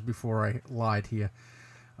anniversary it is before I lie to you.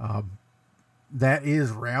 That is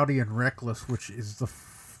Rowdy and Reckless, which is the...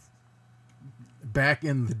 back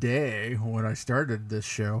in the day when I started this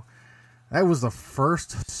show, that was the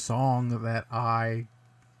first song that I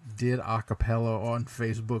did a cappella on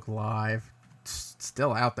Facebook Live. It's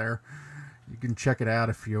still out there. You can check it out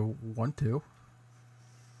if you want to.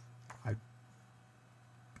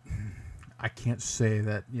 I can't say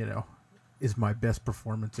that, is my best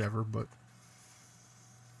performance ever, but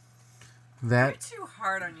that... You're too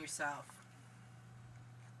hard on yourself.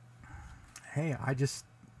 Hey,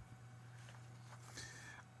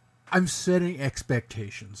 I'm setting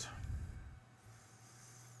expectations.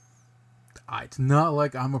 It's not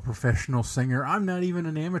like I'm a professional singer. I'm not even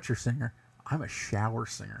an amateur singer. I'm a shower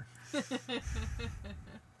singer.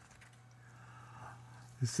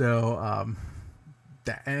 So,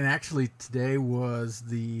 and actually today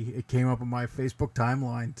it came up on my Facebook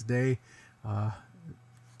timeline today,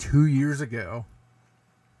 2 years ago.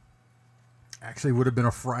 Actually would have been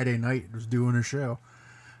a Friday night. I was doing a show.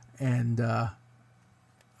 And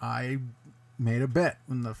I made a bet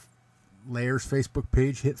when the Lair's Facebook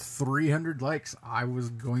page hit 300 likes. I was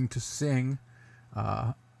going to sing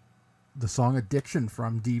the song Addiction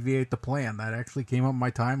from Deviate the Plan. That actually came up on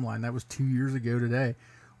my timeline. That was 2 years ago today.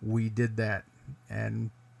 We did that.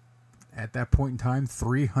 And at that point in time,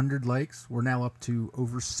 300 likes. We're now up to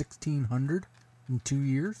over 1,600 in 2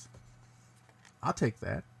 years. I'll take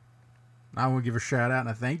that. I want to give a shout out and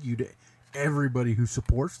a thank you to everybody who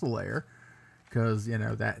supports the Lair, because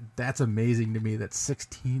that's amazing to me that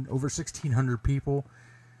over 1,600 people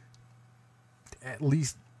at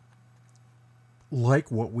least like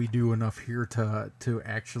what we do enough here to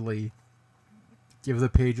actually give the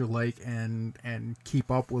page a like and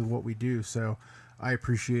keep up with what we do. So I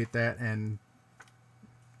appreciate that, and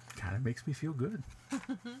kind of makes me feel good.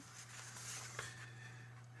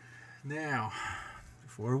 Now,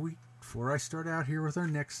 before I start out here with our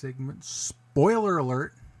next segment, spoiler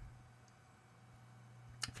alert.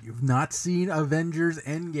 If you've not seen Avengers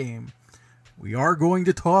Endgame, we are going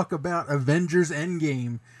to talk about Avengers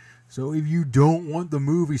Endgame. So if you don't want the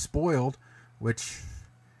movie spoiled, which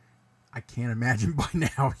I can't imagine by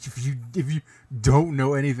now, if you don't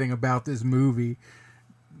know anything about this movie,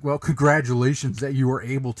 well, congratulations that you were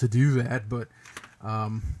able to do that. But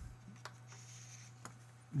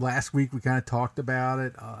last week we kind of talked about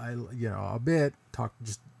it, a bit, talked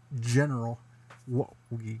just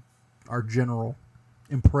our general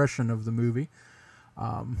impression of the movie.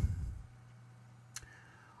 I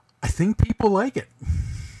think people like it.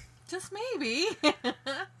 Just maybe.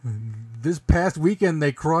 This past weekend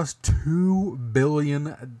they crossed $2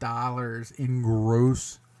 billion in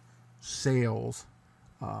gross sales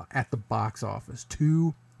at the box office.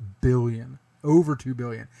 $2 billion. Over $2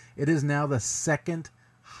 billion. It is now the second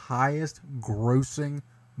highest grossing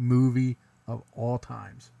movie of all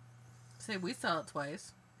times. Say we saw it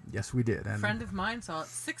twice. Yes, we did. A friend of mine saw it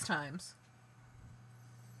 6 times.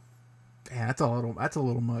 Yeah, that's a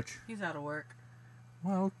little much. He's out of work.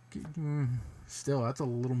 Well, still, that's a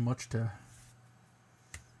little much to...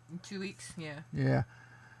 In 2 weeks, yeah. Yeah.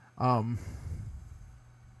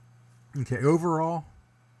 Okay, overall,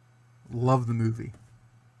 love the movie.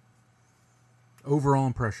 Overall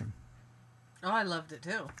impression. Oh, I loved it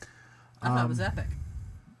too. I thought it was epic.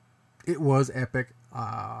 It was epic.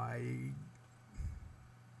 I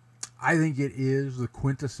think it is the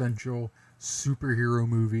quintessential superhero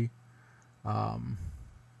movie.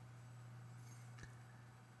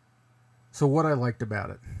 So what I liked about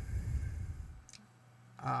it,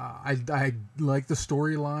 I liked the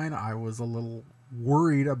storyline. I was a little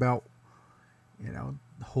worried about, the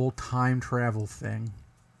whole time travel thing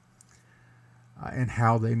and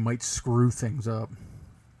how they might screw things up.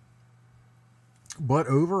 But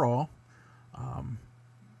overall,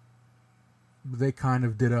 they kind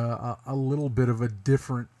of did a little bit of a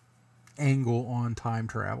different angle on time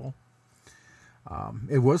travel.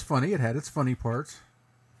 It was funny. It had its funny parts.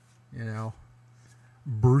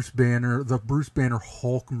 Bruce Banner, the Bruce Banner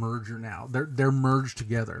Hulk merger now. They're merged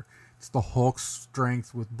together. It's the Hulk's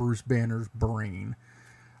strength with Bruce Banner's brain.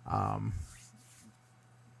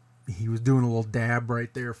 he was doing a little dab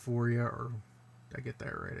right there for you, or did I get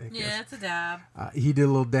that right? I guess. Yeah, it's a dab. He did a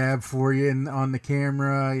little dab for you on the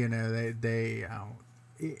camera. You know,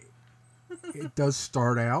 it does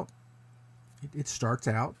start out. It starts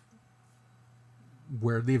out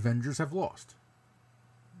where the Avengers have lost.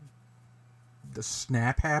 The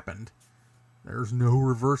snap happened. There's no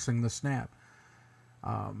reversing the snap.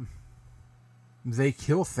 They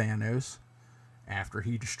kill Thanos after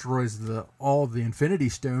he destroys all the Infinity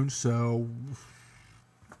Stones, so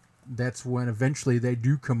that's when eventually they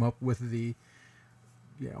do come up with the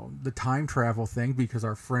time travel thing, because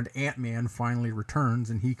our friend Ant-Man finally returns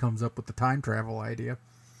and he comes up with the time travel idea.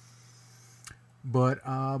 But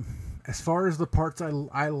as far as the parts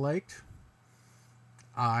I liked,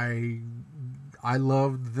 I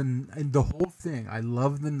loved the whole thing. I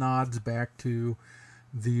loved the nods back to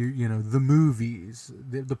the movies,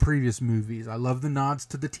 the previous movies. I love the nods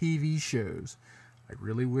to the TV shows. I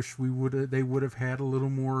really wish they would have had a little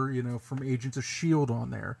more, from Agents of S.H.I.E.L.D. on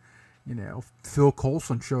there. Phil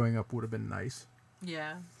Coulson showing up would have been nice.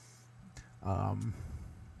 Yeah.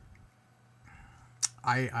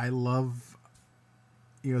 I love,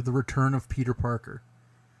 the return of Peter Parker.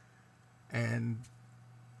 And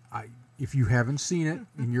if you haven't seen it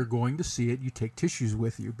and you're going to see it, you take tissues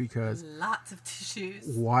with you, because lots of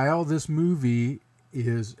tissues. While this movie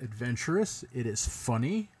is adventurous, it is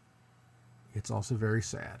funny, it's also very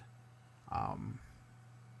sad.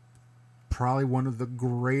 Probably one of the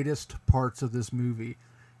greatest parts of this movie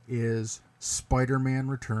is Spider-Man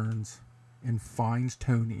returns and finds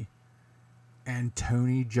Tony, and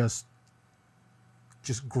Tony just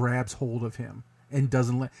grabs hold of him and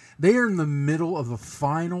doesn't let. They are in the middle of the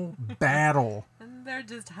final battle, and they're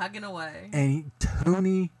just hugging away. And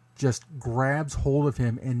Tony just grabs hold of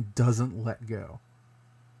him and doesn't let go.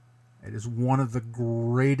 It is one of the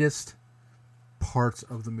greatest parts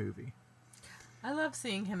of the movie. I love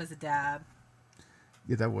seeing him as a dad.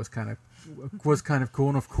 Yeah, that was kind of cool.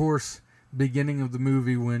 And of course, beginning of the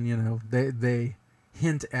movie when they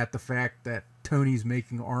hint at the fact that Tony's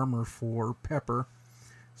making armor for Pepper.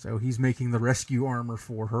 So he's making the rescue armor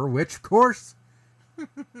for her, which, of course,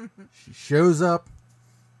 she shows up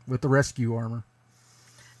with the rescue armor.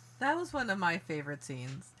 That was one of my favorite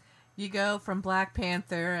scenes. You go from Black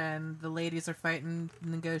Panther and the ladies are fighting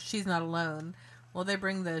and then goes, she's not alone. Well, they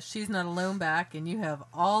bring the she's not alone back, and you have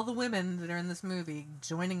all the women that are in this movie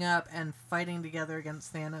joining up and fighting together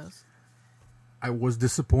against Thanos. I was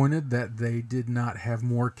disappointed that they did not have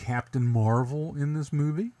more Captain Marvel in this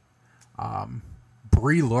movie.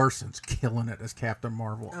 Brie Larson's killing it as Captain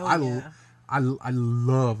Marvel. Oh, I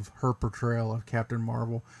love her portrayal of Captain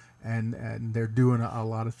Marvel, and they're doing a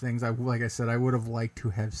lot of things. Like I said, I would have liked to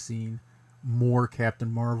have seen more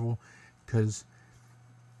Captain Marvel, because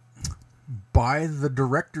by the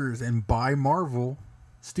directors and by Marvel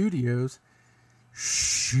Studios,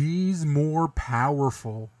 she's more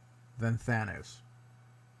powerful than Thanos.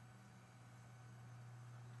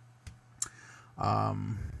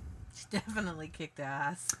 She definitely kicked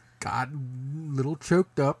ass. Got a little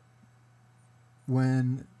choked up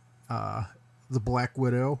when the Black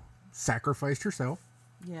Widow sacrificed herself.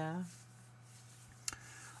 Yeah.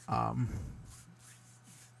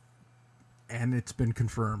 And it's been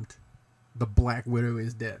confirmed. The Black Widow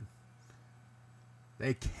is dead.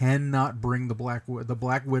 They cannot bring the Black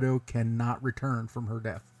Widow cannot return from her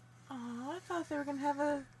death. Oh, I thought they were going to have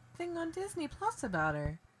a thing on Disney Plus about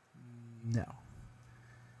her. No.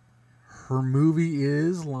 Her movie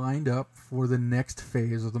is lined up for the next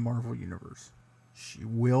phase of the Marvel Universe. She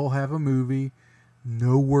will have a movie.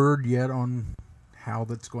 No word yet on how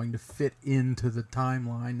that's going to fit into the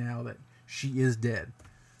timeline now that she is dead.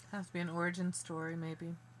 Has to be an origin story,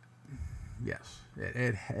 maybe. Yes.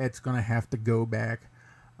 It's going to have to go back.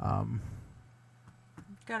 Gotta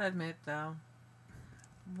admit, though,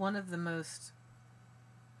 one of the most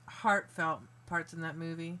heartfelt parts in that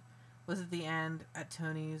movie was at the end at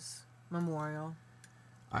Tony's memorial.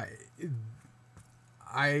 I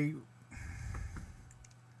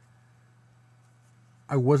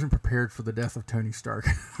wasn't prepared for the death of Tony Stark.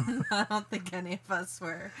 I don't think any of us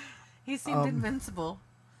were. He seemed invincible.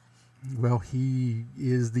 Well, he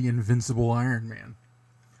is the invincible Iron Man.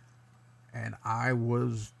 And I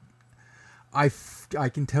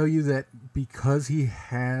can tell you that because he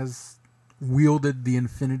has wielded the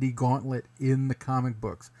Infinity Gauntlet in the comic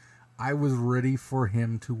books, I was ready for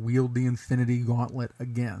him to wield the Infinity Gauntlet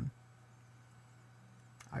again.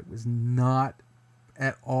 I was not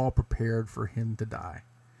at all prepared for him to die.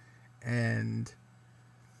 And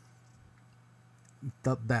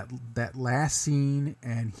that last scene,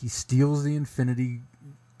 and he steals the Infinity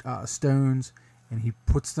Stones, and he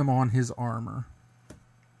puts them on his armor.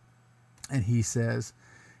 And he says,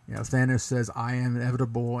 Thanos says, I am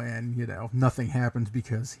inevitable, and, nothing happens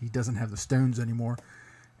because he doesn't have the stones anymore.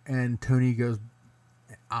 And Tony goes,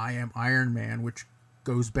 I am Iron Man, which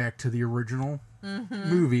goes back to the original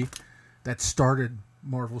movie that started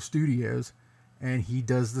Marvel Studios. And he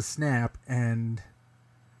does the snap, and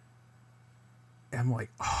I'm like,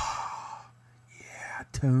 oh, yeah,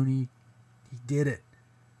 Tony, he did it.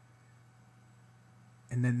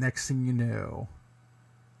 And then next thing you know,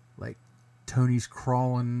 like, Tony's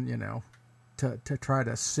crawling, to try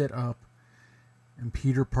to sit up, and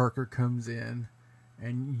Peter Parker comes in,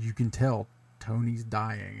 and you can tell Tony's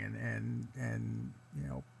dying, and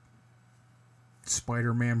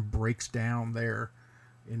Spider-Man breaks down there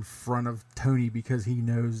in front of Tony because he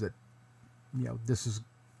knows that this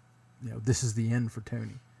is the end for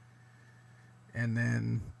Tony. And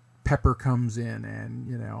then Pepper comes in,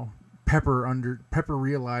 and Pepper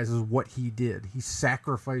realizes what he did. He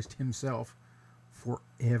sacrificed himself for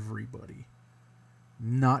everybody.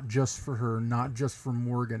 Not just for her, not just for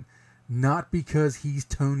Morgan, not because he's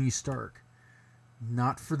Tony Stark,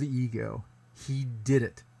 not for the ego. He did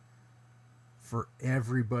it for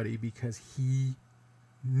everybody because he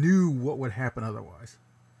knew what would happen otherwise.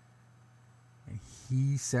 And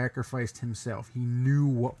he sacrificed himself. He knew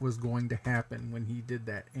what was going to happen when he did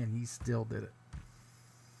that, and he still did it.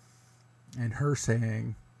 And her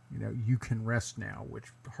saying, you can rest now, which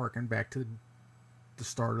harkened back to the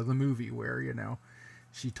start of the movie where,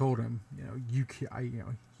 she told him,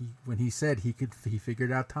 when he said he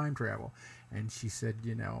figured out time travel, and she said,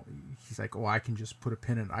 he's like, oh, I can just put a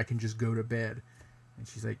pin in it. I can just go to bed. And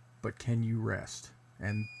she's like, but can you rest?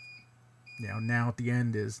 And now at the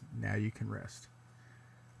end is, now you can rest.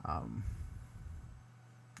 I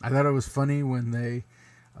thought it was funny when they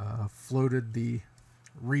floated the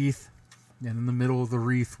wreath, and in the middle of the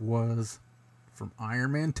wreath was, from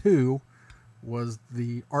Iron Man 2, was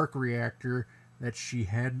the arc reactor that she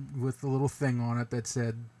had with the little thing on it that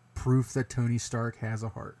said, proof that Tony Stark has a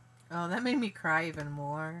heart. Oh, that made me cry even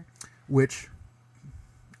more. Which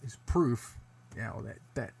is proof,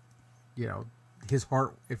 that his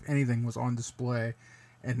heart, if anything, was on display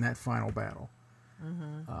in that final battle.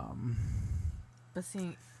 Mm-hmm. But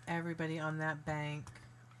seeing everybody on that bank.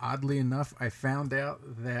 Oddly enough, I found out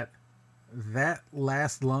that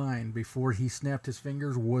last line before he snapped his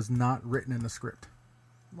fingers was not written in the script.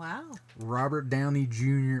 Wow. Robert Downey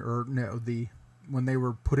Jr. when they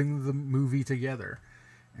were putting the movie together,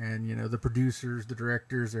 and the producers, the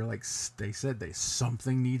directors, they said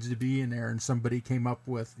something needs to be in there, and somebody came up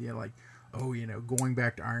with going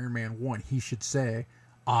back to Iron Man 1, he should say,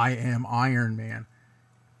 I am Iron Man,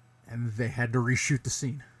 and they had to reshoot the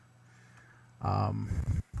scene.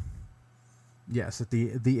 Yes, at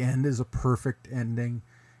the end is a perfect ending.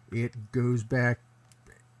 It goes back.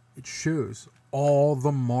 It shows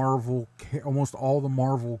almost all the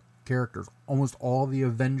Marvel characters, almost all the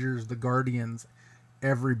Avengers, the Guardians,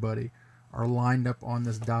 everybody are lined up on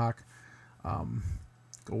this dock.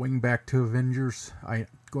 Going back to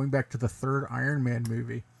going back to the third Iron Man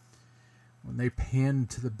movie, when they panned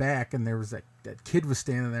to the back and there was that kid was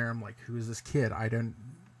standing there, I'm like, who is this kid? I didn't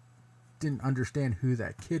understand who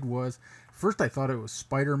that kid was. First I thought it was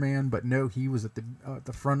Spider-Man, but no, he was at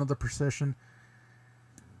the front of the procession.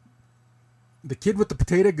 The kid with the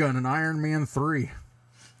potato gun in Iron Man 3.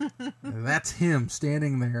 That's him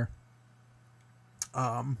standing there.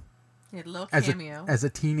 He had a little cameo. As a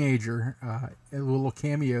teenager, a little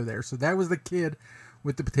cameo there. So that was the kid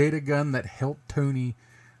with the potato gun that helped Tony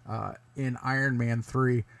in Iron Man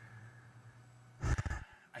 3.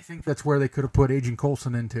 I think that's where they could have put Agent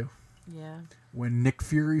Coulson into. Yeah. When Nick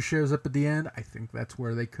Fury shows up at the end, I think that's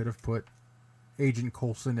where they could have put Agent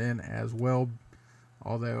Coulson in as well.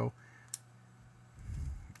 Although,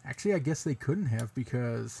 actually, I guess they couldn't have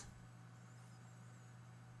because...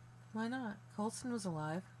 Why not? Coulson was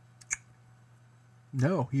alive.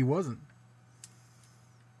 No, he wasn't.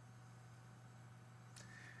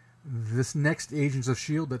 This next Agents of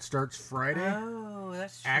S.H.I.E.L.D. that starts Friday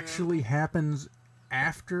that's true. actually happens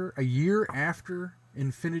a year after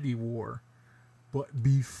Infinity War, but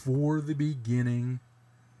before the beginning.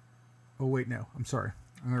 Oh, wait, no. I'm sorry.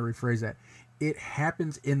 I'm going to rephrase that. It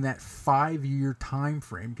happens in that 5-year time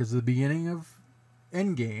frame because the beginning of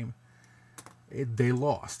Endgame, they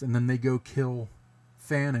lost, and then they go kill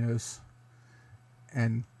Thanos,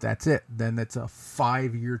 and that's it. Then that's a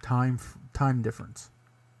 5-year time difference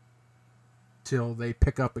till they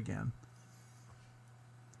pick up again.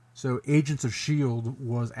 So Agents of S.H.I.E.L.D.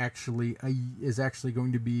 is actually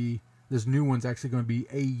going to be, this new one's actually going to be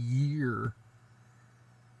a year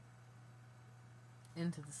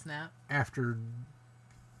Into the snap. After,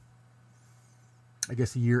 I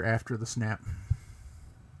guess, a year after the snap.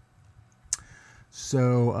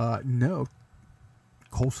 So, no,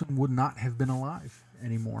 Coulson would not have been alive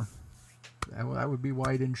anymore. That would be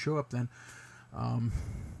why he didn't show up then. I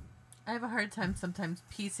have a hard time sometimes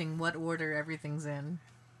piecing what order everything's in.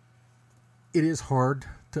 It is hard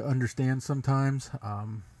to understand sometimes.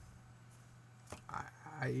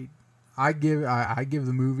 I give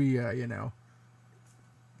the movie,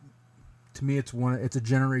 to me it's a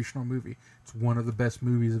generational movie. It's one of the best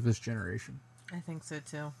movies of this generation. I think so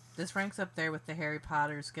too. This ranks up there with the Harry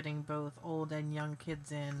Potters, getting both old and young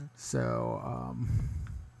kids in. So,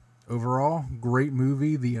 overall, great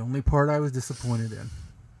movie. The only part I was disappointed in,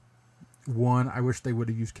 one, I wish they would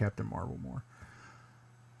have used Captain Marvel more.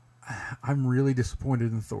 I'm really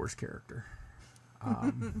disappointed in Thor's character.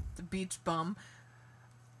 The beach bum.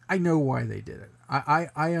 I know why they did it.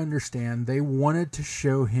 I understand. They wanted to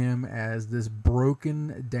show him as this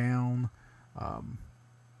broken down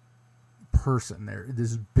person.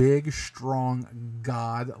 This big, strong,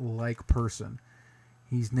 god-like person.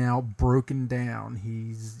 He's now broken down.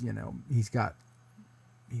 He's got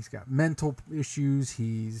mental issues.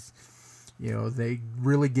 They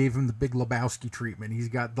really gave him the Big Lebowski treatment. He's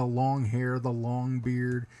got the long hair, the long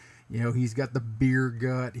beard. He's got the beer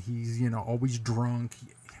gut. He's, always drunk.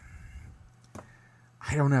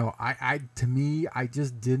 I don't know. To me, I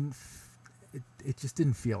just didn't. It just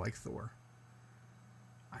didn't feel like Thor.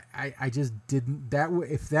 I just didn't.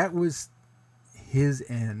 If that was his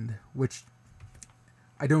end, which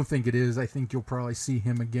I don't think it is. I think you'll probably see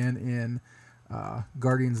him again in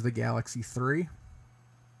Guardians of the Galaxy 3.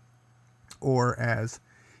 Or as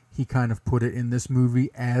he kind of put it in this movie,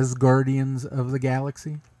 as Guardians of the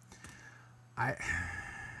Galaxy. I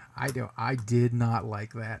did not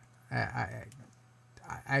like that.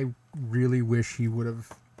 I really wish they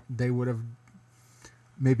would have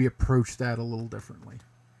maybe approached that a little differently.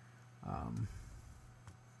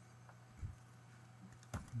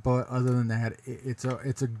 But other than that, it's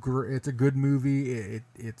a good movie.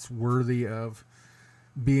 It's worthy of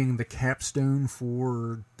being the capstone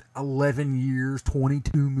for 11 years,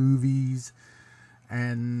 22 movies,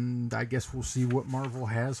 and I guess we'll see what Marvel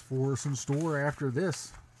has for us in store after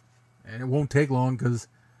this. And it won't take long because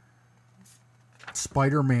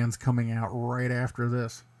Spider-Man's coming out right after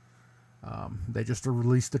this. They just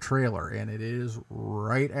released the trailer, and it is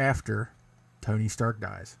right after Tony Stark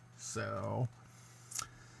dies. So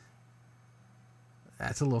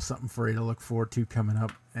that's a little something for you to look forward to coming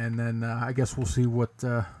up. And then I guess we'll see what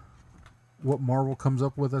Marvel comes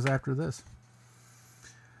up with us after this.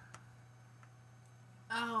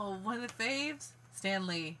 Oh, one of the faves? Stan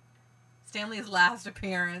Lee. Stan Lee's last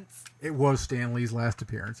appearance. It was Stan Lee's last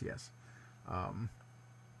appearance, yes.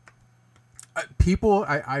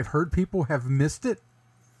 I've heard people have missed it.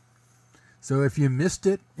 So if you missed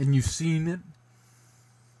it and you've seen it,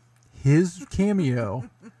 his cameo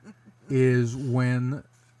is when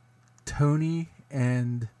Tony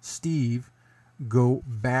and Steve go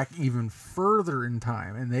back even further in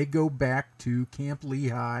time, and they go back to Camp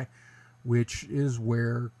Lehigh, which is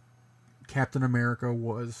where Captain America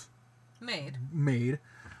was made,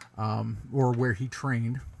 or where he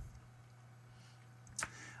trained.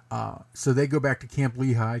 So they go back to Camp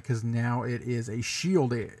Lehigh because now it is a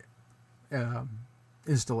SHIELD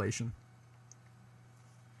installation.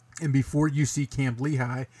 And before you see Camp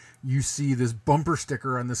Lehigh, you see this bumper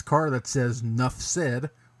sticker on this car that says "Nuff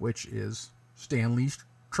Said," which is Stan Lee's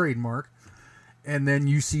trademark. And then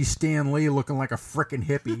you see Stan Lee looking like a frickin'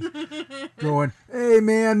 hippie going, "Hey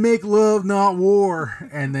man, make love, not war."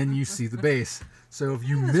 And then you see the base. So if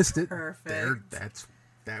you missed it,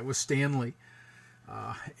 that was Stan Lee.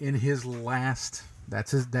 In his last,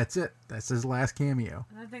 that's it. That's his last cameo.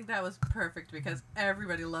 And I think that was perfect because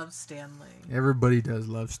everybody loves Stan Lee. Everybody does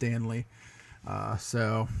love Stan Lee.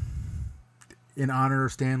 So, in honor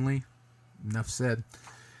of Stan Lee, enough said.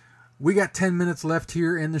 We got 10 minutes left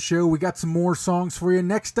here in the show. We got some more songs for you.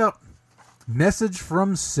 Next up, Message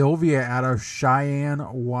from Sylvia out of Cheyenne,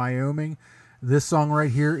 Wyoming. This song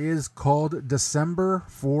right here is called December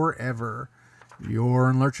Forever. You're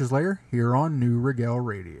in Lurch's Lair here on New Regal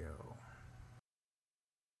Radio.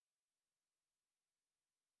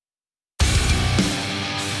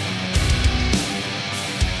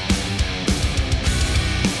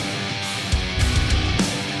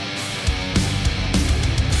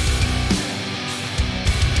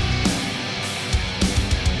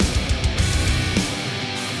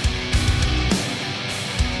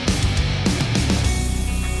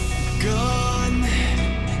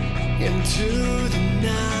 Into the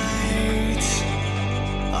night,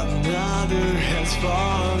 father has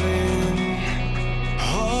fallen.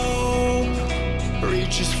 Hope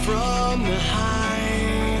reaches from the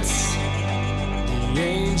heights. The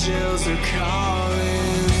angels are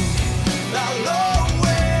calling. I'll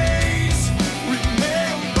always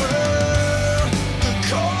remember the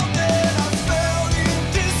cold that I felt in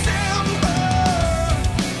December,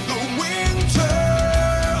 the winter,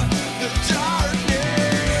 the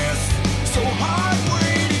darkness, so hard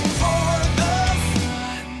waiting for the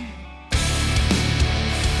sun.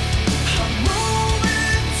 I'm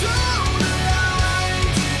moving to the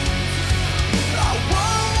light. I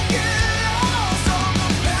won't get lost on the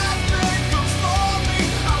path that comes for me.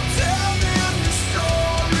 I'll tell them the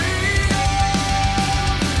story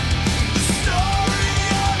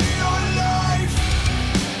of your life.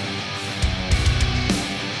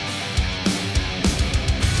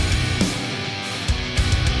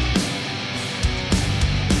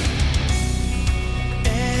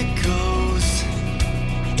 Echoes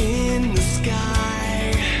in the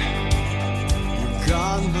sky. You're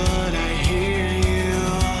gone, but I hear you.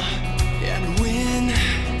 And when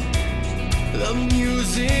the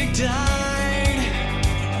music died,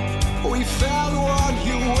 we found what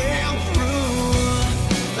you went through.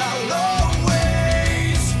 I'll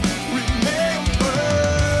always remember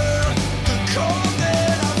the cold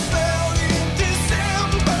that I felt in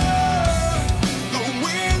December, the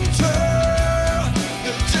winter,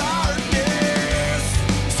 the darkness,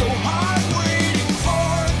 so hard waiting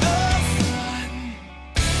for the sun.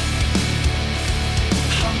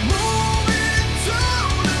 I'm moving to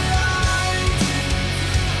the light.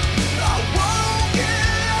 I won't get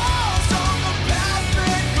lost on the path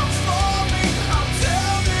that comes for me. I'll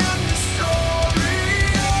tell them the story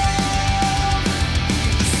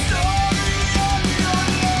of your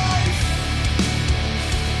life.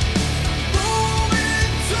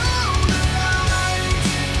 Moving to the light.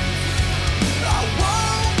 I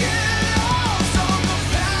won't get lost on the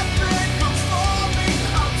path that comes for me.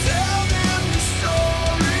 I'll tell them the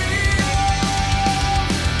story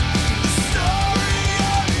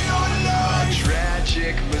of your life. A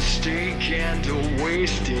tragic mistake and a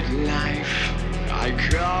wasted life. I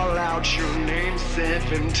call out your name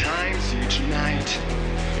 7 times each night.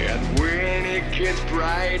 And when it gets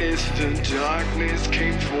brightest, the darkness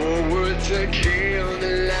came forward to kill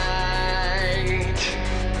the light.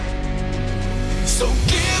 So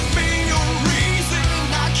give me a reason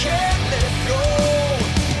I can't let go.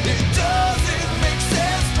 It doesn't make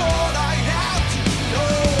sense, but I have to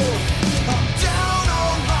know. I'm down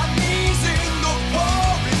on my knees in the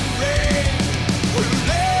pouring rain. Will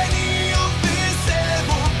any of this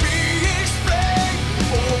ever be explained?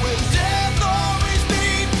 Or will death always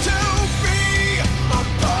need to be a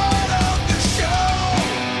part of the show?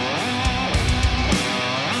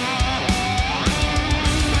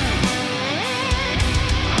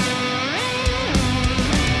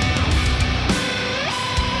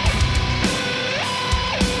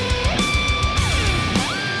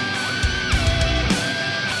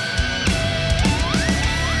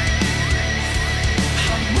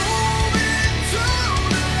 I'm moving to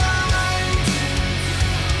the light.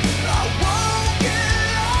 I won't get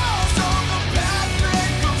lost on the path that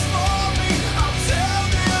comes for me. I'll tell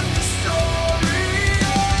them the story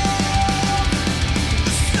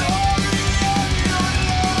of your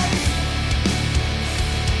life.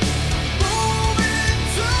 Moving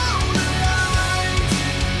to the light.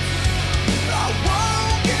 I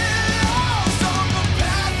won't get lost on the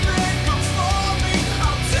path that comes for me.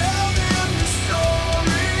 I'll tell them the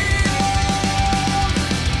story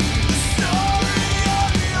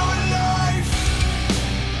of your life.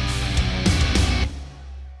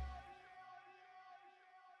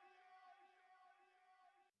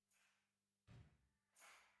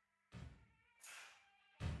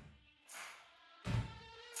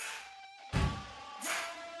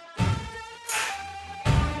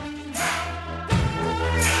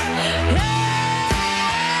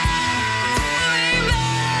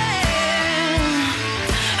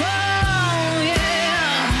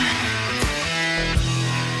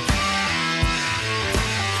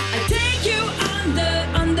 I take you under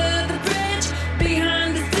the bridge,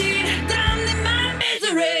 behind the seat, down in my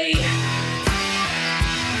misery.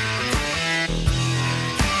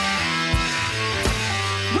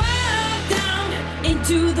 Walk down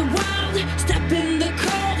into the wild, step in the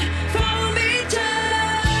cold, follow me down.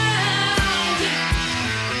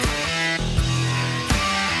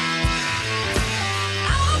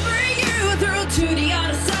 I'll bring you through to the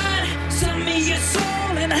other side. Send me your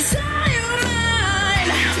soul and I saw you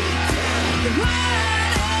mine. The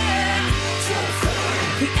water,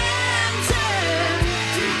 the answer.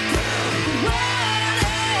 The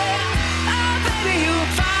water,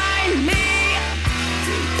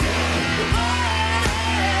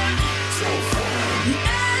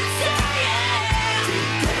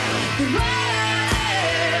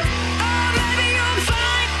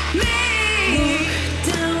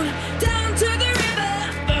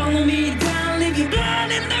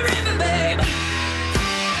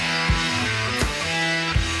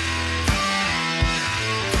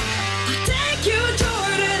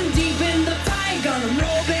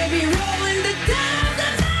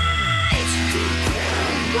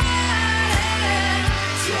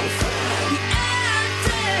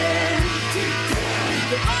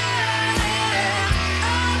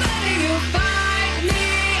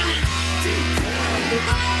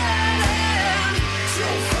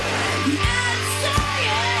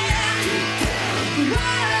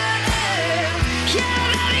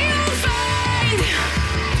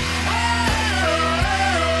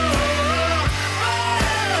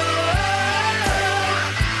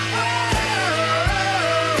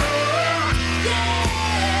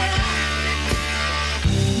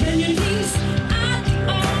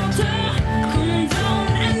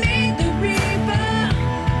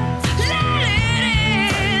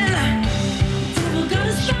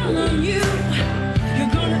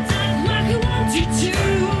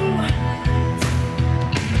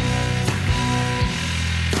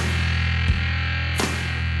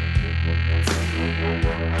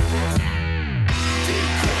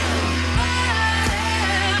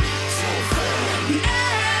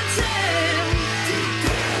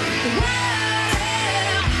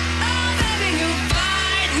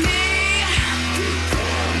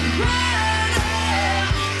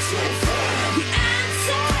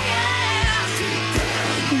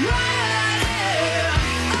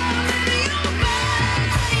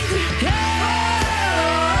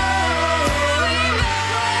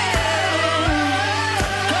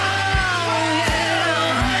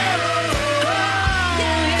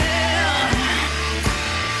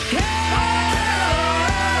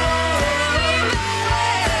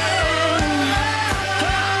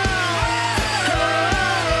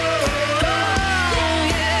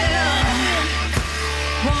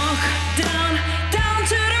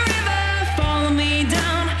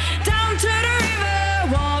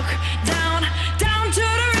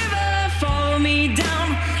 me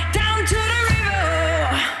down, down to the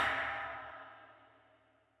river.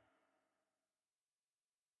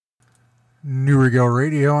 New Regal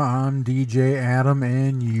Radio, I'm DJ Adam,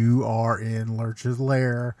 and you are in Lurch's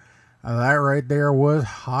Lair. That right there was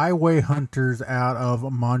Highway Hunters out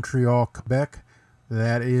of Montreal, Quebec.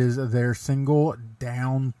 That is their single,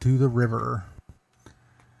 Down to the River.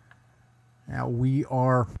 Now, we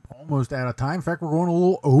are almost out of time. In fact, we're going a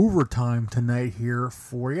little overtime tonight here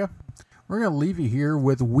for you. We're going to leave you here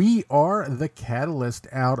with We Are the Catalyst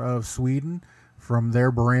out of Sweden from their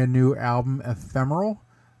brand new album, Ephemeral.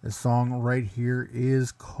 The song right here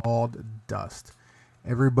is called Dust.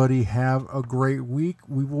 Everybody have a great week.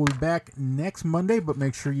 We will be back next Monday, but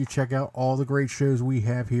make sure you check out all the great shows we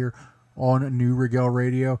have here on New Regal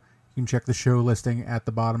Radio. You can check the show listing at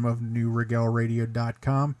the bottom of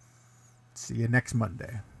newregalradio.com. See you next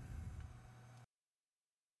Monday.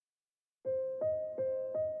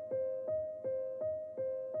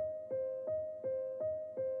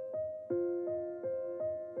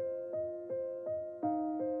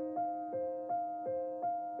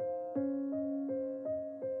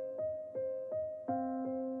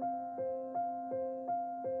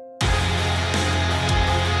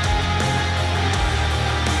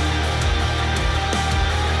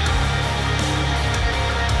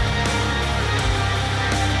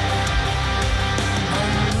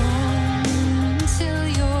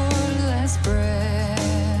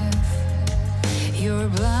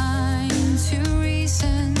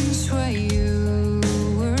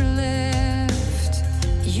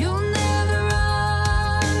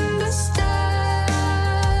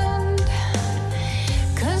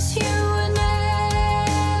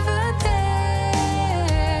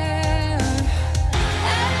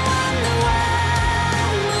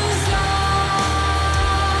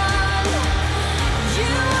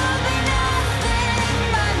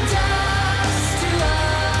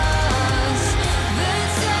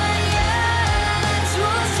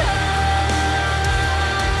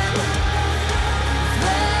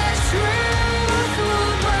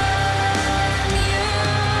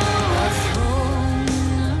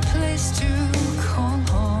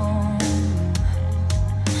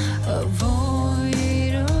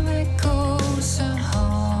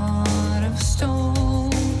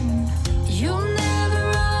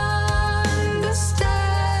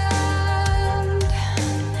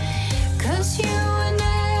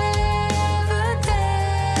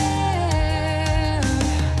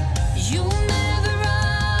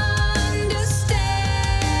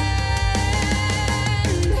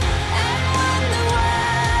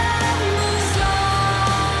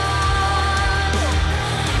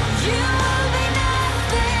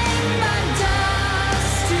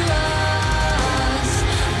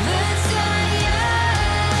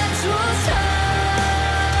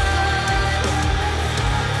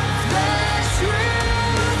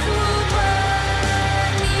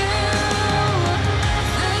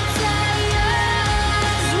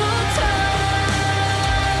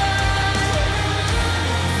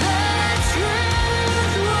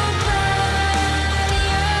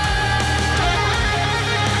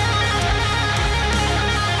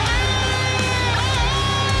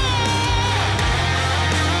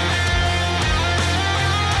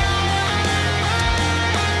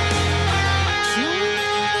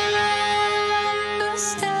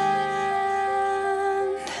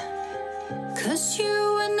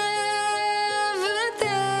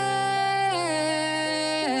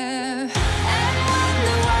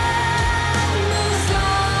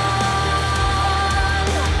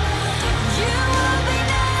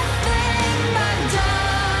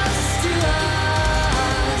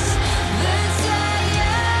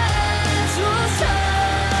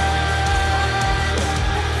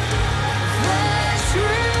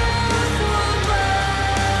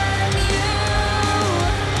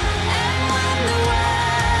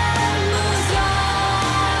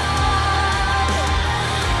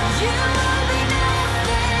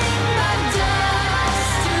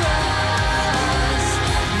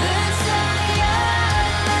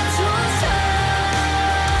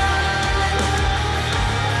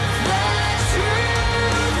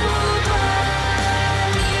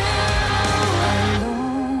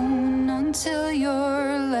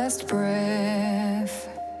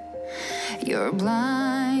 You're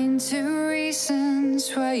blind to reasons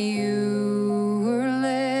why you were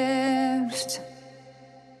left.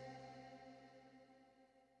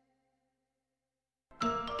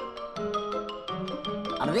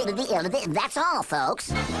 That's all,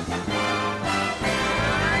 folks.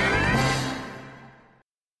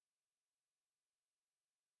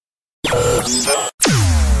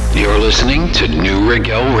 You're listening to New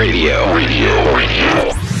Regal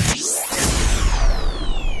Radio.